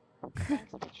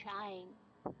 Thanks for trying.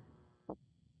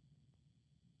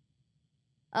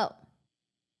 Oh.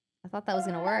 I thought that was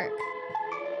gonna work.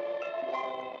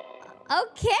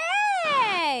 Okay!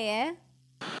 Yay!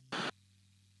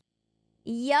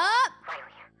 Yup.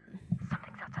 Riley,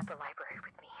 something's outside the library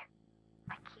with me.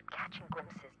 I keep catching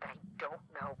glimpses, but I don't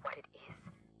know what it is.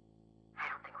 I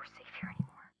don't think we're safe here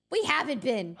anymore. We haven't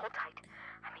been. Hold tight.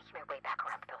 I'm making my way back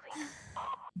around the building.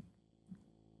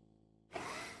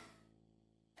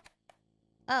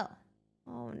 Oh.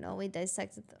 Oh no, we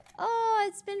dissected the... Oh,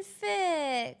 it's been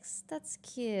fixed. That's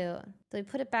cute. Do we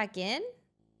put it back in?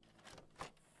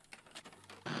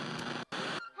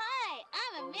 Hi,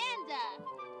 I'm Amanda.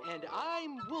 And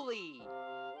I'm Wooly.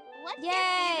 What's Yay.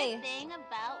 your favorite thing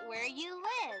about where you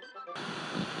live?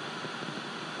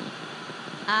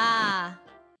 Ah.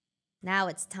 Now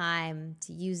it's time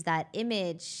to use that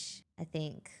image, I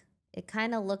think. It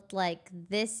kind of looked like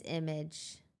this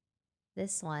image.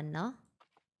 This one, no?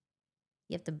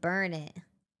 You have to burn it.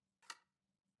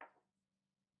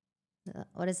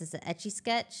 What is this, an etchy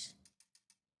sketch?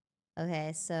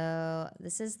 Okay, so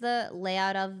this is the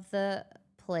layout of the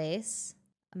place.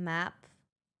 A map.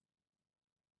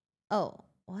 Oh,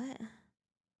 what?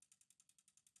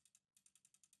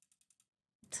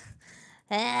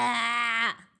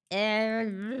 Ah!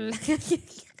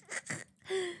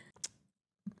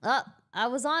 Oh, I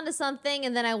was onto something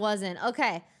and then I wasn't.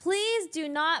 Okay. Please do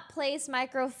not place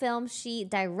microfilm sheet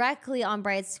directly on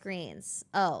bright screens.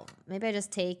 Oh, maybe I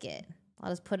just take it.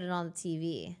 I'll just put it on the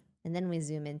TV and then we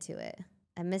zoom into it.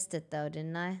 I missed it though,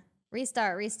 didn't I?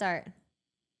 Restart, restart.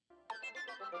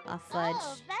 Oh, fudge.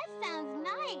 Oh, that sounds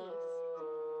nice.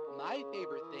 My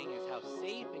favorite thing is how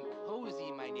safe and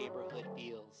cozy my neighborhood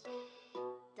feels.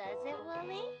 Does it,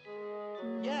 Willie?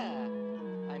 Yeah,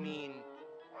 I mean,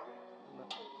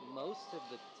 most of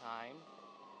the time.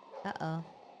 Uh-oh.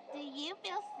 Do you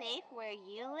feel safe where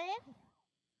you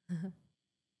live?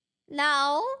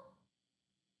 No.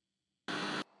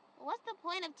 What's the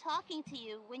point of talking to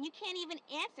you when you can't even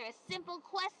answer a simple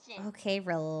question? Okay,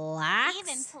 relax.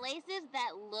 Even places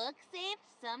that look safe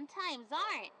sometimes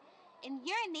aren't. In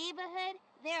your neighborhood,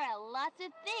 there are lots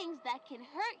of things that can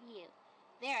hurt you.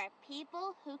 There are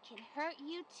people who can hurt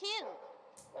you too.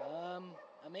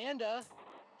 Amanda,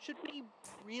 should we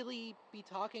really be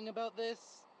talking about this?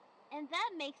 And that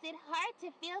makes it hard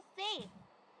to feel safe.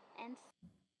 And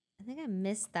I think I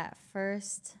missed that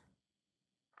first.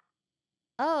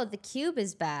 Oh, the cube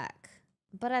is back.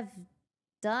 But I've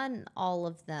done all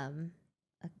of them.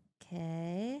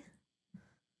 Okay.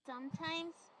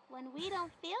 sometimes when we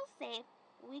don't feel safe,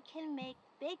 we can make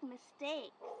big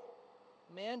mistakes.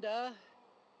 Amanda,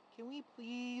 can we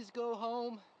please go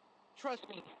home? Trust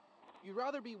me, you'd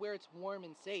rather be where it's warm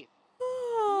and safe.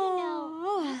 You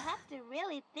know, you have to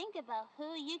really think about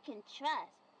who you can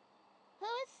trust. Who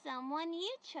is someone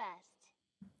you trust?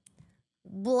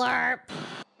 Blurp.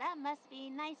 That must be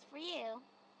nice for you.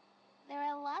 There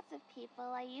are lots of people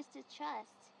I used to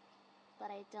trust, but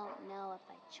I don't know if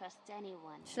I trust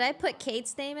anyone. Should I put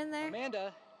Kate's name in there?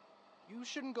 Amanda, you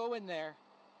shouldn't go in there.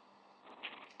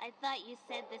 I thought you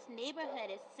said this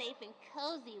neighborhood is safe and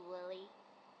cozy, Willie.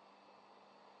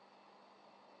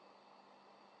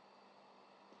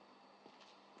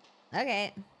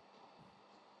 Okay.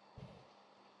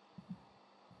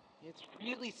 It's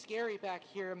really scary back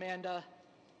here, Amanda.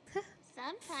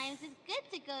 Sometimes it's good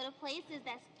to go to places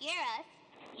that scare us.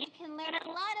 You can learn a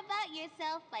lot about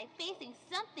yourself by facing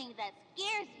something that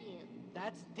scares you.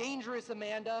 That's dangerous,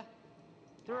 Amanda.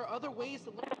 There are other ways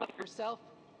to learn about yourself.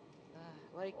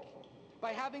 Like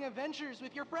by having adventures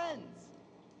with your friends.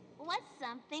 What's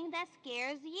something that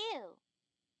scares you?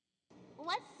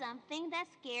 What's something that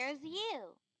scares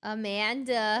you?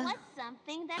 Amanda. What's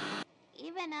something that...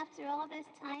 Even after all this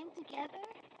time together,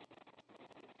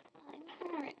 I'm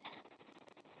hurt.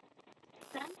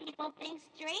 Some people think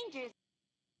strangers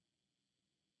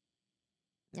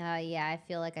Yeah, I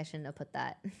feel like I shouldn't have put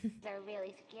that. are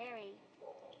really scary.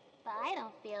 But I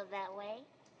don't feel that way.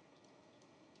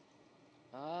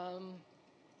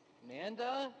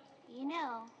 Amanda? You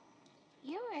know,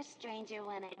 you were a stranger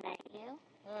when I met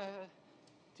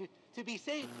you. To be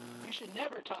safe, you should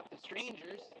never talk to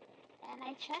strangers. And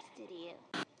I trusted you.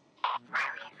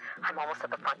 Riley, I'm almost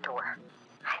at the front door.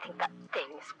 I think that thing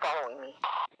is following me.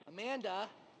 Amanda?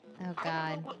 Oh, I don't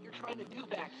God. know what you're trying to do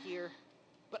back here,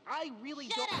 but I really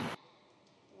Shut don't... up,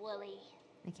 Wooly.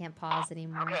 I can't pause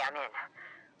anymore. Okay, I'm in.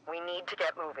 We need to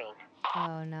get moving.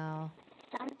 Oh, no.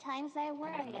 Sometimes I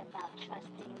worry about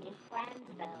trusting new friends,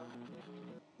 though.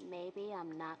 Maybe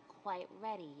I'm not quite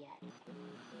ready yet.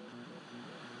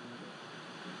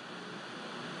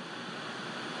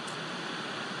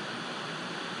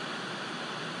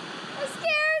 I'm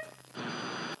scared.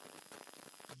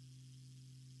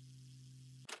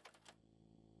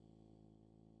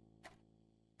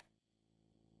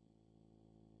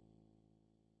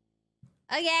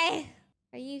 Okay.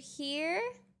 Are you here?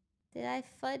 Did I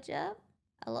fudge up?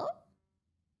 Hello?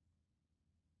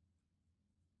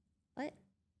 What?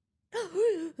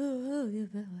 Did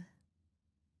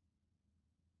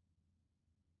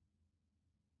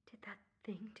that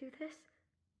thing do this?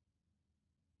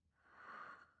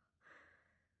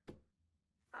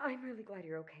 I'm really glad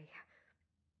you're okay.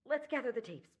 Let's gather the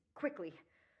tapes, quickly.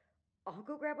 I'll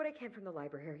go grab what I can from the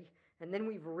library, and then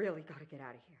we've really got to get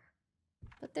out of here.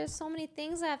 But there's so many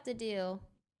things I have to do.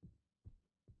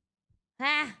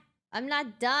 Ah! I'm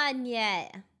not done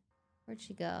yet. Where'd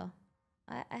she go?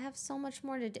 I have so much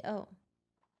more to do. Oh.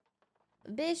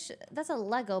 Bish, that's a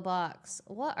Lego box.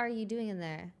 What are you doing in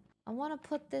there? I want to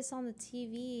put this on the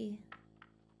TV.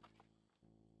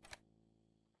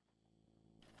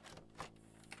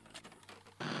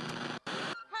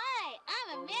 Hi,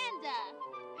 I'm Amanda.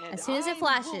 And As soon as it I'm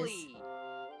flashes. Wooly.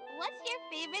 What's your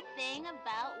favorite thing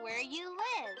about where you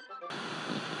live?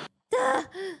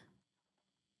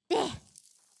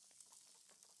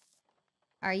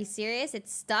 Are you serious?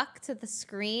 It's stuck to the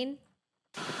screen?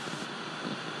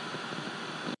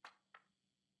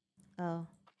 Oh.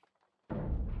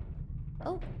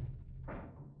 Oh.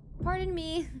 Pardon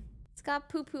me. It's got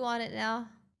poo-poo on it now.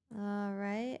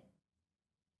 Alright.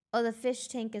 Oh, the fish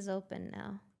tank is open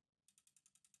now.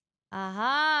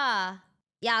 Aha!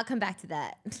 Yeah, I'll come back to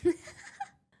that.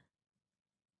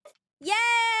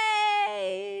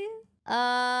 Yay!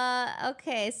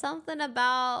 Okay, something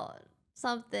about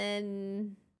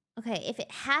something. Okay, if it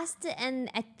has to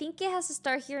end, I think it has to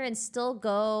start here and still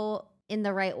go in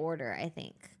the right order, I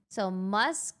think. So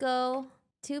must go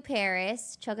to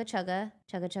Paris, chugga chugga,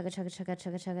 chugga chugga chugga chugga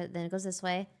chugga chugga, then it goes this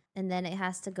way. And then it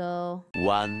has to go...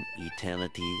 One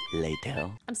eternity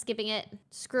later. I'm skipping it.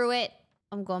 Screw it.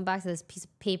 I'm going back to this piece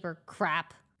of paper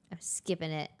crap. I'm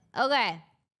skipping it. Okay.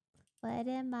 What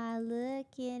am I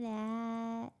looking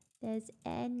at? Does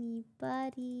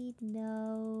anybody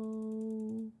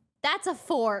know? That's a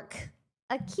fork.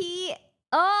 A key.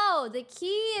 Oh, the key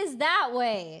is that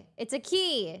way. It's a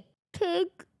key. Pig,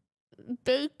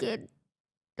 bacon,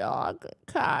 dog,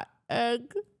 cat,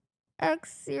 egg,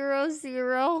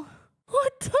 X00.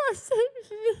 What does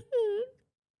it mean?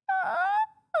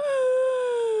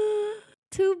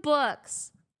 2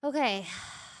 books. Okay.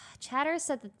 Chatter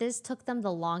said that this took them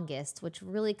the longest, which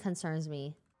really concerns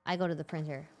me. I go to the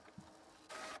printer.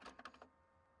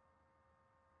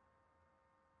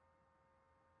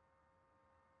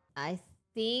 I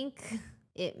think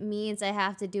it means I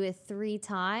have to do it 3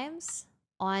 times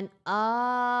on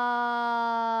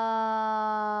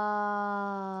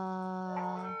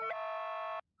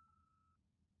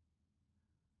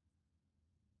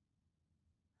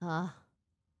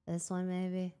this one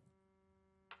maybe.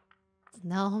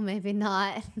 No, maybe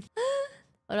not.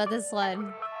 What about this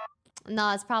one?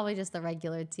 No, it's probably just the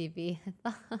regular TV.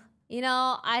 You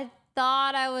know, I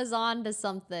thought I was on to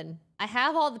something. I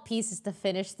have all the pieces to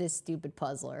finish this stupid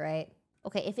puzzle, right?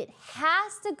 Okay, if it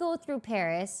has to go through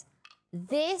Paris,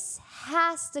 this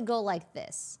has to go like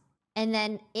this. And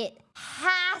then it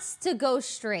has to go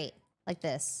straight like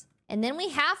this. And then we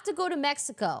have to go to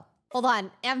Mexico. Hold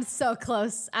on, I'm so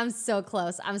close. I'm so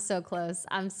close. I'm so close.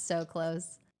 I'm so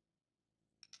close.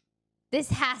 This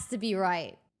has to be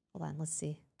right. Hold on, let's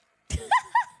see.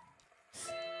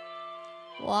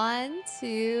 1,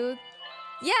 2.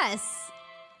 Yes!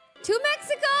 To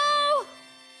Mexico!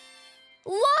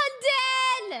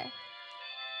 London!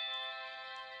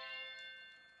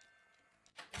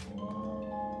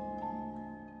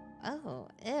 Oh,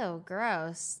 ew,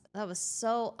 gross. That was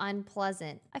so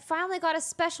unpleasant. I finally got a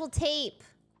special tape.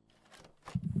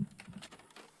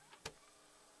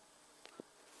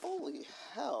 Holy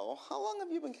hell, how long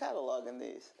have you been cataloging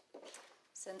these?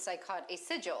 Since I caught a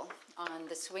sigil on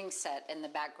the swing set in the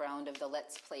background of the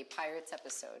Let's Play Pirates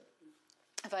episode.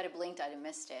 If I'd have blinked, I'd have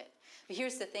missed it. But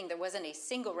here's the thing, there wasn't a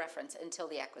single reference until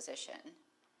the acquisition.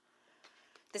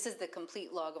 This is the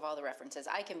complete log of all the references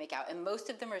I can make out, and most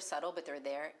of them are subtle, but they're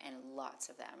there, and lots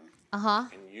of them. Uh-huh.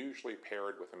 And usually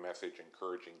paired with a message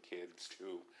encouraging kids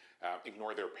to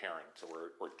ignore their parents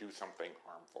or do something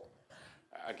harmful.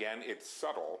 Again, it's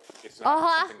subtle. It's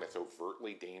not something that's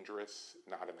overtly dangerous,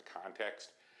 not in the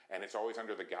context, and it's always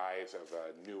under the guise of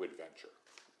a new adventure.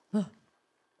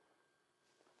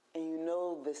 And you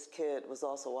know this kid was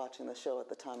also watching the show at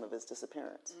the time of his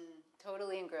disappearance.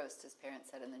 Totally engrossed, his parents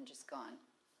said, and then just gone.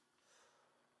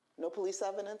 No police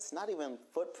evidence? Not even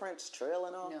footprints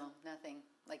trailing off? No, nothing.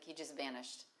 Like he just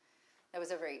vanished. That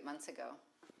was over 8 months ago.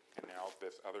 And now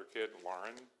this other kid,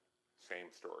 Lauren,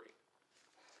 same story.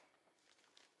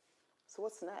 So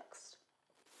what's next?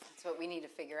 That's what we need to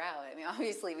figure out. I mean,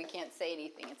 obviously we can't say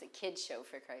anything. It's a kid's show,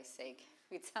 for Christ's sake.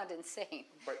 We'd sound insane.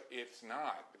 But it's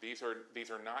not. These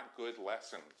are not good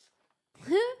lessons.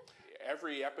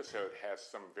 Every episode has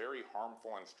some very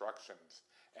harmful instructions,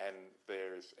 and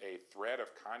there's a thread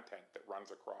of content that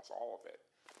runs across all of it.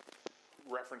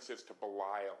 References to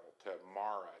Belial, to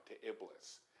Mara, to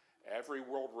Iblis. Every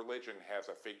world religion has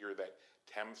a figure that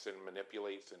tempts and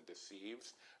manipulates and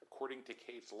deceives. According to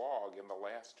Kate's log, in the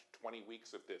last 20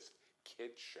 weeks of this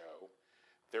kids show,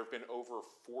 there have been over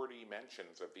 40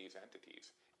 mentions of these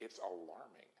entities. It's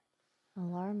alarming.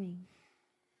 Alarming.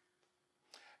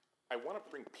 I want to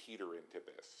bring Peter into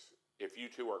this, if you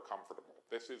two are comfortable.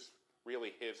 This is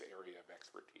really his area of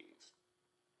expertise.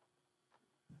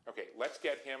 Okay, let's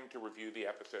get him to review the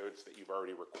episodes that you've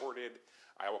already recorded.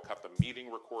 I will cut the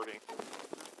meeting recording.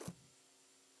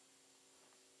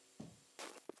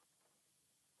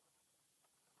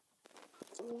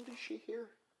 How old is she here?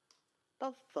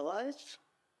 The fudge?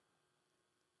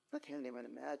 I can't even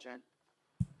imagine.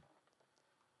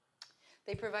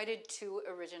 They provided 2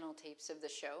 original tapes of the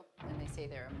show, and they say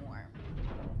there are more.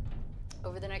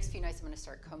 Over the next few nights, I'm going to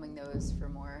start combing those for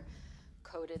more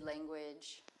coded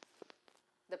language.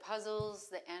 The puzzles,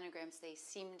 the anagrams, they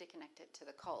seem to connect it to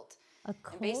the cult. A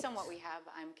cult? And based on what we have,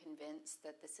 I'm convinced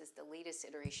that this is the latest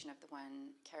iteration of the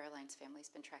one Caroline's family's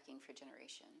been tracking for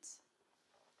generations.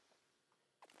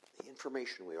 The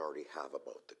information we already have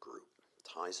about the group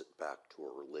ties it back to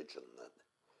a religion that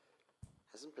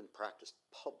hasn't been practiced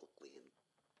publicly in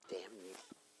damn near.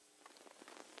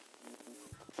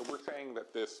 So we're saying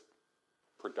that this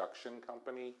production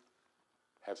company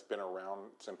has been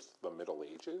around since the Middle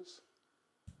Ages?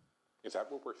 Is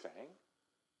that what we're saying?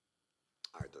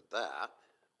 Either that,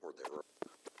 or they were.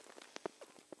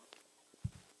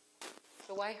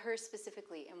 So why her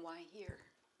specifically, and why here?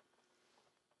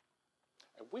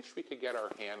 I wish we could get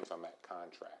our hands on that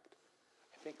contract.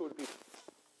 I think it would be...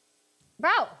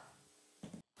 Bro!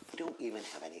 We don't even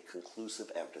have any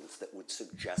conclusive evidence that would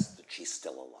suggest that she's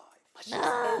still alive. But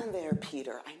she's in there,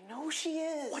 Peter. I know she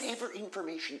is. Whatever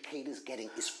information Kate is getting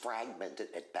is fragmented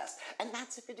at best. And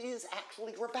that's if it is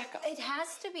actually Rebecca. It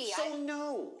has to be. So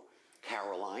no,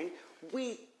 Caroline,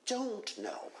 we don't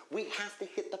know. We have to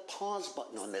hit the pause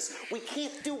button on this. We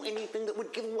can't do anything that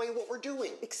would give away what we're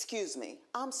doing. Excuse me.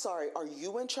 I'm sorry. Are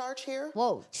you in charge here?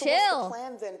 Whoa, So chill. what's the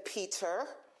plan then, Peter?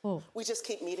 Oh. We just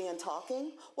keep meeting and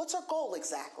talking? What's our goal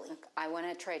exactly? Look, I want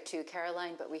to try too,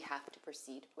 Caroline, but we have to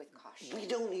proceed with caution. We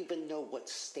don't even know what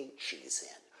state she's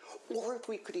in, or if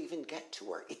we could even get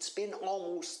to her. It's been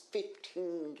almost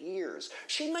 15 years.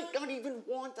 She might not even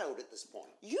want out at this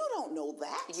point. You don't know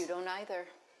that. You don't either.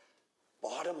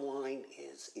 Bottom line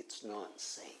is, it's not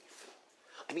safe.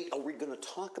 I mean, are we going to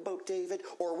talk about David,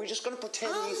 or are we just going to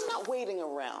pretend I'm he's... not waiting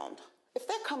around. If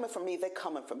they're coming for me, they're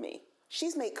coming for me.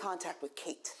 She's made contact with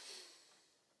Kate.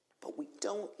 But we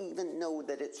don't even know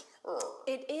that it's her.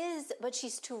 It is, but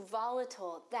she's too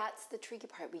volatile. That's the tricky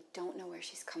part. We don't know where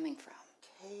she's coming from.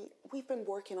 Kate, we've been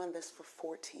working on this for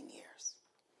 14 years.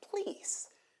 Please.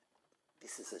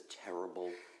 This is a terrible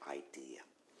idea.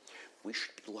 We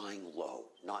should be lying low,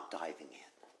 not diving in.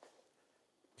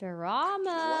 Drama. You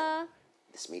know what?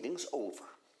 This meeting's over.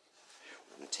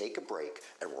 We're going to take a break,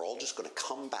 and we're all just going to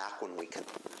come back when we can.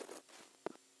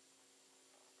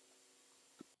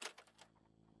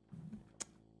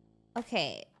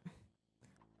 Okay.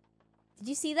 Did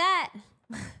you see that?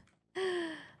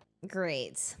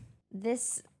 Great.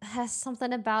 This has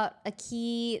something about a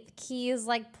key. The key is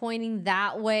like pointing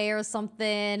that way or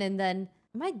something. And then,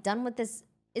 am I done with this?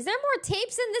 Is there more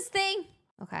tapes in this thing?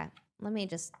 Okay. Let me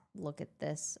just look at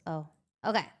this. Oh,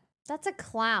 okay. That's a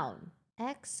clown.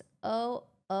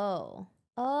 X-O-O.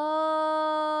 Oh,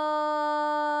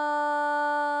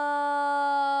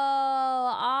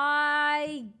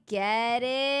 I get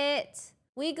it.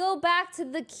 We go back to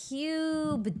the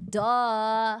cube,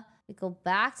 duh. We go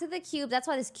back to the cube. That's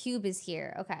why this cube is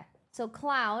here. Okay, so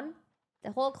clown,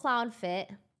 the whole clown fit.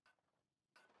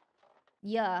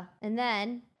 Yeah, and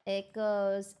then it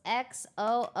goes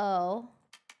X-O-O.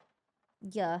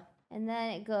 Yeah, and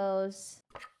then it goes...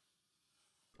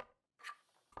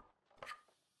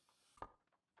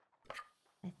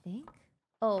 I think.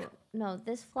 Oh, no,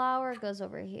 this flower goes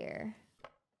over here.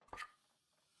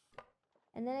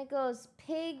 And then it goes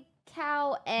pig,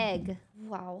 cow, egg.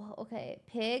 Wow, okay.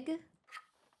 Pig.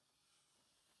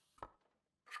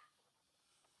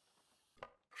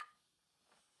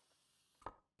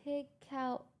 Pig,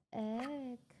 cow,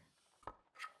 egg.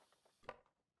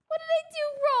 What did I do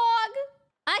wrong?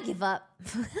 I give up.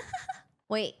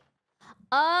 Wait.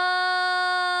 Oh,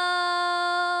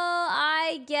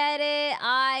 I get it.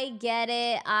 I get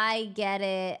it. I get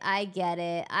it. I get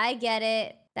it. I get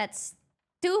it. That's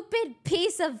stupid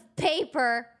piece of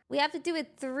paper. We have to do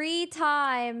it 3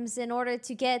 times in order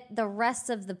to get the rest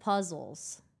of the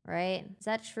puzzles, right? Is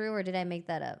that true or did I make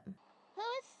that up? Who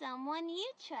is someone you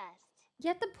trust? You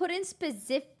have to put in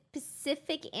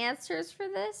specific answers for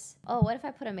this? Oh, what if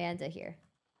I put Amanda here?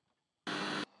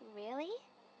 Really?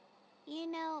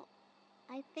 You know,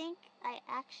 I think I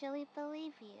actually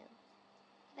believe you.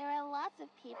 There are lots of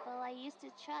people I used to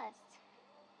trust,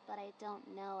 but I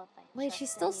don't know if I Wait, she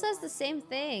still says the same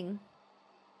thing.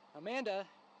 Amanda,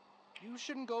 you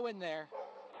shouldn't go in there.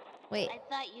 Wait. I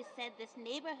thought you said this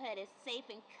neighborhood is safe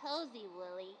and cozy,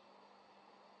 Wooly.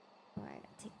 Alright,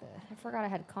 I forgot I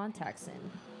had contacts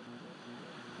in.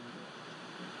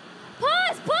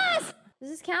 Pause! Pause! Does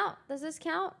this count? Does this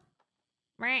count?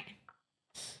 Meh.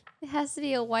 It has to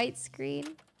be a white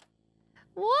screen.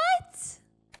 What?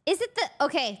 Is it the...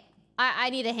 Okay, I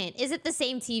need a hint. Is it the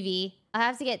same TV? I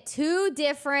have to get 2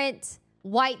 different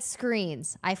white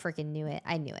screens. I freaking knew it.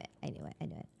 I knew it. I knew it. I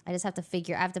knew it. I just have to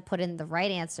figure... I have to put in the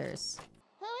right answers.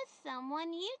 Who is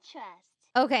someone you trust?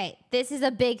 Okay, this is a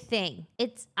big thing.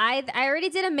 It's... I already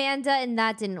did Amanda and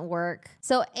that didn't work.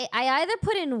 So I either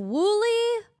put in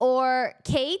Wooly or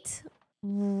Kate.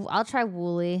 I'll try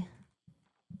Wooly.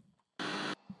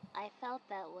 I felt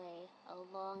that way a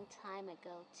long time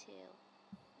ago, too.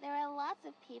 There are lots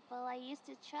of people I used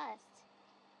to trust,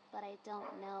 but I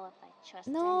don't know if I trust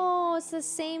anyone It's the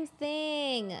same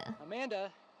thing.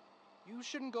 Amanda, you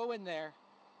shouldn't go in there.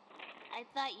 I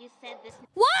thought you said this...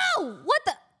 Whoa! What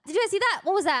the... Did you guys see that?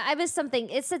 What was that? I missed something.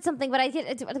 It said something, but I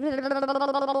didn't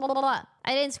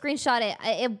screenshot it.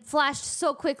 It flashed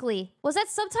so quickly. Was that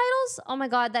subtitles? Oh my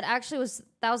god, that was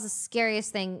the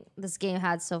scariest thing this game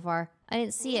had so far. I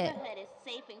didn't see it. Is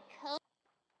safe and cozy.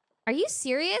 Are you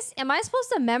serious? Am I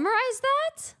supposed to memorize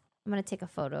that? I'm gonna take a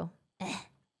photo.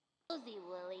 Cozy,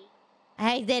 Wooly.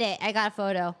 I did it. I got a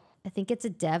photo. I think it's a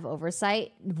dev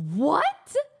oversight.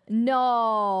 What?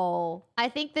 No. I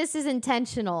think this is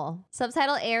intentional.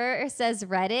 Subtitle error says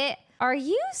Reddit. Are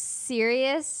you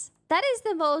serious? That is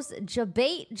the most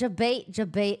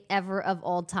jabate ever of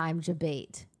all time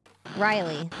jabate.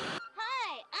 Riley.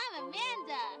 Hi, I'm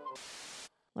Amanda.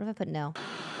 What if I put no?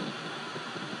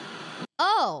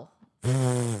 Oh.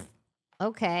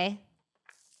 Okay.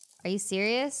 Are you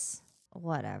serious?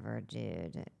 Whatever,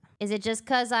 dude. Is it just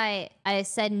because I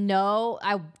said no,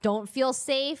 I don't feel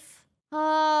safe?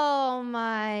 Oh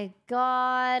my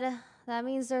god. That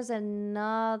means there's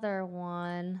another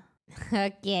one.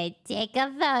 Okay, take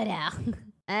a photo.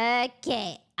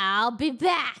 Okay, I'll be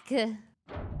back. The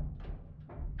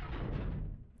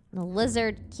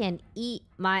lizard can eat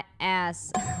my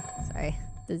ass. Sorry,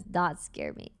 does not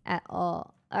scare me at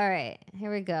all. All right, here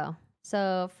we go.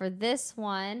 So for this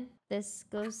one, this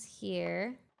goes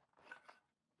here.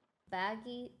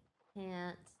 Baggy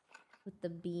pants with the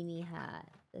beanie hat.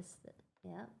 This,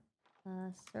 yep.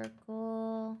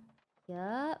 Circle.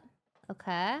 Yep.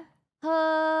 Okay.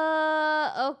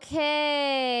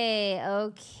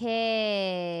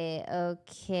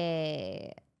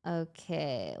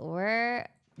 Okay. Where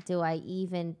do I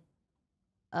even...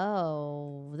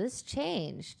 Oh, this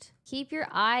changed. Keep your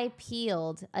eye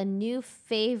peeled. A new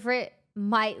favorite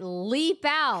might leap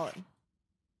out.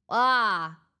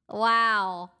 Ah,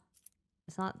 wow.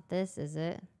 It's not this, is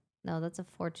it? No, that's a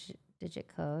 4-digit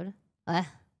code. Where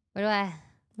do I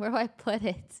put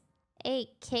it?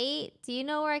 Hey, Kate, do you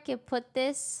know where I could put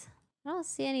this? I don't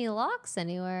see any locks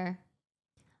anywhere.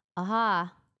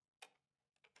 Aha.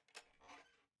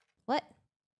 What?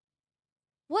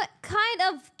 What kind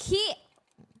of key?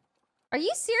 Are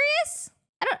you serious?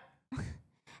 I don't...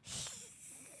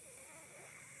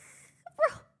 Bro.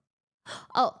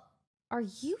 Oh, are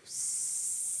you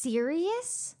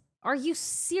serious? Are you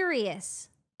serious?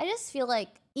 I just feel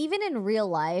like even in real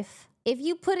life, if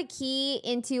you put a key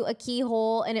into a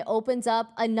keyhole and it opens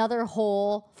up another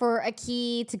hole for a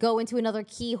key to go into another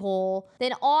keyhole,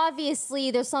 then obviously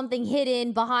there's something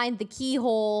hidden behind the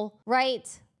keyhole, right?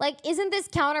 Like, isn't this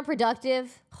counterproductive?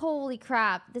 Holy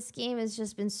crap, this game has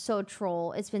just been so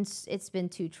troll. It's been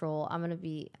too troll. I'm gonna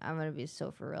be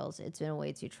so for reals. It's been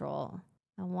way too troll.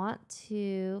 I want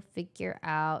to figure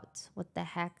out what the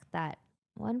heck that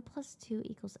 1 + 2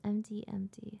 = empty.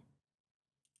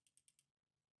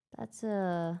 That's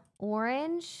a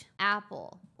orange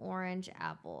apple. Orange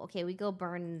apple. Okay, we go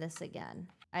burn this again.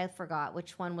 I forgot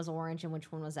which one was orange and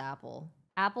which one was apple.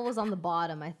 Apple was on the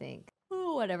bottom, I think.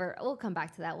 Ooh, whatever. We'll come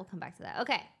back to that.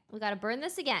 Okay, we gotta burn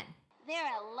this again. There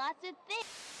are lots of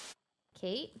things.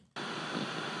 Kate.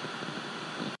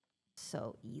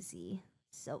 So easy.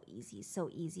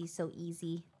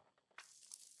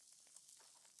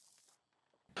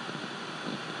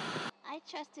 I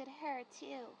trusted her,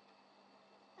 too.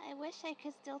 I wish I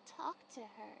could still talk to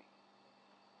her.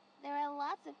 There are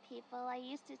lots of people I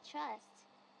used to trust,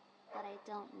 but I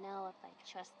don't know if I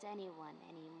trust anyone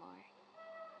anymore.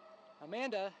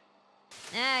 Amanda.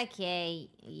 Okay.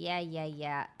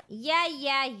 Yeah.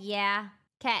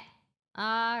 Okay.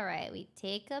 All right. We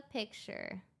take a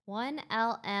picture.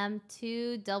 1LM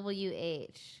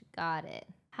 2WH. Got it.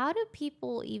 How do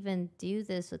people even do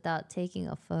this without taking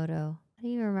a photo? I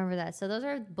don't even remember that. So those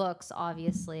are books,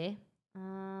 obviously.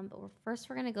 But first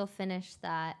we're gonna go finish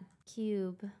that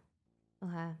cube.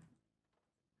 Okay.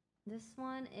 This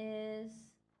one is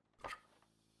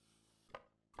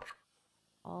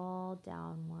all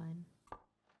down one.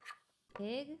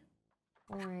 Pig,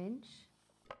 orange,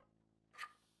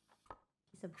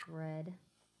 piece of bread,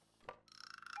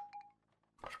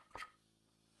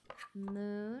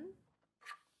 moon,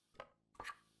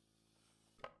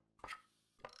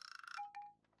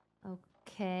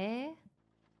 okay.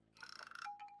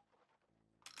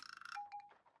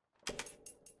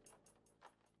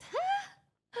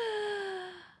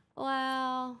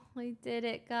 Wow, we did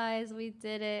it, guys. We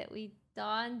did it. We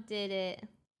done did it.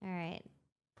 All right.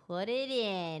 Put it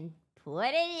in.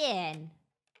 Put it in.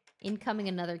 Incoming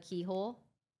another keyhole.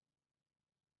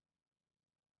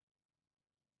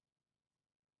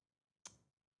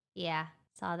 Yeah,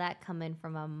 saw that coming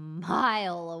from a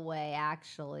mile away,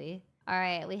 actually. All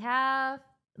right, we have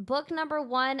book number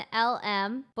 1,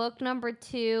 LM. Book number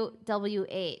 2,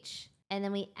 WH. And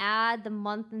then we add the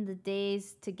month and the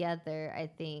days together, I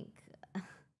think.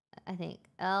 I think.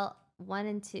 L1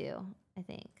 and 2, I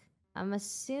think. I'm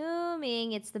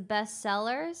assuming it's the best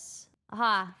sellers.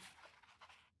 Aha.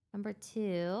 Number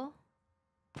 2.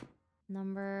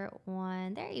 Number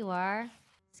 1. There you are.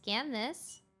 Scan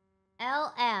this.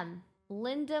 LM.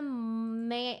 Linda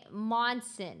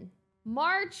Monson.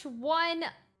 March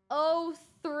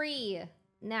 103.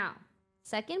 Now,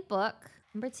 second book.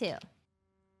 Number 2.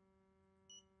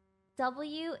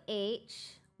 WH.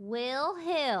 Will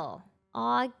Hill.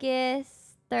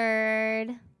 August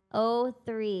 3rd.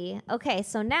 03. Okay,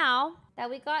 so now that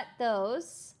we got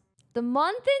those, the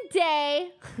month and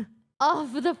day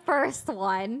of the first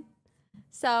one.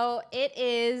 So it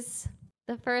is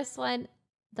the first one,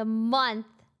 the month,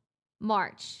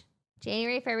 March.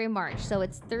 January, February, March. So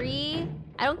it's 3.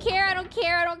 I don't care.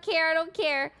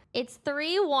 It's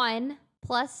 3-1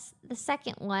 plus the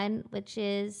second one, which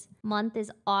is month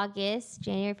is August.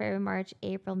 January, February, March,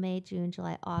 April, May, June,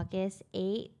 July, August.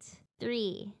 8,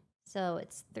 3. So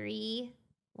it's 3,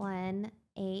 1,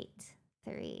 8,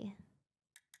 3.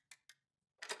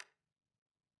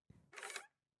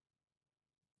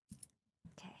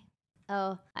 Okay.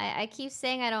 Oh, I keep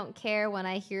saying I don't care when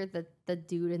I hear the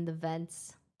dude in the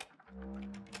vents.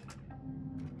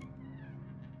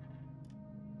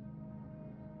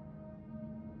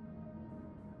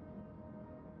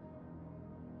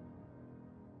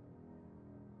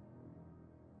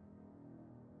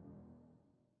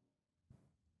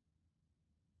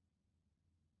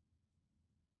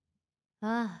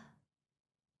 Ah.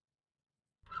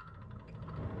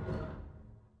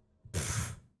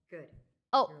 Good.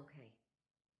 Oh. You're okay.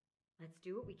 Let's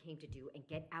do what we came to do and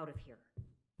get out of here.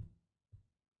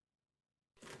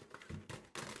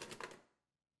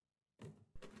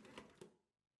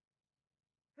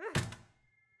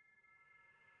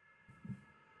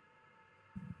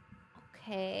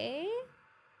 Okay.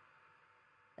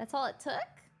 That's all it took?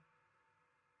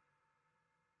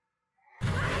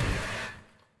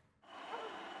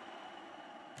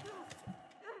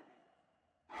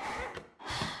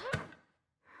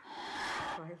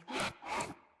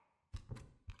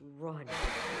 Run.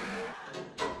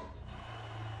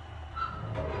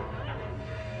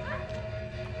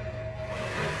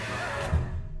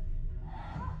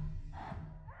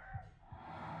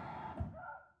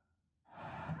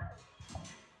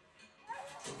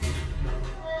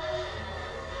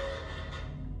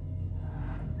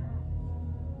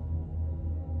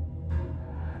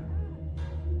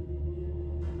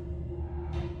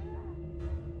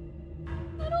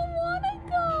 I don't want to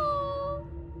go.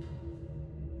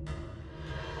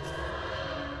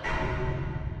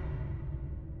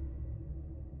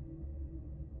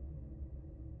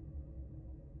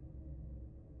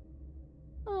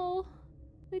 Oh,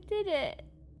 we did it.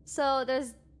 So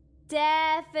there's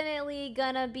definitely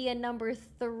gonna be a number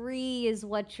 3 is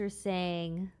what you're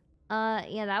saying.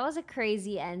 Yeah, that was a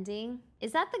crazy ending.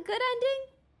 Is that the good ending?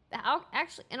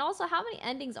 Actually, and also, how many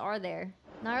endings are there?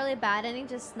 Not really a bad ending,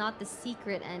 just not the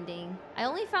secret ending. I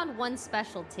only found one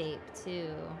special tape,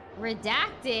 too.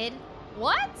 Redacted?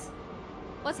 What?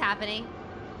 What's happening?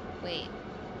 Wait.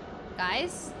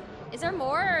 Guys? Is there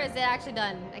more or is it actually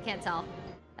done? I can't tell.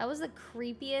 That was the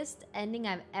creepiest ending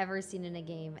I've ever seen in a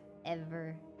game,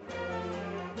 ever.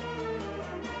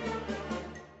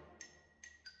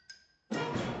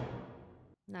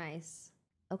 Nice.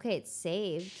 Okay, it's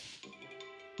saved.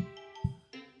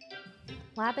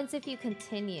 What happens if you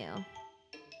continue?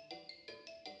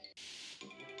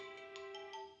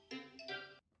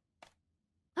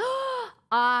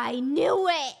 I knew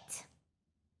it!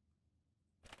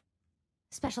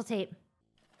 Special tape.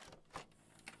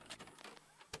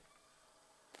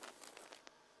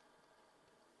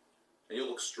 And you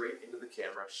look straight into the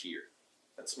camera here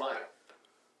and smile.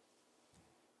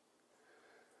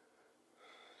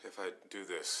 If I do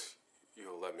this,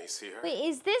 you'll let me see her? Wait,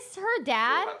 is this her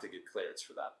dad? You'll have to get clearance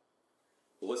for that.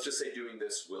 Well, let's just say doing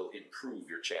this will improve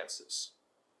your chances.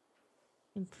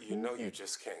 You know you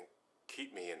just can't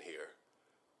keep me in here.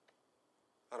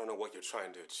 I don't know what you're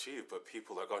trying to achieve, but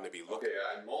people are going to be looking.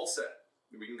 Okay, I'm all set.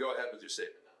 We can go ahead with your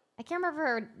statement now. I can't remember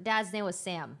her dad's name was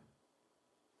Sam.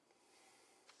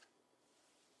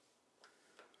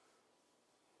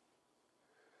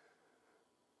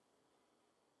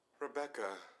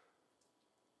 Rebecca,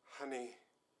 honey,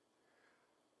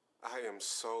 I am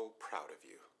so proud of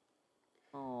you.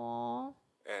 Aww.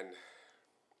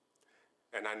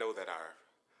 And I know that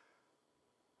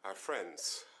our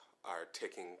friends are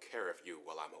taking care of you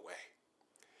while I'm away.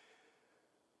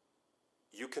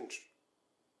 You can...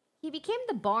 He became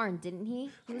the barn, didn't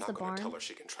he? He I'm was not the going barn. to tell her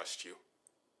she can trust you.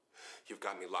 You've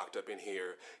got me locked up in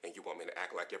here, and you want me to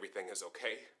act like everything is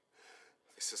okay?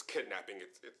 This is kidnapping.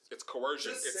 It's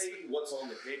coercion. Just say what's on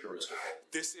the paper, Mr. Cole.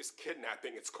 This is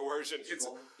kidnapping. It's coercion. Mr.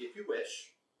 Cole, if you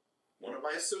wish, one of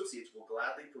my associates will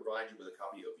gladly provide you with a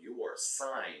copy of your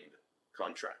signed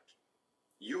contract.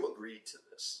 You agreed to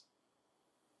this.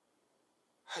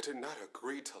 I did not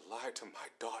agree to lie to my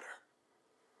daughter.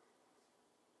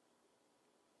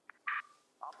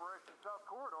 Operation South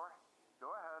Corridor.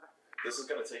 Go ahead. This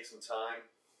is going to take some time.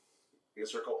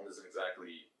 Mr. Colton isn't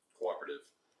exactly cooperative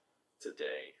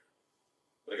today.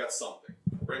 But I got something.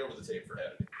 Bring over the tape for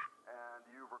editing. And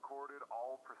you've recorded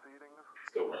all proceedings?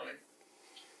 Still running.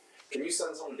 Can you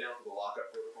send someone down for the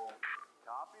lockup protocol?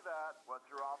 Copy that.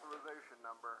 What's your authorization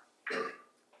number?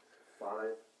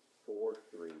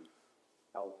 543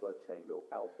 Alpha Tango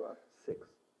Alpha 6.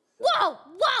 Whoa!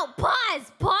 Whoa!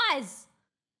 Pause!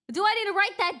 Do I need to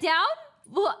write that down?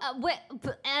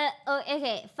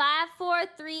 Okay.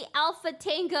 543 Alpha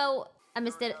Tango. I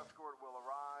missed it. Escort will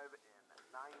arrive in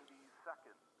 90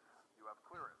 seconds. You have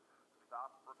clearance.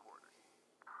 Stop recording.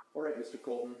 All right, Mr.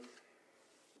 Colton.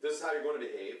 If this is how you're going to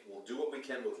behave, we'll do what we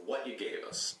can with what you gave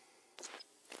us.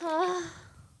 All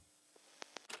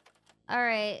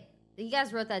right. You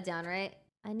guys wrote that down, right?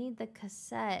 I need the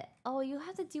cassette. Oh, you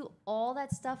have to do all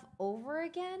that stuff over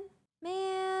again?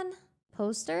 Man.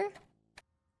 Poster?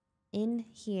 In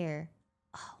here.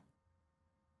 Oh.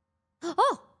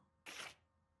 Oh!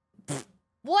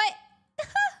 What?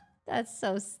 That's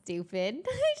so stupid.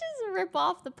 I just rip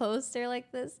off the poster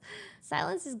like this.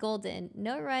 Silence is golden.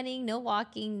 No running, no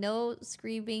walking, no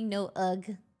screaming, no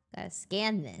ugh. Gotta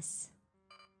scan this.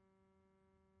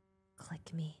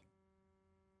 Click me.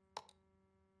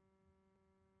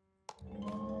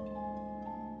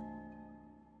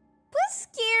 That's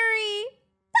scary.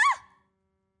 Ah!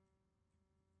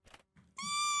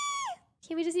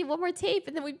 Can't we just see one more tape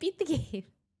and then we beat the game?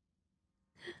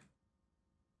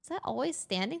 Is that always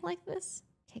standing like this?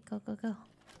 Okay, go.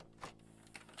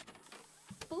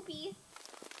 Boopy.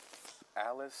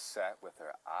 Alice sat with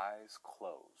her eyes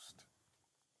closed,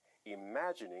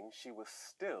 imagining she was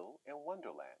still in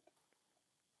Wonderland.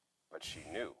 But she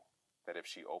knew that if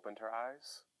she opened her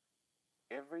eyes,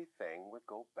 everything would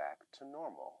go back to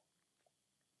normal.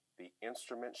 The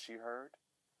instrument she heard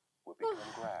would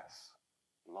become grass,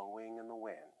 blowing in the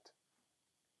wind.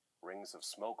 Rings of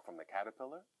smoke from the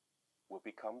caterpillar would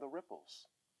become the ripples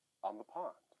on the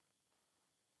pond.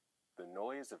 The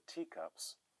noise of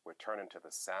teacups would turn into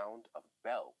the sound of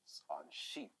bells on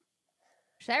sheep.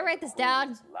 Should I write this down?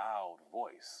 Queen's loud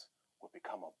voice would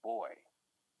become a boy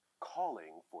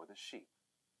calling for the sheep.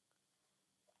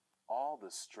 All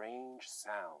the strange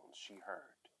sounds she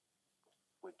heard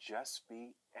would just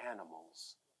be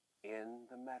animals in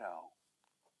the meadow.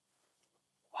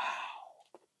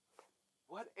 Wow!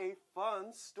 What a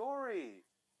fun story!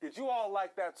 Did you all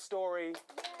like that story?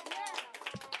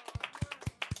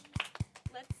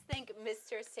 Let's thank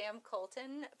Mr. Sam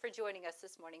Colton for joining us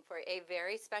this morning for a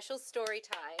very special story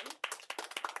time.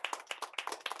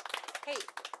 Hey,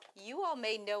 you all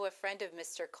may know a friend of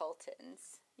Mr.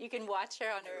 Colton's. You can watch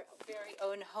her on her very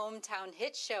own hometown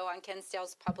hit show on Ken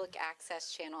Stale's public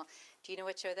access channel. Do you know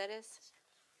what show that is?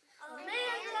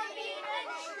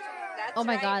 That's Oh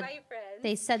my right, God. my friends.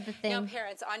 They said the Now, thing.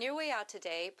 parents, on your way out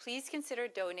today, please consider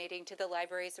donating to the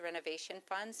library's renovation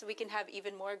fund so we can have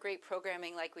even more great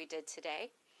programming like we did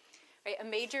today. Right, a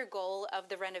major goal of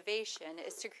the renovation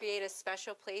is to create a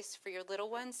special place for your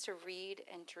little ones to read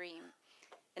and dream.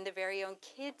 In the very own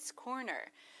Kids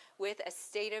Corner, with a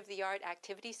state-of-the-art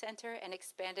activity center and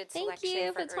expanded Thank selection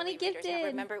you for for 20 early readers. Now, gifted.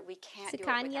 remember, we can't do it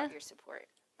Sukanya. without your support.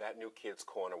 That new Kids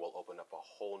Corner will open up a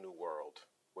whole new world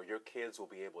where your kids will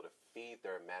be able to feed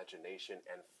their imagination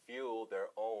and fuel their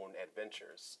own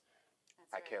adventures.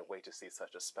 I can't wait to see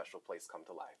such a special place come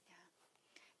to life.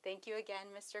 Thank you again,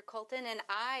 Mr. Colton, and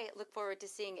I look forward to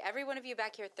seeing every one of you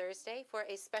back here Thursday for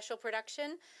a special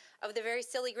production of The Very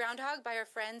Silly Groundhog by our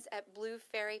friends at Blue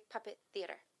Fairy Puppet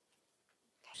Theater.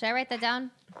 Should I write that down?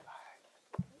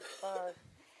 Bye.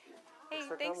 Hey,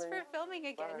 thanks for filming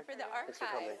again for the archive.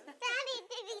 Daddy,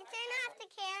 did you turn off the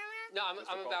camera? No, I'm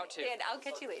about to. And I'll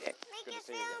catch you later. Good to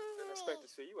see you again. Didn't expect to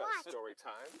see you at story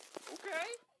time.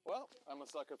 Okay. Well, I'm a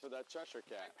sucker for that Cheshire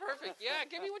Cat. Perfect. Yeah,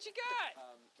 give me what you got.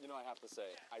 You know, I have to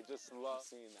say, I just love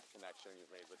seeing that connection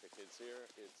you've made with the kids here.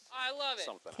 It's I love it.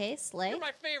 something. Okay, Slay. You're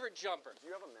my favorite jumper. Do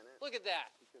you have a minute? Look at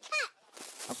that.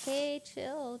 Okay,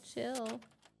 chill, chill.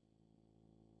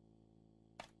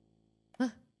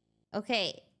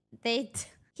 Okay, they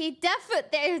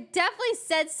definitely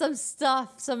said some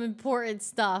stuff, some important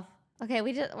stuff. Okay,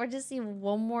 we're just seeing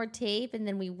one more tape and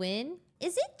then we win.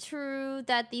 Is it true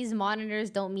that these monitors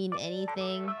don't mean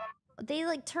anything? They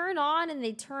like turn on and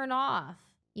they turn off.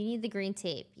 You need the green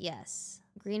tape. Yes.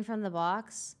 Green from the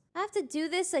box. I have to do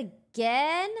this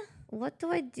again? What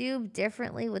do I do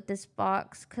differently with this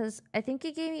box? Because I think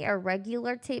it gave me a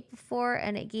regular tape before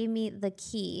and it gave me the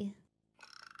key.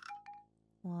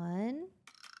 1,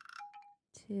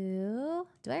 2.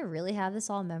 Do I really have this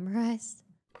all memorized?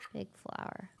 Big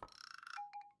flower.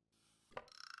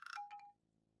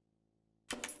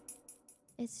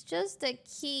 It's just a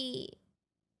key.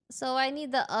 So I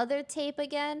need the other tape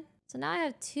again. So now I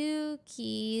have 2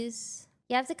 keys.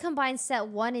 You have to combine set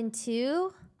 1 and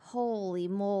 2. Holy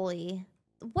moly.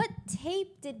 What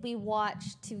tape did we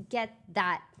watch to get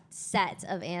that set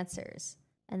of answers?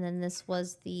 And then this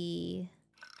was the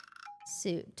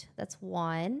suit. That's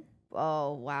 1.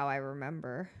 Oh, wow, I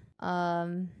remember.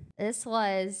 This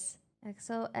was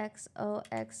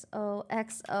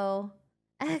XOXOXOXO.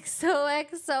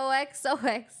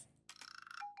 XOXOXOX.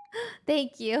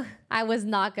 Thank you. I was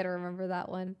not gonna remember that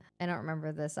one. I don't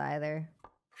remember this either.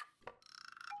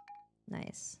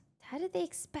 Nice. How did they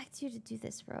expect you to do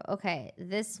this, bro? Okay,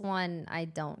 this one I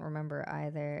don't remember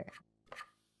either.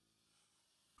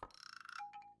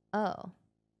 Oh.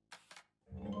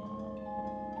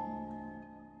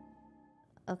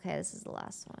 Okay, this is the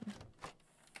last one.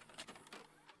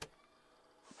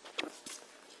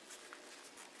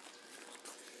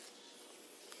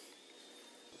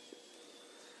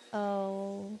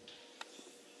 Oh.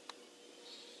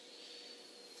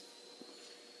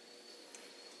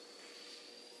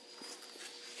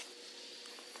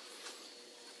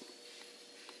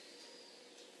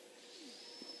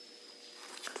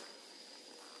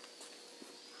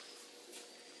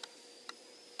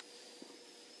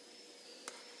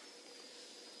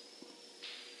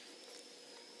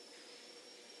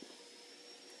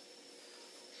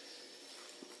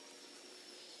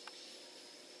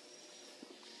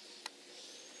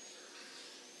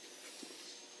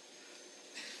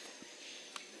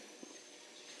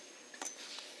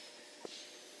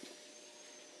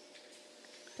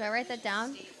 Do I write that down?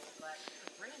 Noticing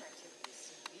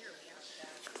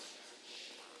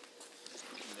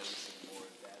more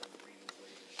of that on the readings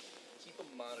lately. Keep a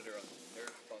monitor on the nerve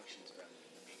functions around the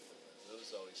amygdala. Those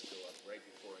always go up right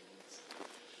before a needs.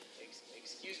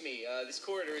 Excuse me, this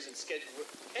corridor isn't scheduled.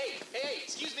 Hey,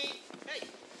 excuse me, hey.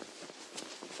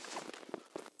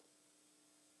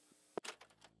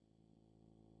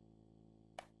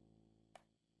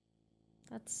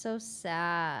 That's so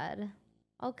sad.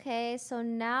 Okay, so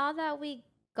now that we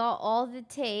got all the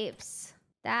tapes,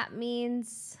 that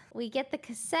means we get the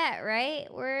cassette,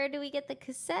 right? Where do we get the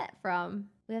cassette from?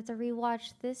 We have to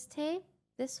rewatch this tape?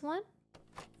 This one?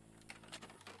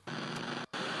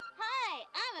 Hi,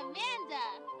 I'm Amanda.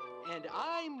 And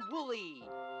I'm Wooly.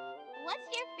 What's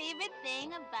your favorite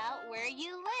thing about where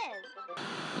you live?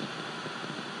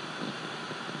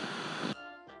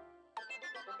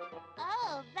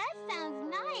 Oh, that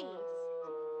sounds nice.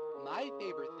 My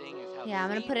favorite thing is how Yeah, I'm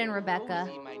gonna safe put in and Rebecca.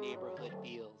 cozy my neighborhood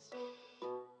feels.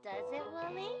 Does it,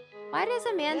 Willie? Why does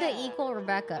Amanda Yeah, equal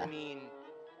Rebecca? I mean,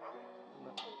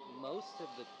 most of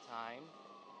the time.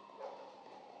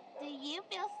 Do you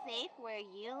feel safe where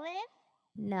you live?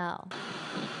 No.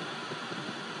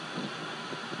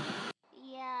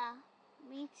 Yeah,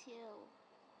 me too.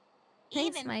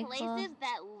 Thanks, Even Michael. places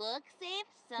that look safe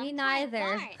Me sometimes neither.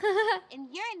 aren't. In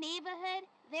your neighborhood,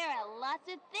 there are lots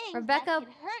of things Rebecca that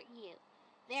could hurt you.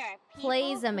 There are people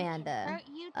plays who can Amanda. hurt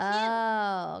you too.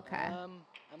 Oh, okay.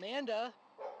 Amanda,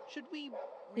 should we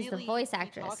She's the really voice be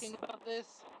actress. talking about this?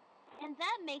 And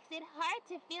that makes it hard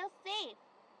to feel safe.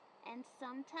 And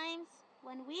sometimes,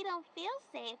 when we don't feel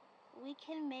safe, we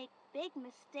can make big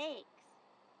mistakes.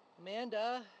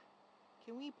 Amanda,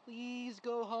 can we please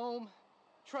go home?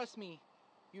 Trust me,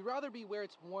 you'd rather be where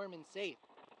it's warm and safe.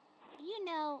 You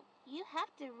know, you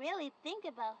have to really think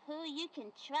about who you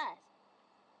can trust.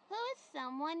 Who is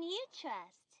someone you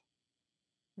trust?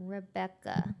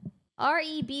 Rebecca.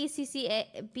 REBCCA?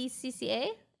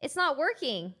 It's not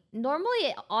working. Normally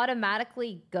it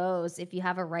automatically goes if you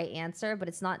have a right answer, but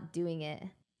it's not doing it.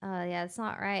 Yeah, it's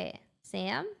not right.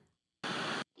 Sam?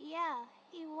 Yeah,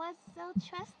 he was so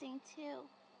trusting too.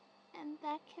 And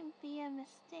that can be a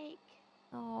mistake.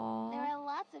 Aww. There are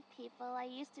lots of people I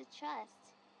used to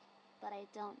trust, but I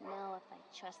don't know if I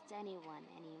trust anyone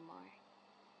anymore.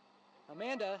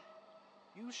 Amanda,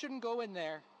 you shouldn't go in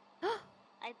there.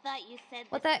 I thought you said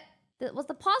What that was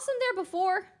the possum there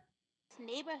before? this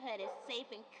neighborhood is safe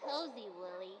and cozy,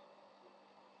 Willie.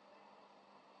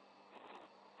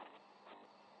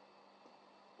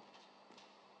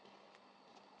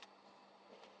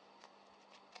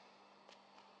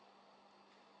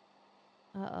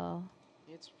 Uh-oh.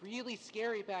 It's really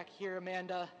scary back here,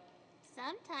 Amanda.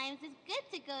 Sometimes it's good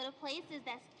to go to places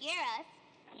that scare us.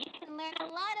 You can learn a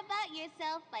lot about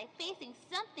yourself by facing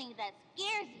something that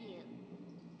scares you.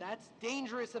 That's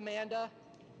dangerous, Amanda.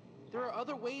 There are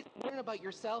other ways to learn about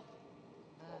yourself.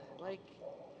 Like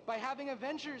by having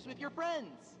adventures with your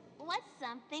friends. What's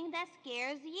something that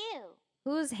scares you?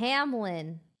 Who's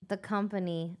Hamlin? The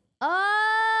company. Oh!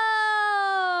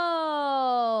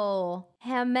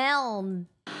 Hameln.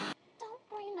 Don't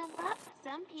bring them up.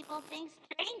 Some people think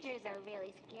strangers are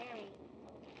really scary.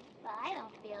 But I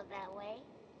don't feel that way.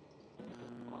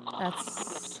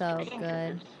 That's so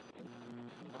good.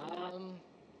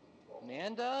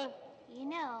 Amanda? You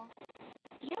know,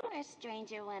 you were a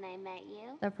stranger when I met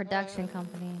you. The production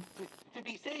company. To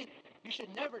be safe, you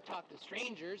should never talk to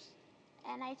strangers.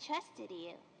 And I trusted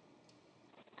you.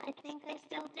 I think I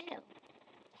still do.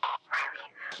 Riley,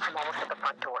 I'm almost at the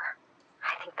front door.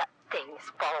 I think that thing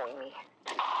is following me.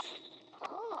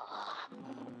 Oh,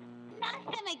 not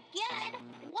him again!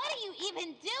 What are you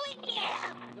even doing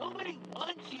here? Nobody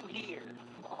wants you here.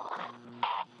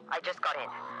 I just got in.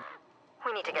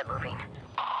 We need to get moving.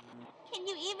 Can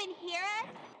you even hear us?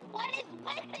 What is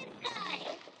with this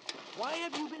guy? Why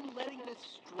have you been letting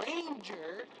this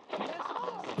stranger mess with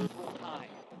us this whole time?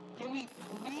 Can we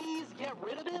please get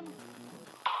rid of him?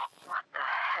 What the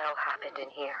hell happened in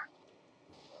here?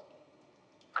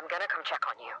 I'm gonna come check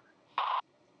on you.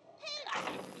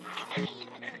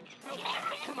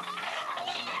 Come on.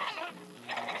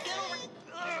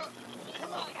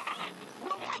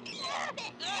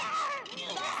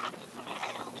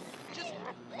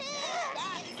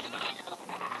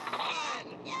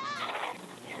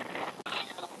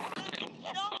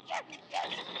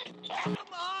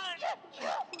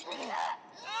 Just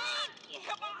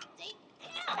come on.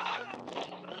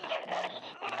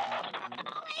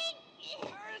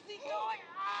 Where is he going?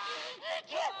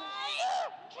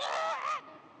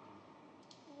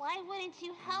 Why wouldn't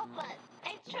you help us?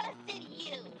 I trusted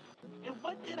you. And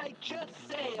what did I just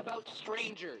say about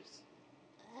strangers?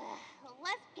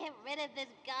 Let's get rid of this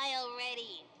guy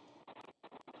already.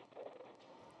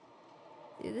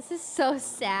 Dude, this is so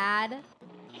sad.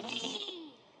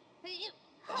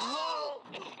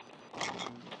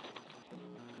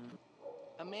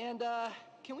 Amanda,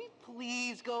 can we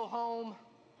please go home?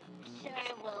 Sure,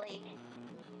 Willie.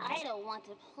 I don't want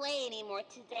to play anymore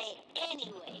today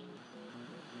anyway.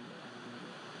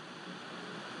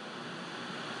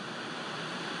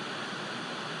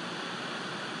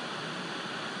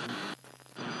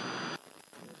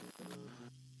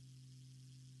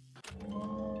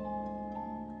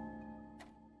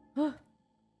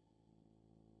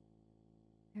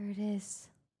 There it is.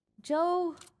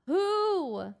 Joe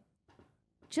who?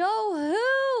 Joe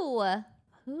who?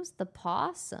 Who's the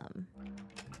possum?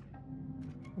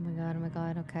 Oh my god, oh my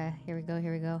god. Okay, here we go,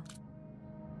 here we go.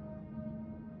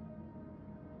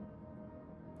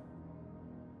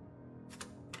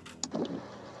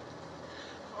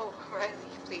 Oh, Riley,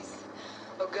 please.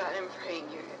 Oh God, I'm praying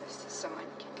you hear this. Someone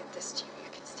can get this to you.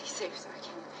 You can stay safe so I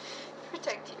can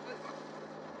protect you.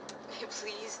 Hey,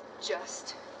 please,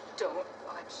 just don't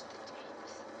watch the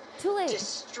tapes. Too late.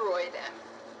 Destroy them.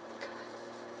 God,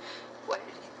 What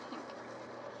did he think?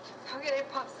 How could I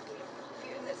possibly involve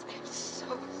you in this? I'm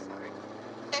so sorry.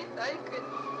 I thought I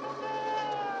couldn't.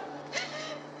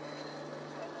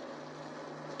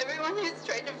 Everyone who's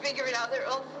tried to figure it out, they're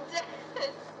all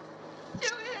dead.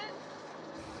 Joanne!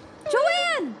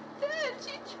 Joanne! Dead.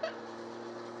 She just...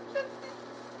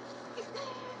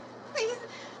 Please.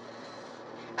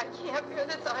 I can't bear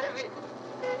the thought of it.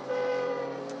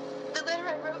 The letter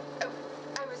I wrote,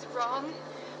 I was wrong.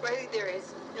 Riley, there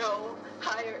is no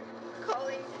higher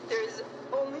calling. There is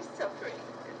only suffering.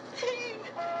 Pain.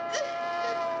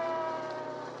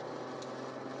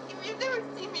 If you've never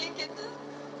seen me again, just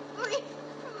please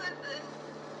listen.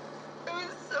 I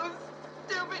was so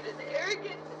stupid and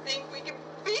arrogant to think we could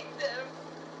beat them.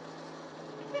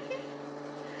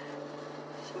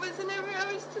 She wasn't ever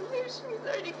ours to lose. She was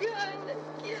already gone.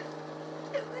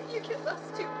 I can't let you get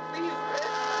lost too. Please let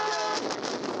go.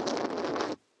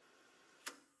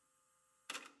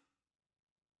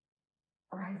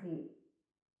 Riley,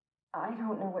 I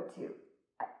don't know what to.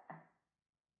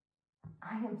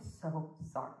 I am so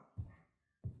sorry.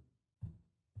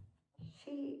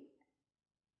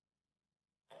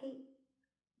 Kate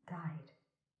died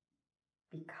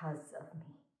because of me.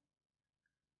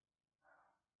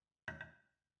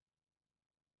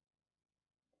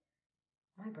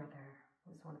 My brother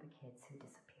was one of the kids who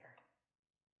disappeared.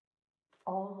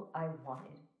 All I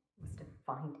wanted was to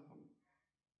find him.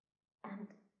 And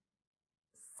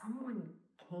someone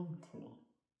came to me.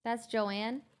 That's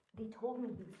Joanne. They told me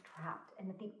he was trapped and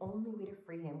that the only way to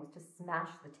free him was to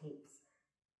smash the tapes.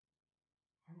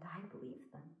 And I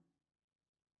believed them.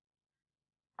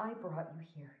 I brought you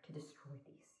here to destroy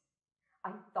these.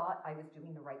 I thought I was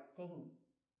doing the right thing.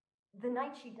 The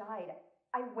night she died,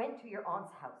 I went to your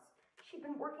aunt's house. She'd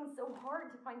been working so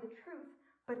hard to find the truth,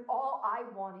 but all I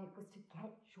wanted was to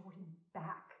get Jordan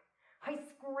back. I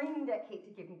screamed at Kate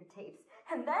to give me the tapes,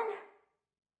 and then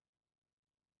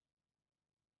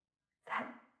that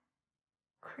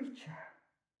creature.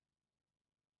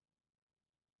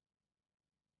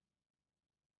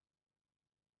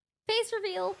 Face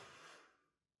reveal.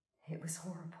 It was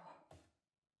horrible.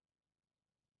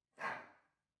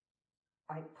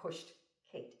 I pushed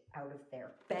Kate out of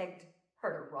there, begged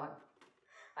her to run.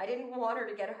 I didn't want her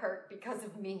to get hurt because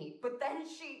of me, but then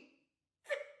she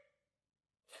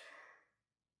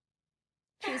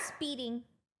was speeding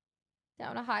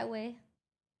down a highway.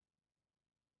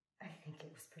 I think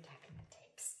it was protecting the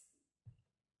tapes.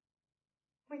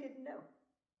 We didn't know.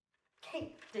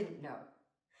 Kate didn't know.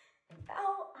 And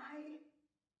now I've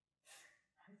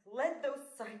led those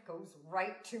psychos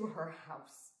right to her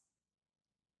house.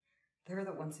 They're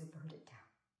the ones who burned it down.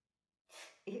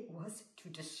 It was to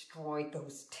destroy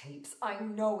those tapes. I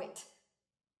know it.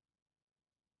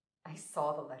 I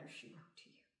saw the letter she wrote to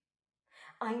you.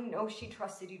 I know she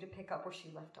trusted you to pick up where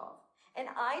she left off. And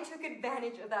I took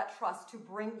advantage of that trust to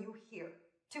bring you here,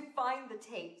 to find the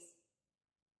tapes.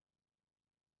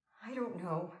 I don't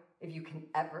know if you can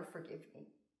ever forgive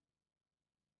me.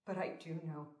 But I do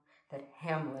know that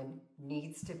Hamlin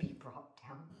needs to be brought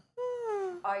down.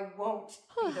 I won't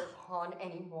be their pawn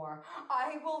anymore.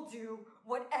 I will do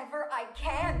whatever I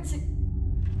can to...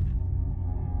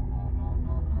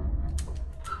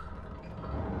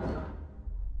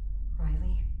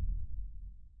 Riley,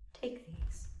 take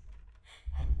these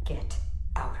and get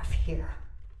out of here.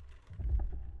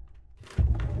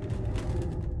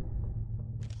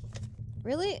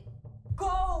 Really?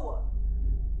 Go!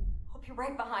 I'll be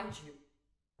right behind you.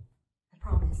 I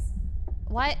promise.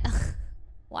 Why?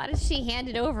 Why did she hand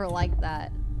it over like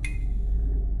that?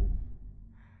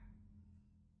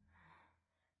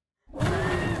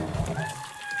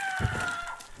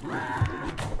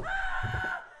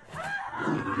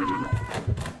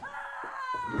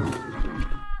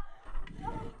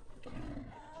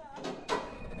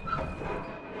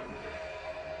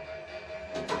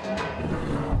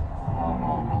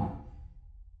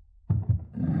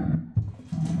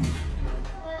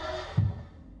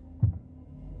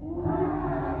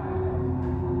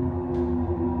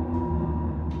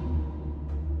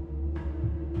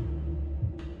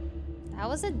 That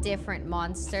was a different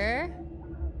monster.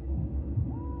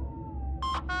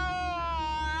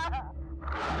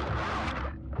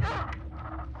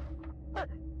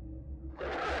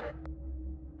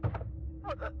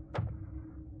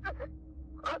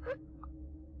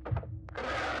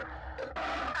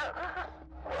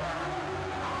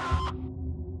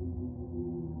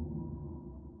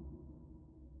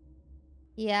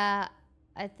 Yeah,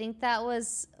 I think that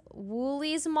was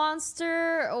Woolie's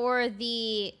monster or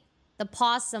the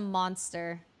possum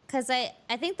monster. Cause I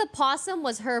think the possum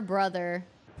was her brother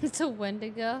to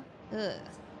Wendigo. Ugh.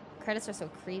 Credits are so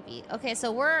creepy. Okay,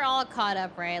 so we're all caught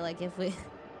up, right? Like if we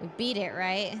beat it,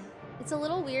 right? It's a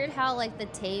little weird how like the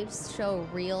tapes show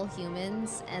real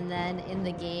humans and then in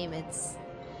the game it's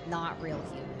not real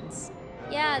humans.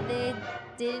 Yeah, they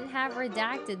didn't have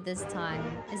redacted this time.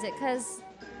 Is it because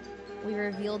we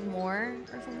revealed more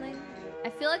or something? I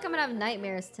feel like I'm gonna have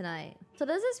nightmares tonight. So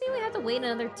does this mean we have to wait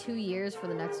another 2 years for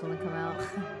the next one to come out?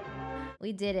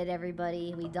 We did it,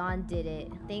 everybody. We did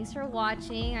it. Thanks for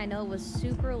watching. I know it was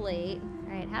super late.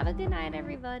 All right, have a good night,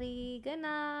 everybody. Good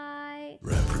night.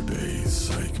 Reprobate,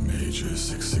 psych major,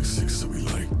 666, so we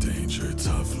like danger.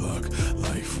 Tough luck,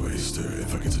 life waster.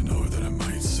 If I get to know her, then I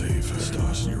might save her.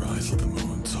 Stars in your eyes, let the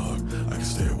moon talk. I can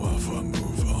stay a while before I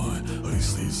move on. Hoodie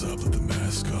sleeves up, let the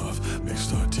mask off. Make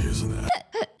star tears on the...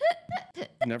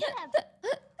 Never.